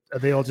stop and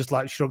they all just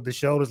like shrug their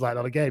shoulders like,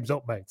 "No, the game's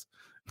up, mate.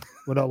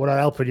 We're not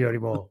helping you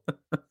anymore."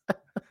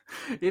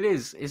 It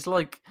is. It's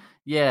like,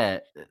 yeah,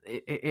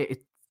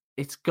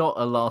 it's got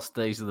a Last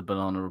Days of the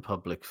Banana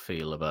Republic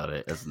feel about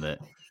it, hasn't it?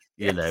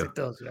 Yes, it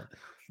does. Yeah.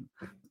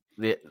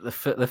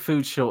 The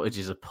food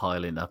shortages are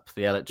piling up.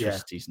 The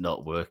electricity's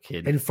not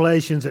working.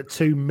 Inflation's at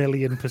 2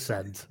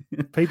 million%.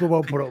 People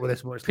won't put up with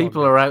this much.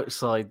 People are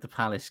outside the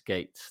palace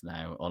gates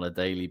now on a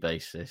daily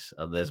basis,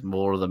 and there's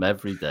more of them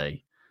every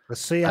day. The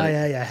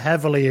CIA are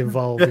heavily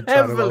involved in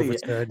trying to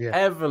overturn you.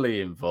 Heavily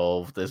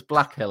involved. There's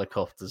black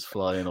helicopters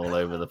flying all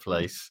over the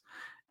place.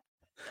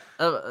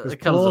 There's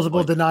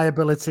plausible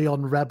deniability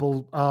on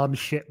rebel arms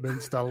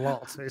shipments. A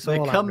lot.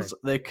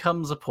 There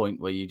comes a point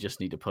where you just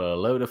need to put a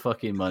load of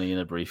fucking money in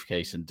a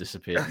briefcase and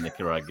disappear to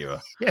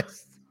Nicaragua.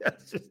 Yes.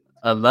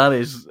 And that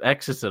is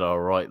Exeter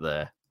are right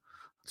there.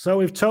 So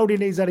if Tony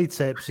needs any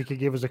tips, he can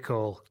give us a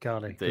call,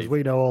 can't he? Because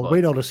we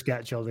know the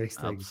sketch on these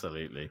things.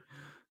 Absolutely.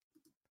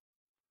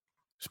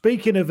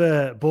 Speaking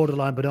of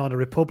borderline banana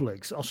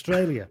republics,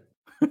 Australia.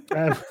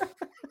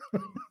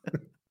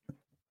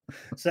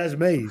 Says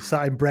me,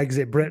 sat in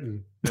Brexit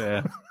Britain.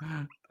 Yeah.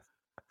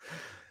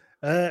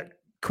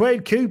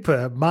 Quade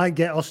Cooper might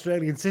get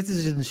Australian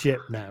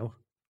citizenship now.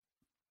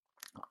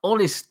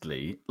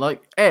 Honestly,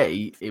 like,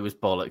 A, it was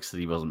bollocks that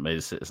he wasn't made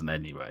a citizen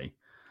anyway.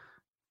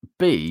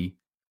 B,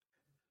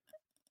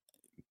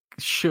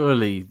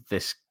 surely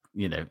this,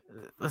 the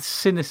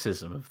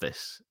cynicism of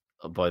this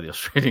by the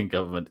Australian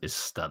government is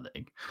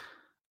stunning.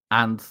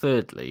 And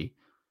thirdly,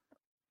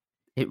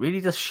 it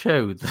really does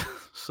show the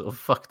sort of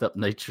fucked up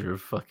nature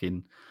of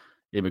fucking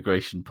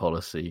immigration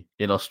policy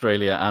in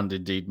Australia and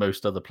indeed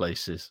most other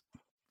places,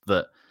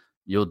 that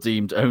you're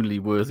deemed only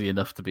worthy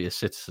enough to be a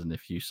citizen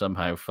if you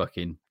somehow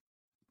fucking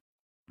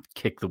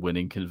kick the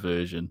winning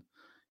conversion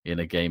in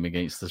a game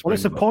against the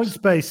Springboks. Well, it's a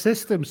points-based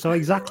system, so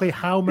exactly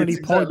how many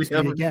points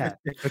do you get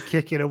for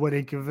kicking a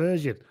winning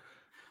conversion?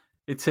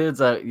 It turns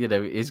out,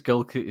 his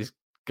goal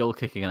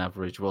kicking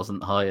average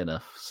wasn't high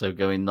enough, so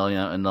going 9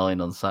 out of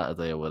 9 on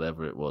Saturday or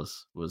whatever it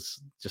was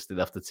just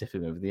enough to tip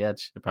him over the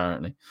edge,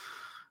 apparently.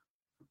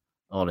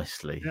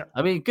 Honestly. Yeah.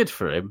 I mean, good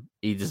for him.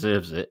 He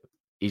deserves it.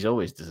 He's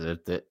always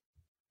deserved it.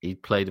 He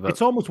played about...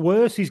 It's almost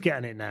worse he's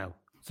getting it now,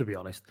 to be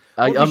honest.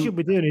 What they should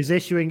be doing is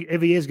issuing,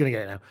 if he is going to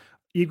get it now,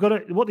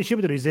 what they should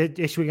be doing is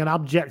issuing an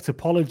abject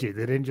apology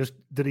that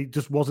he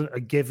just wasn't a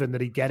given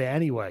that he'd get it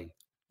anyway.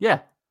 Yeah.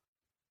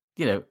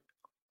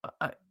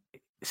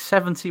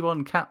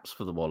 71 caps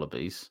for the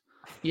Wallabies.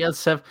 He had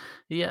 7.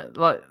 Yeah,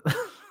 like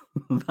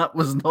that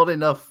was not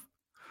enough.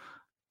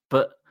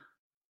 But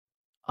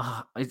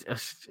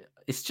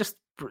it's just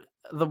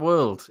the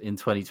world in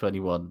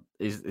 2021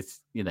 it's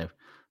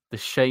the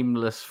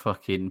shameless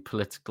fucking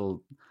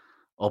political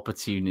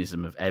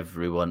opportunism of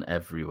everyone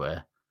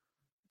everywhere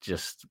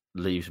just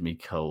leaves me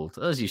cold.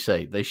 As you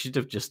say, they should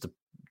have just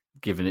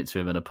given it to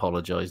him and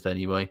apologized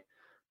anyway.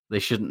 They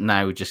shouldn't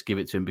now just give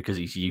it to him because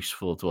he's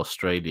useful to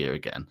Australia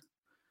again.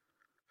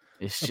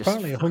 It's just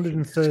apparently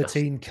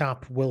 113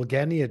 cap Will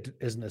Geniad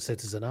isn't a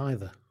citizen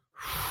either.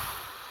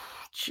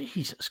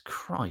 Jesus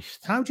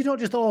Christ! How do you not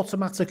just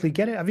automatically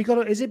get it? Have you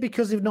got? Is it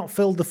because they've not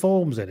filled the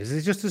forms in? Is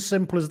it just as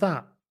simple as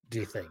that? Do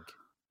you think?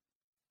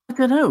 I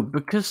don't know,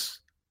 because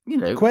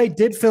Quaid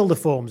did fill the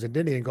forms in,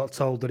 didn't he? And got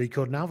told that he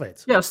couldn't have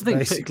it. Yeah, that's the thing.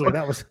 Basically,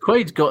 that was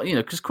Quaid got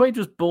because Quaid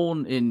was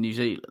born in New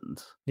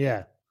Zealand.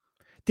 Yeah,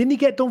 didn't he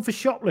get done for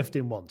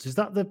shoplifting once? Is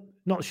that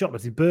not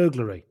shoplifting,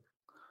 burglary?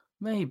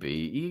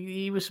 Maybe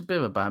he was a bit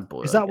of a bad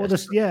boy. Is that what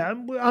this? Yeah,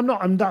 I'm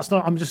not. I'm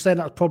just saying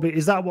that's probably.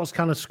 Is that what's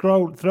kind of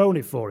thrown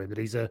it for him? That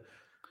he's a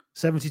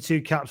 72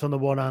 caps on the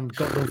one hand,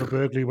 got done for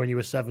burglary when you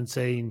were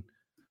 17.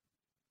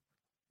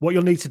 What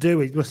you need to do,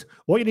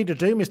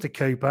 Mr.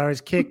 Cooper,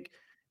 is kick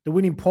the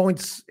winning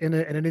points in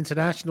an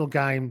international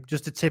game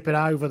just to tip it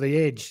over the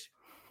edge.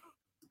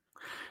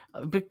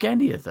 But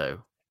Genia,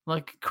 though,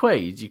 like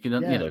Quaid, you can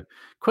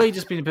Quaid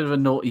has been a bit of a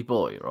naughty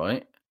boy,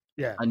 right?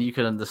 Yeah, and you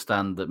can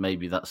understand that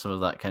maybe some of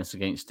that counts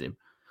against him.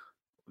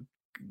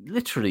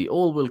 Literally,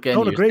 all Will Genia...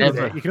 don't agree with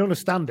it. You can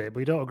understand it,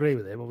 but you don't agree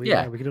with it. But we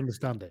can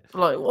understand it.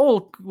 Like,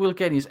 all Will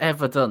Genia's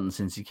ever done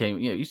since he came...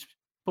 he's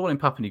born in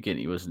Papua New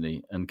Guinea, wasn't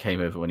he? And came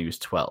over when he was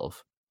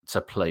 12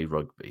 to play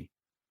rugby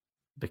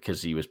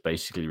because he was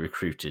basically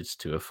recruited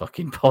to a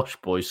fucking posh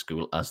boys'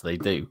 school, as they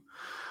do,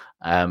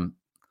 to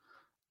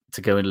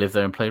go and live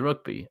there and play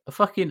rugby. A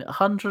fucking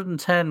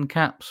 110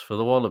 caps for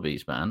the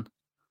Wallabies, man.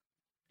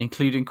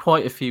 Including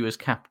quite a few as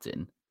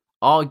captain,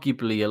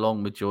 arguably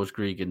along with George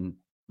Gregan,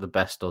 the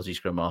best Aussie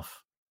scrum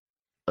half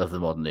of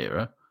the modern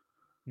era.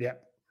 Yeah.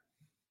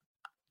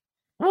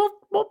 What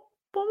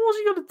was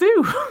he going to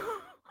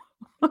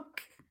do?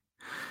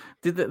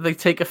 Did they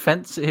take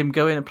offence at him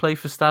going and play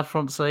for Stade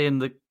Francais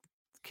and the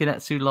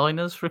Kinetsu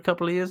Liners for a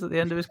couple of years at the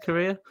end of his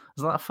career?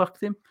 Has that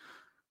fucked him?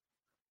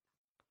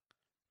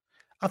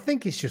 I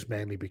think it's just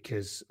mainly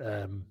because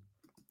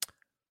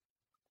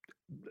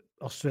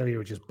Australia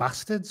are just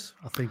bastards,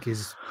 I think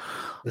is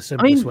the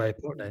simplest way of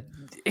putting it.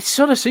 It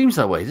sort of seems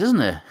that way,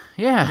 doesn't it?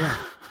 Yeah.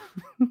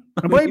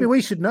 And maybe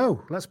we should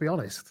know, let's be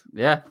honest.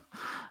 Yeah.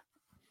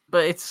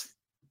 But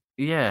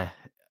I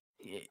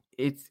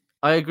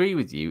agree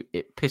with you.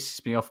 It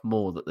pisses me off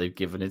more that they've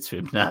given it to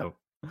him now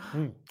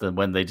than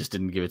when they just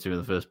didn't give it to him in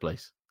the first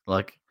place.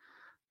 Like,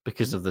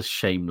 because of the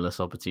shameless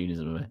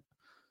opportunism of it.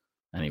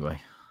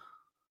 Anyway.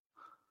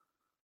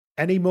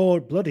 Any more?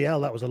 Bloody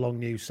hell, that was a long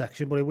news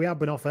section, but we have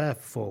been off air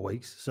for 4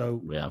 weeks.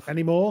 So, we have.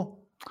 Any more?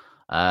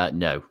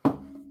 No.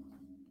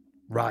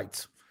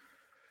 Right.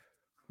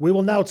 We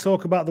will now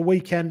talk about the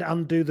weekend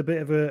and do the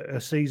bit of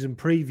a season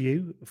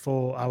preview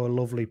for our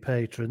lovely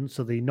patrons.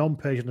 So the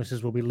non-patron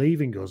listeners will be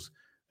leaving us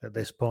at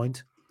this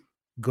point.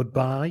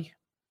 Goodbye.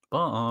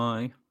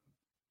 Bye.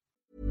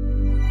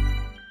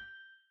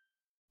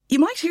 You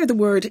might hear the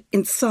word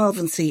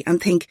insolvency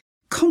and think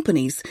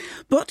companies,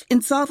 but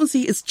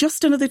insolvency is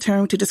just another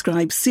term to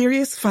describe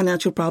serious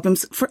financial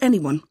problems for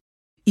anyone.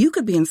 You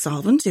could be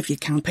insolvent if you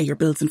can't pay your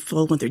bills in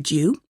full when they're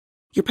due.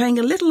 You're paying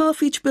a little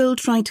off each bill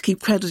trying to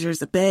keep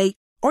creditors at bay,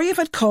 or you've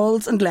had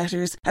calls and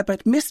letters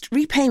about missed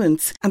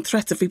repayments and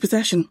threats of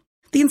repossession.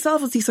 The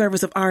Insolvency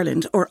Service of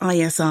Ireland, or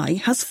ISI,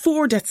 has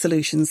 4 debt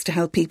solutions to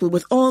help people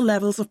with all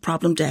levels of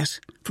problem debt,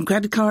 from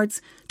credit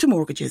cards to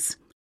mortgages.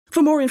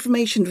 For more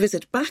information,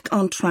 visit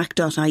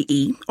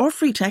backontrack.ie or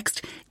free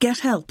text GET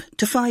HELP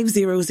to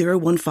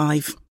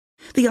 50015.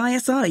 The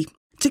ISI.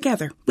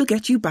 Together, we'll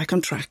get you back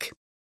on track.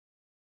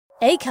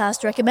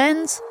 Acast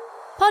recommends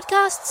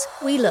podcasts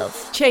we love.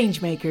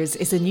 Changemakers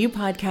is a new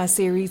podcast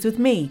series with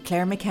me,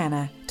 Claire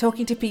McKenna,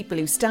 talking to people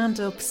who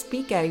stand up,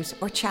 speak out,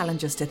 or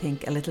challenge us to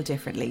think a little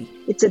differently.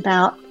 It's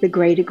about the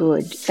greater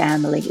good,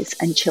 families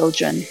and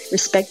children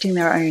respecting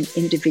their own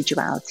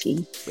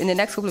individuality. In the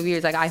next couple of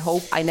years, I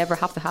hope I never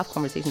have to have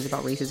conversations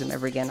about racism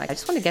ever again. I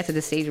just want to get to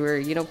the stage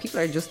where, people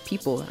are just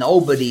people.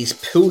 Nobody's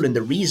pooling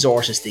the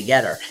resources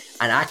together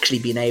and actually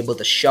being able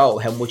to show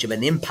how much of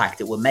an impact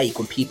it will make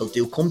when people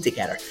do come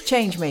together.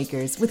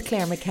 Changemakers with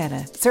Claire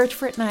McKenna. Search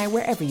for it now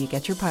wherever you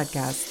get your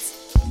podcasts.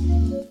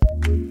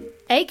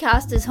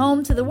 Acast is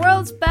home to the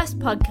world's best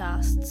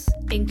podcasts,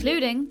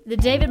 including the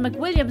David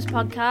McWilliams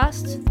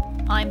podcast,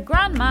 I'm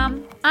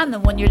Grandmam, and the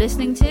one you're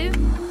listening to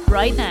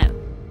right now.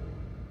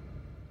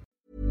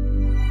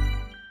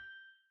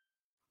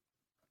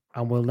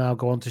 And we'll now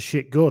go on to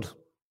Shit Good.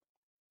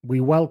 We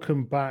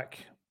welcome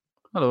back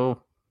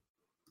Hello.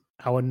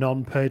 Our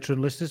non-patron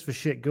listeners for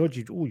Shit Good.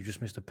 You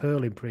just missed a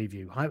Perlin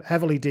preview.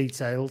 Heavily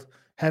detailed,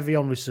 heavy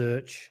on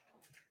research.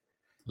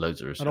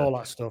 Loads of research. And all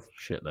that stuff.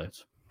 Shit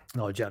loads.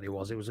 No, it generally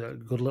was. It was a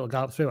good little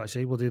gallop through,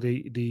 actually. We'll do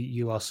the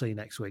URC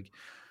next week.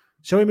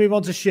 Shall we move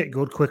on to Shit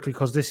Good quickly,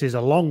 because this is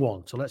a long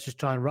one. So let's just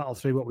try and rattle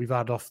through what we've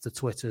had off the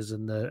Twitters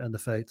and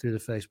through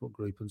the Facebook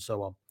group and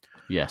so on.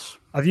 Yes.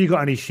 Have you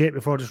got any shit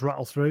before I just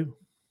rattle through?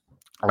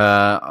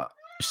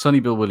 Sonny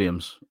Bill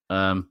Williams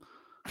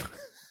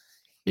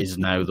is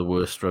now the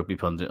worst rugby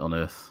pundit on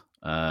earth,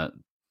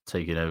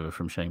 taking over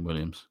from Shane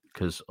Williams.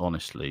 Because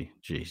honestly,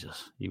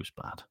 Jesus, he was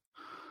bad.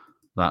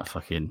 That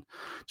fucking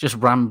just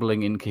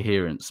rambling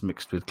incoherence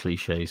mixed with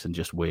cliches and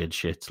just weird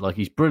shit. Like,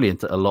 he's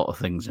brilliant at a lot of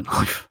things in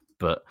life,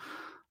 but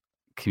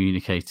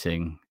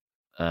communicating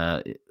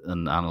and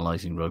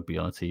analysing rugby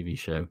on a TV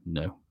show,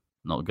 no,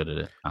 not good at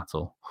it at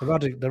all. The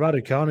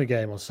Raducanu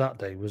game on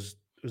Saturday was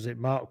it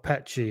Mark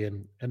Petchey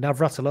and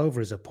Navratilova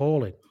is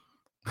appalling.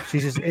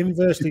 She's as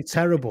inversely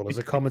terrible as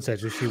a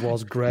commentator as she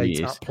was great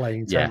at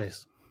playing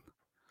tennis.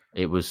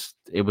 It was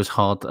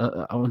hard.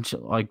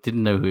 I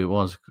didn't know who it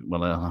was.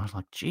 Well, I was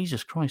like,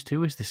 Jesus Christ,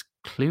 who is this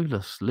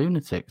clueless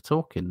lunatic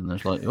talking? And I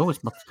was like, oh, it's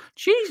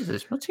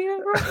Jesus, Martina.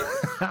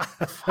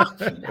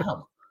 Fucking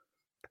hell.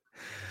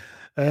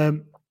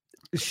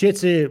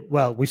 Shit.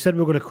 Well, we said we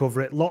were going to cover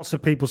it. Lots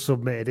of people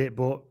submitted it,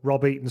 but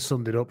Rob Eaton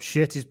summed it up.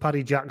 Shit is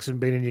Paddy Jackson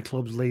being in your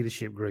club's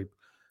leadership group.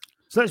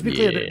 So let's be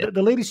clear.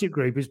 The leadership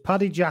group is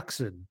Paddy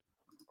Jackson,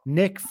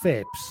 Nick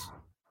Phipps,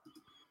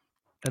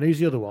 and who's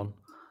the other one?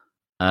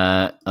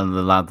 And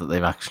the lad that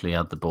they've actually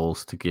had the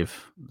balls to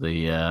give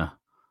the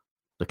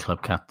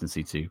club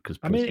captaincy to. Because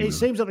it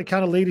seems like the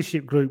kind of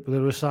leadership group that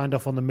were signed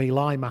off on the My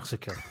Lai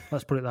massacre.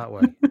 Let's put it that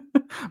way.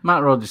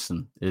 Matt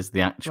Rogerson is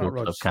the actual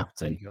club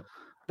captain.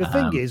 The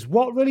thing is,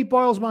 what really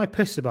boils my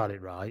piss about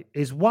it, right,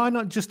 is why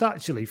not just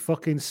actually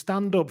fucking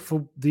stand up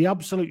for the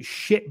absolute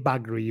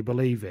shitbaggery you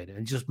believe in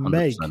and just 100%.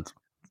 Make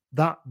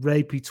that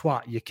rapey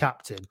twat your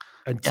captain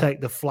and take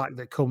the flack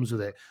that comes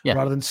with it,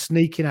 rather than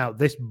sneaking out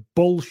this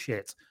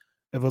bullshit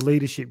of a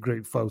leadership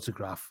group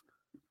photograph.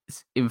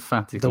 It's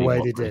emphatically the way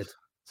they did.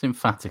 It's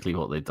emphatically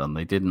what they've done.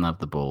 They didn't have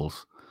the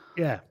balls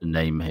to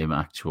name him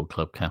actual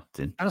club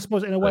captain. And I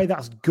suppose in a way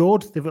that's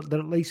good. They're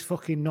at least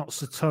fucking not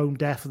so tone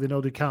deaf and they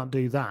know they can't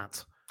do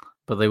that.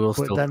 But they will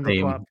still pay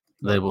him.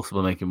 They will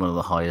still make him one of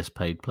the highest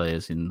paid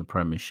players in the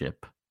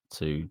Premiership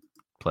to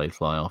play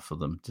fly off for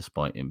them,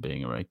 despite him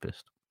being a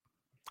rapist.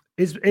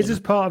 Is as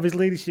part of his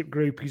leadership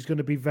group, he's going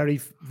to be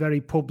very,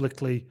 very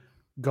publicly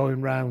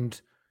going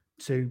round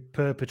to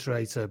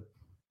perpetrator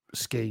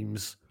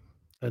schemes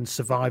and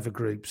survivor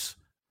groups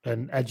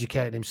and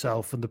educating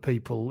himself and the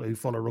people who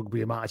follow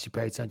rugby and might actually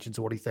pay attention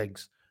to what he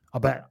thinks?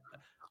 I'm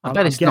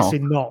it's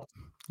guessing not.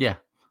 Yeah,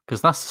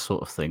 because that's the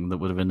sort of thing that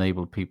would have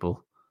enabled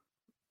people,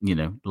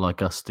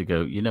 like us to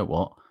go, you know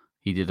what?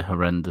 He did a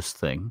horrendous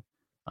thing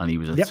and he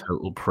was a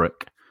total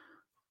prick.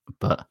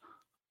 But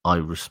I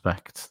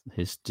respect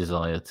his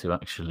desire to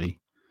actually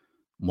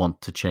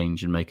want to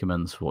change and make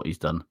amends for what he's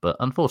done. But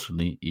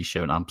unfortunately, he's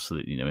shown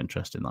absolutely no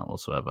interest in that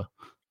whatsoever.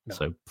 No.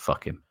 So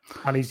fuck him.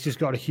 And he's just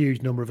got a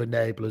huge number of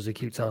enablers who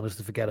keep telling us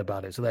to forget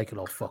about it, so they can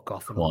all fuck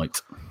off. Right.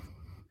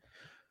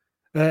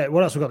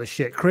 What else we got? The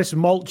shit. Chris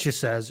Mulcher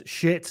says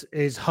shit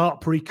is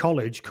Hartpury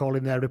College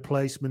calling their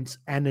replacements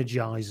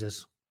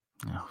energizers.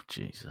 Oh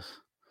Jesus!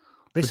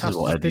 This has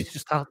Eddie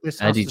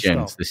to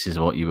Jones. Stop. This is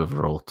what you have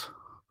wrought.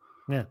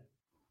 Yeah.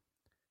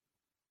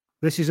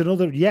 This is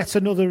yet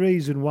another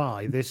reason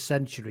why this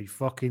century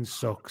fucking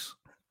sucks.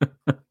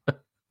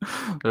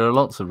 There are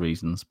lots of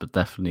reasons, but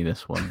definitely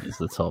this one is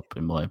the top,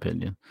 in my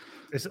opinion.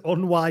 This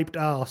unwiped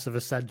arse of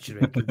a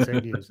century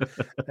continues.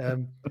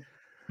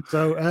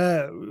 So,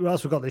 what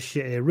else we got this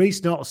shit here?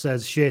 Reese Knott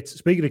says shit.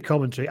 Speaking of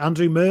commentary,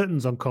 Andrew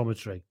Merton's on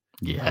commentary.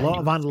 Yeah, a lot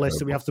of analysts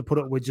that we have to put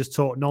up with just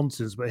talk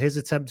nonsense, but his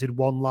attempted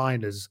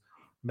one-liners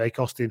make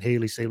Austin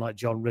Healey seem like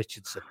John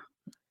Richardson.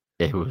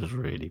 It was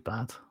really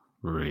bad.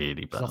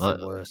 Really bad. It's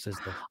nothing worse, is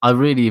there? I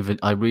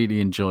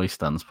really enjoy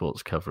Stan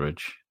Sports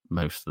coverage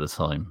most of the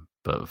time,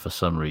 but for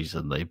some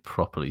reason they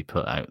properly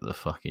put out the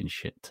fucking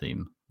shit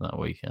team that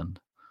weekend.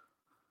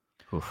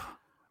 Oof.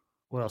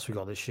 What else we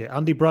got this shit?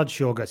 Andy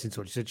Bradshaw gets in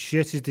touch. He said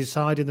shit is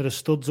deciding that a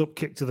studs-up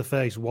kick to the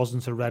face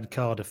wasn't a red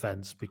card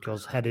offence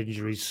because head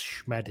injuries,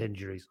 schmed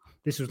injuries.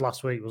 This was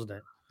last week, wasn't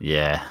it?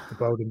 Yeah. The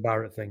Bowden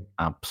Barrett thing.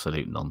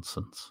 Absolute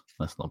nonsense.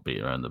 Let's not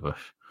beat around the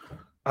bush.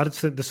 I just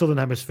think the Southern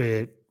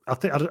Hemisphere... I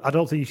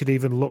don't think you should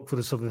even look for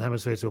the Southern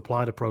Hemisphere to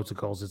apply the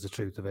protocols, is the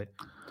truth of it.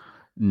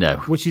 No.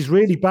 Which is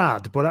really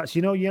bad, but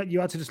actually, you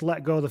had to just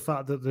let go of the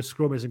fact that the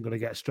scrum isn't going to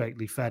get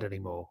straightly fed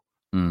anymore.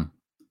 Mm.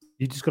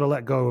 You just got to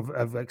let go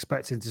of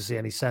expecting to see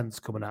any sense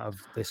coming out of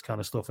this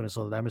kind of stuff in the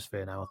Southern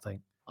Hemisphere now,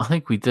 I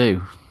think we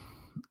do.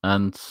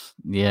 And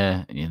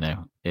yeah,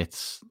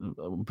 it's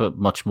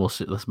but that's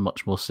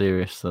much more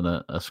serious than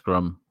a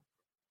scrum.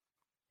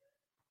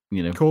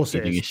 Of course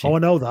it is. Issue. Oh, I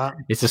know that.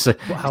 It's just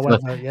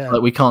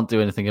like we can't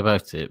do anything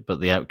about it, but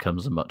the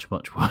outcomes are much,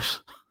 much worse.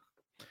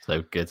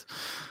 So good.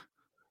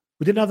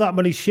 We didn't have that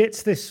many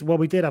shits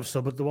we did have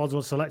some, but the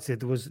ones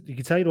selected, you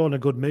can tell you're on a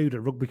good mood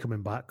at rugby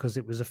coming back because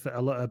it was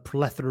a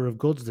plethora of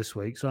goods this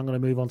week. So I'm going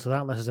to move on to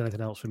that unless there's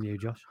anything else from you,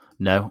 Josh.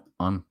 No,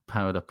 I'm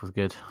powered up with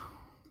good.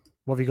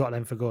 What have you got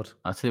then for good?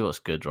 I'll tell you what's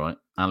good, right?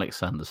 Alex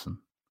Sanderson.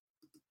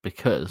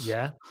 Because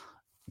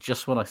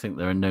just when I think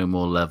there are no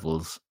more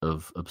levels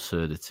of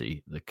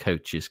absurdity the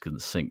coaches can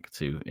sink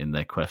to in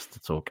their quest to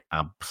talk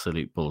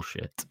absolute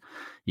bullshit,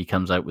 he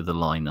comes out with a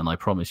line, and I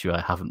promise you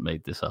I haven't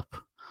made this up.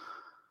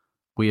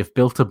 We have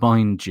built a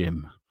mind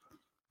gym,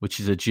 which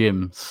is a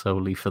gym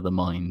solely for the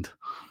mind.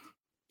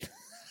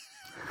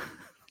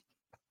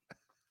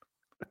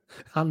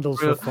 Handles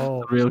for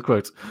four. Real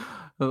quote.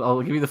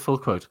 I'll give you the full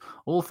quote.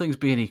 All things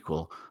being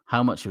equal,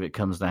 how much of it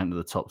comes down to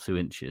the top 2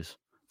 inches?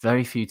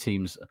 Very few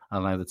teams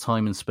allow the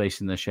time and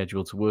space in their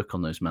schedule to work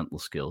on those mental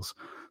skills.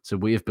 So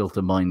we have built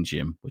a mind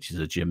gym, which is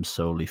a gym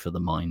solely for the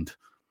mind.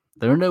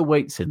 There are no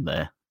weights in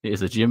there. It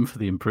is a gym for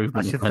the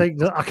improvement. I should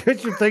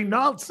think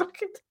not.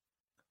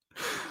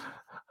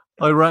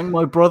 I rang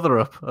my brother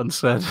up and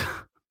said,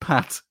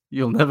 Pat,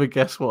 you'll never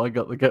guess what I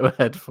got the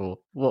go-ahead for,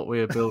 what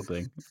we are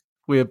building.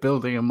 We are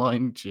building a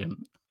mind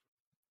gym.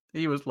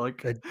 He was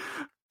like,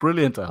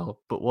 brilliant, Al,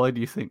 but why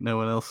do you think no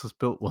one else has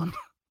built one?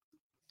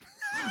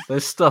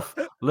 There's stuff,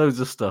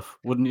 loads of stuff.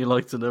 Wouldn't you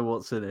like to know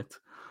what's in it?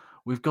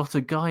 We've got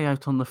a guy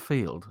out on the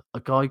field, a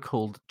guy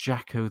called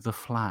Jacko the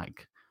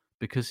Flag,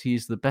 because he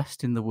is the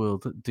best in the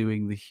world at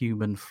doing the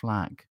human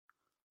flag.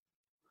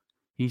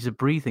 He's a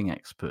breathing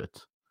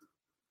expert.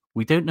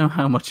 We don't know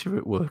how much of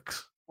it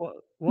works.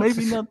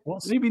 Maybe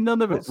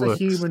none of it works. What's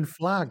a human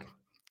flag?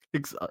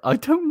 I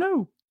don't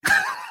know.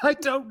 I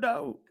don't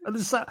know. And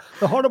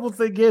the horrible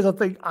thing is, I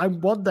think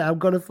one day I'm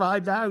going to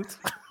find out.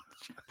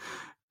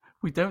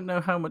 We don't know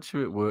how much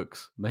of it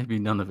works. Maybe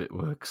none of it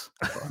works.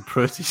 But I'm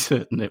pretty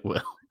certain it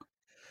will.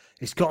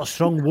 It's got a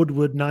strong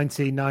Woodward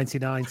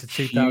 1999 to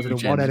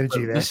 2001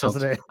 energy there,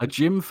 doesn't it? A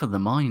gym for the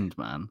mind,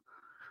 man.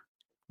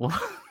 What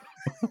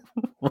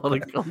a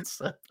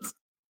concept.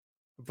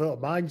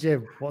 But mind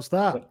gym, what's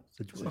that?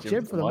 It's a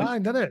gym for the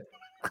mind, isn't it?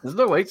 There's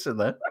no weights in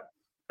there.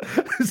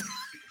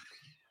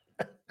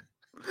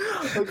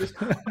 I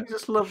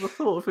just love the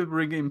thought of him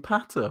ringing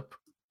Pat up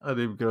and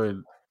him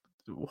going,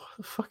 "What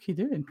the fuck are you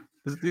doing?"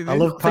 I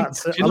love Pat.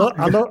 Do you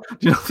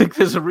not think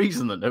there's a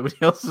reason that nobody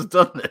else has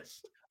done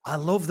this? I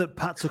love that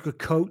Pat took a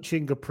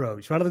coaching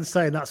approach rather than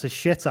saying that's a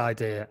shit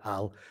idea.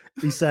 Al,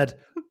 he said,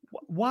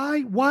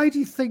 "Why do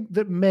you think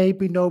that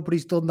maybe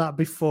nobody's done that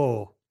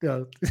before?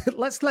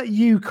 Let's let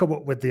you come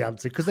up with the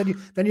answer because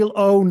then you'll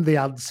own the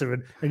answer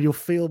and you'll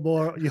feel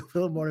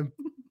more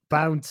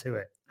bound to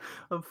it."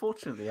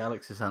 Unfortunately,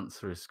 Alex's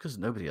answer is because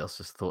nobody else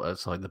has thought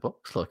outside the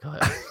box like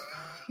I have.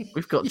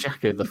 We've got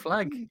Jacko the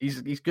Flag.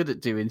 He's good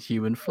at doing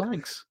human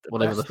flags,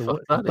 whatever the fuck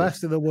that is. The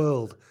best in the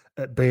world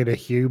at being a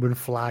human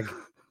flag.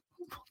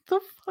 What the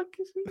fuck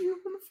is a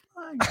human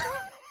flag?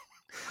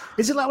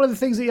 Is it like one of the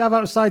things that you have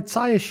outside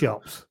tyre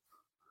shops?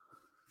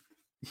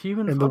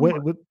 Human in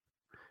flag?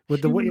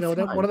 With the you know,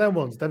 one of them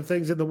ones, them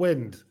things in the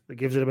wind that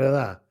gives it a bit of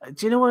that.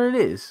 Do you know what it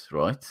is,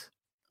 right?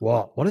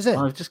 What is it?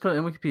 I've just got it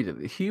on Wikipedia.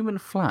 The human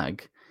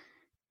flag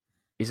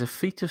is a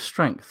feat of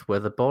strength where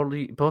the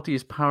body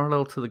is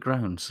parallel to the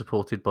ground,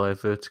 supported by a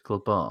vertical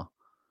bar.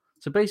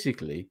 So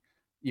basically,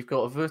 you've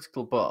got a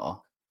vertical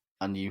bar,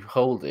 and you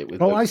hold it with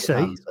both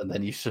hands, and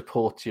then you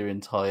support your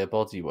entire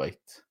body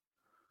weight.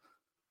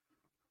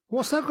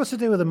 What's that got to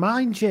do with the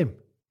mind gym?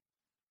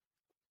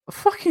 I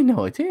fucking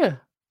no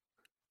idea.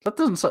 That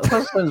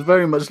sounds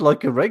very much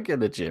like a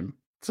regular gym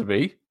to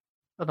me,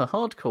 and a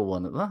hardcore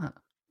one at that.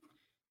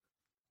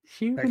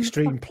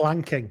 Extreme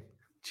planking.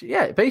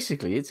 Yeah,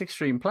 basically, it's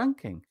extreme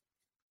planking.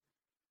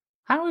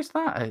 How is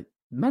that a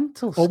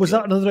mental skill? Or was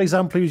that another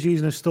example he was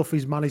using of stuff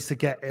he's managed to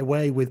get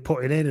away with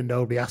putting in and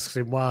nobody asks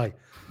him why?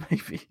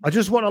 Maybe. I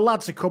just want a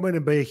lad to come in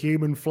and be a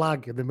human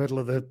flag in the middle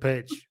of the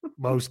pitch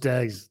most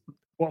days.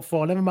 What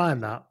for? Never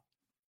mind that.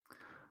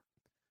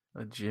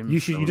 A gym. You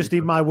just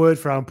need my word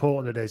for how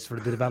important it is for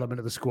the development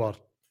of the squad.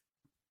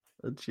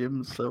 A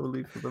gym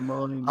solely for the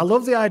morning. I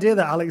love the idea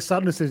that Alex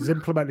Sanderson's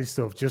implementing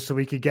stuff just so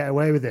he could get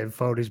away with it and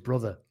phone his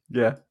brother.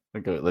 Yeah.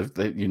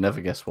 Okay. You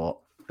never guess what.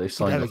 They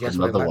signed up for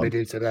another what they one. let me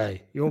do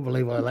today. You won't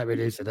believe what they let me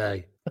do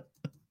today.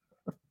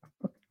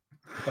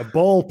 A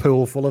ball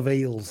pool full of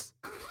eels.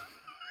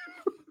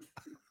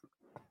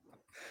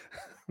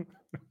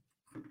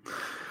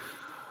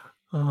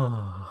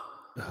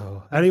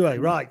 Anyway,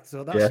 right.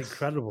 So that's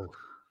incredible.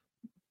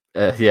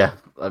 Yeah.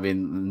 I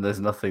mean,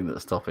 there's nothing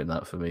that's stopping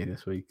that for me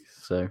this week.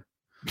 So.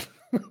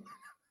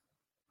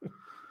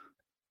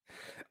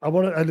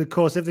 And of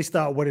course, if they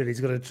start winning, he's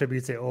going to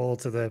attribute it all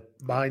to the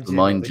mind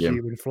gym,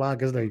 human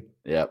flag, isn't he?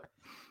 Yep.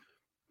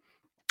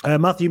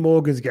 Matthew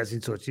Morgans gets in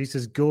touch. He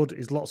says, "Good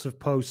is lots of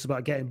posts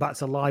about getting back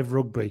to live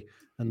rugby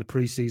and the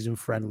pre-season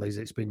friendlies.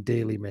 It's been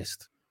dearly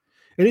missed.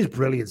 It is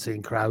brilliant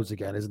seeing crowds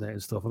again, isn't it?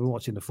 And stuff. I've been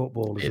watching the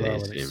football as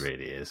well. It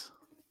really is.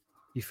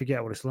 You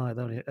forget what it's like,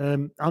 don't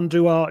you?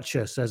 Andrew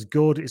Archer says,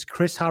 "Good is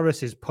Chris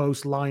Harris's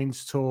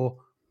post-Lions tour,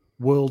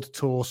 World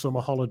Tour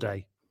summer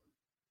holiday.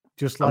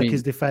 Just like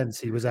his defence,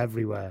 he was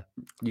everywhere.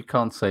 You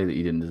can't say that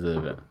he didn't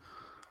deserve it.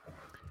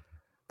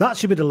 That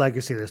should be the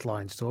legacy of this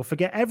Lions tour.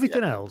 Forget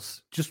everything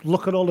else. Just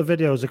look at all the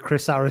videos of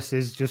Chris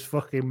Harris's just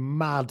fucking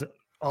mad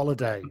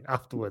holiday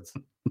afterwards."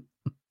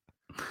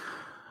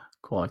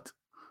 Quite.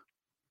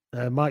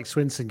 Mike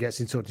Swinson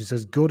gets in touch and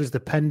says, "Good is the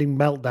pending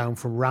meltdown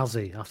from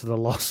Razzie after the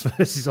loss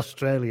versus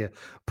Australia.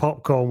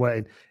 Popcorn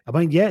waiting." I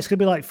mean, yeah, it's going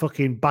to be like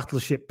fucking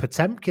Battleship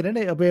Potemkin, isn't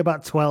it? It'll be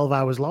about 12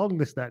 hours long,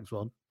 this next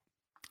one.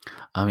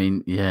 I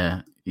mean,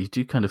 yeah, you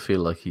do kind of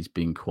feel like he's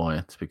being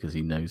quiet because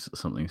he knows that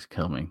something's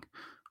coming.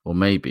 Or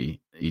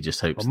maybe he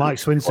just hopes Mike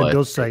Swinson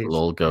does say it'll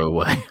all go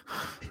away.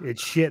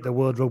 It's shit, the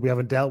World Rugby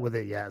haven't dealt with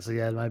it yet. So,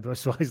 yeah,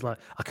 so he's like,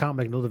 I can't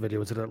make another video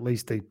until at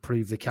least they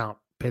prove they can't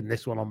pin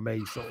this one on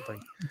me, sort of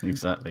thing.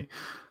 Exactly.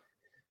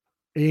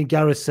 Ian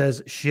Garris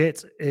says,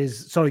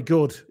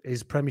 good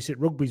is Premiership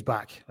Rugby's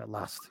back at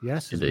last.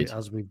 Yes,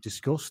 as we've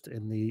discussed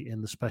in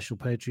the special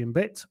Patreon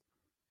bit.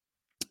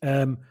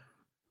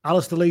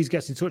 Alistair Lees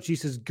gets in touch. He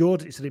says,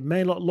 "Good." He said, "It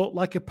may not look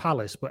like a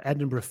palace, but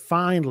Edinburgh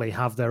finally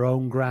have their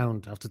own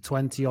ground after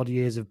 20 odd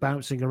years of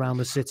bouncing around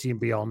the city and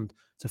beyond.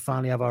 To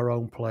finally have our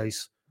own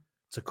place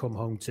to come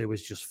home to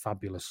is just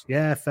fabulous."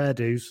 Yeah, fair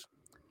dues.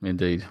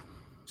 Indeed.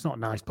 It's not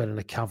nice playing in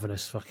a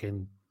cavernous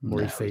fucking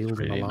Murray Field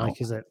and the like,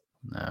 is it?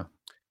 No.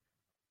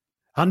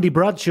 Andy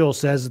Bradshaw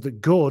says that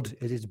good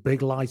is its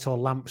big light or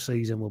lamp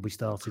season will be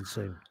starting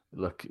soon.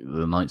 Look,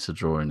 the nights are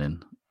drawing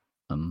in.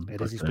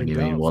 It is. It's been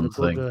dark one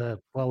for thing.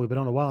 Well, we've been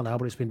on a while now,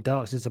 but it's been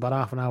dark since about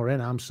half an hour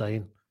in, I'm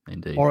saying.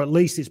 Indeed. Or at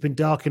least it's been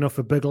dark enough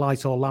for big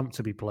light or lamp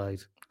to be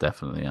played.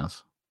 Definitely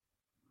has.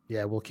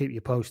 Yeah, we'll keep you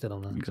posted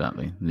on that.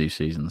 Exactly. New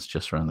season's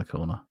just around the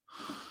corner.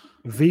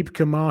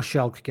 Vibke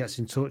Marschalk gets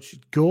in touch.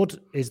 Good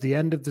is the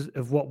end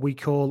of what we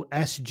call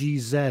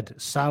SGZ,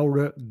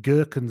 Saure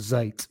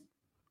Gurkenzeit.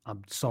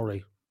 I'm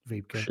sorry,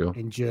 Vibke, sure.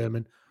 In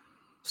German.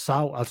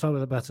 I'll try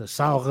with it better.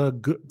 Saure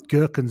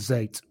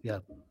Gurkenzeit. Yeah,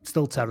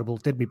 still terrible.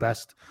 Did me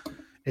best.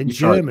 In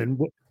German,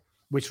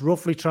 which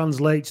roughly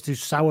translates to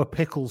sour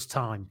pickles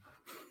time,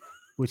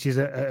 which is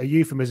a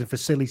euphemism for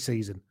silly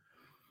season,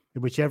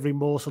 in which every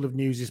morsel of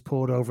news is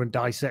poured over and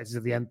dissected to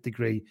the nth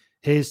degree.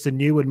 Here's to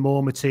new and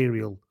more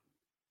material.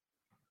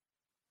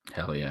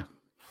 Hell yeah.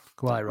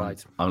 Quite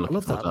right. I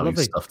love that.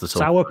 Lovely stuff to talk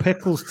sour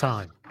pickles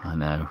time. I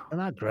know. Isn't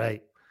that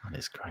great? That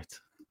is great.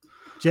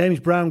 James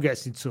Brown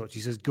gets in touch. He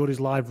says, "Good is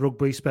live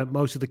rugby. Spent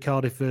most of the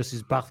Cardiff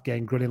versus Bath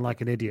game grinning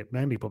like an idiot.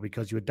 Mainly probably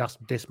because you were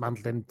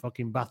dismantling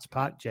fucking Bath's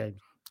pack,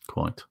 James."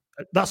 Quite.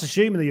 That's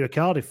assuming that you're a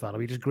Cardiff fan, or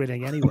you're just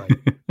grinning anyway.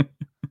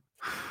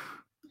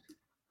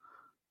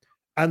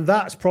 And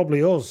that's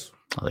probably us.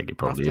 I think it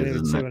probably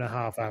is, after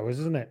 2.5 hours,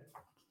 isn't it?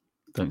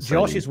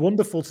 Josh, it's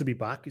wonderful to be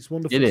back. It's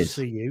wonderful to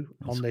see you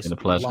on this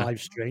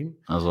live stream.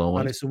 As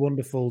always. And it's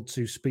wonderful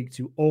to speak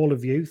to all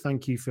of you.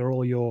 Thank you for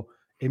all your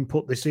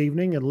input this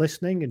evening and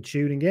listening and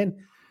tuning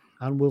in.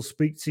 And we'll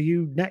speak to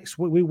you next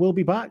week. We will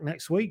be back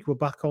next week. We're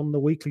back on the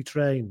weekly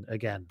train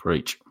again.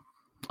 Preach.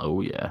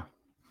 Oh, yeah.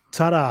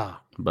 Ta-da.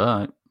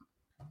 Bye.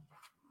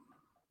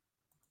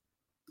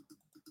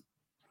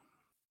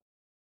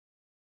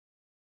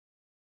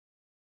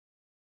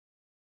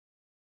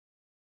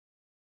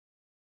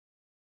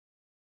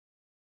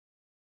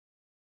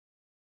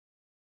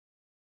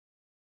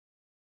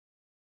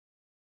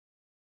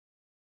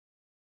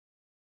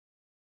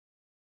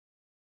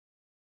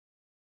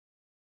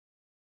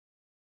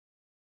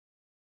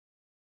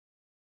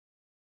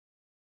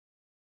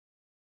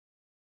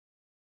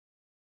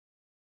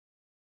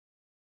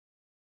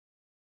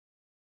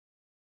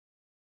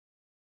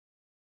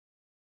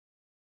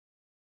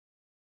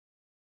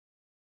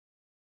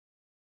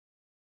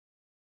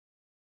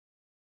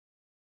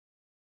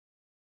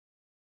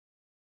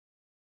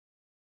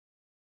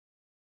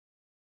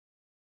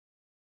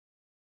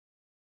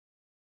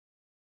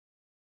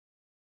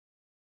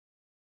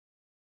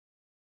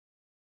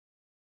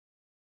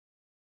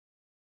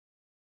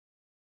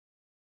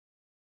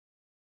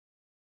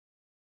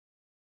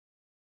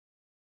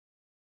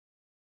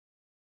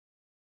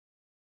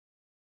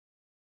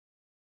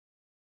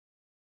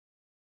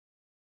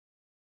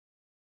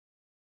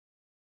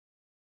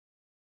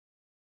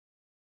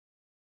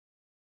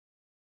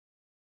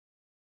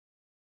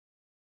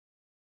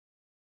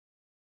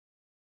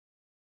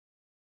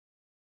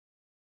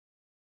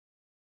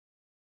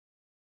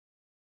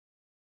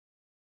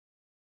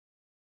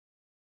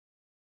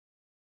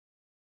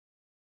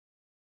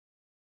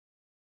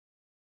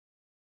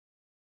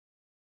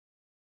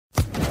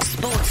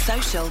 Sports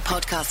Social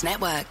Podcast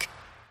Network.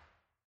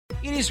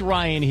 It is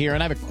Ryan here,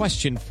 and I have a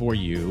question for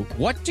you.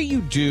 What do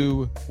you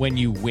do when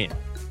you win?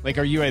 Like,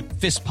 are you a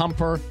fist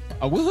pumper,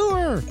 a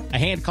woohooer, a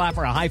hand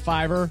clapper, a high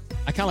fiver?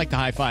 I kind of like the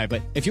high five,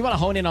 but if you want to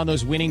hone in on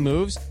those winning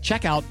moves,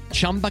 check out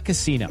Chumba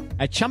Casino.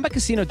 At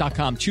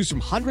ChumbaCasino.com, choose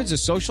from hundreds of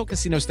social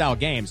casino-style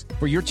games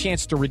for your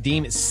chance to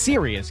redeem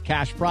serious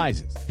cash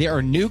prizes. There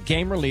are new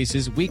game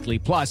releases weekly,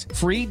 plus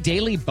free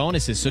daily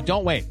bonuses. So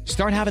don't wait.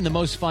 Start having the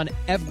most fun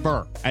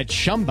ever at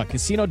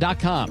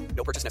ChumbaCasino.com.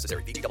 No purchase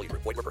necessary. VGW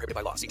Group. Void where prohibited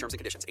by law. See terms and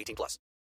conditions. 18+.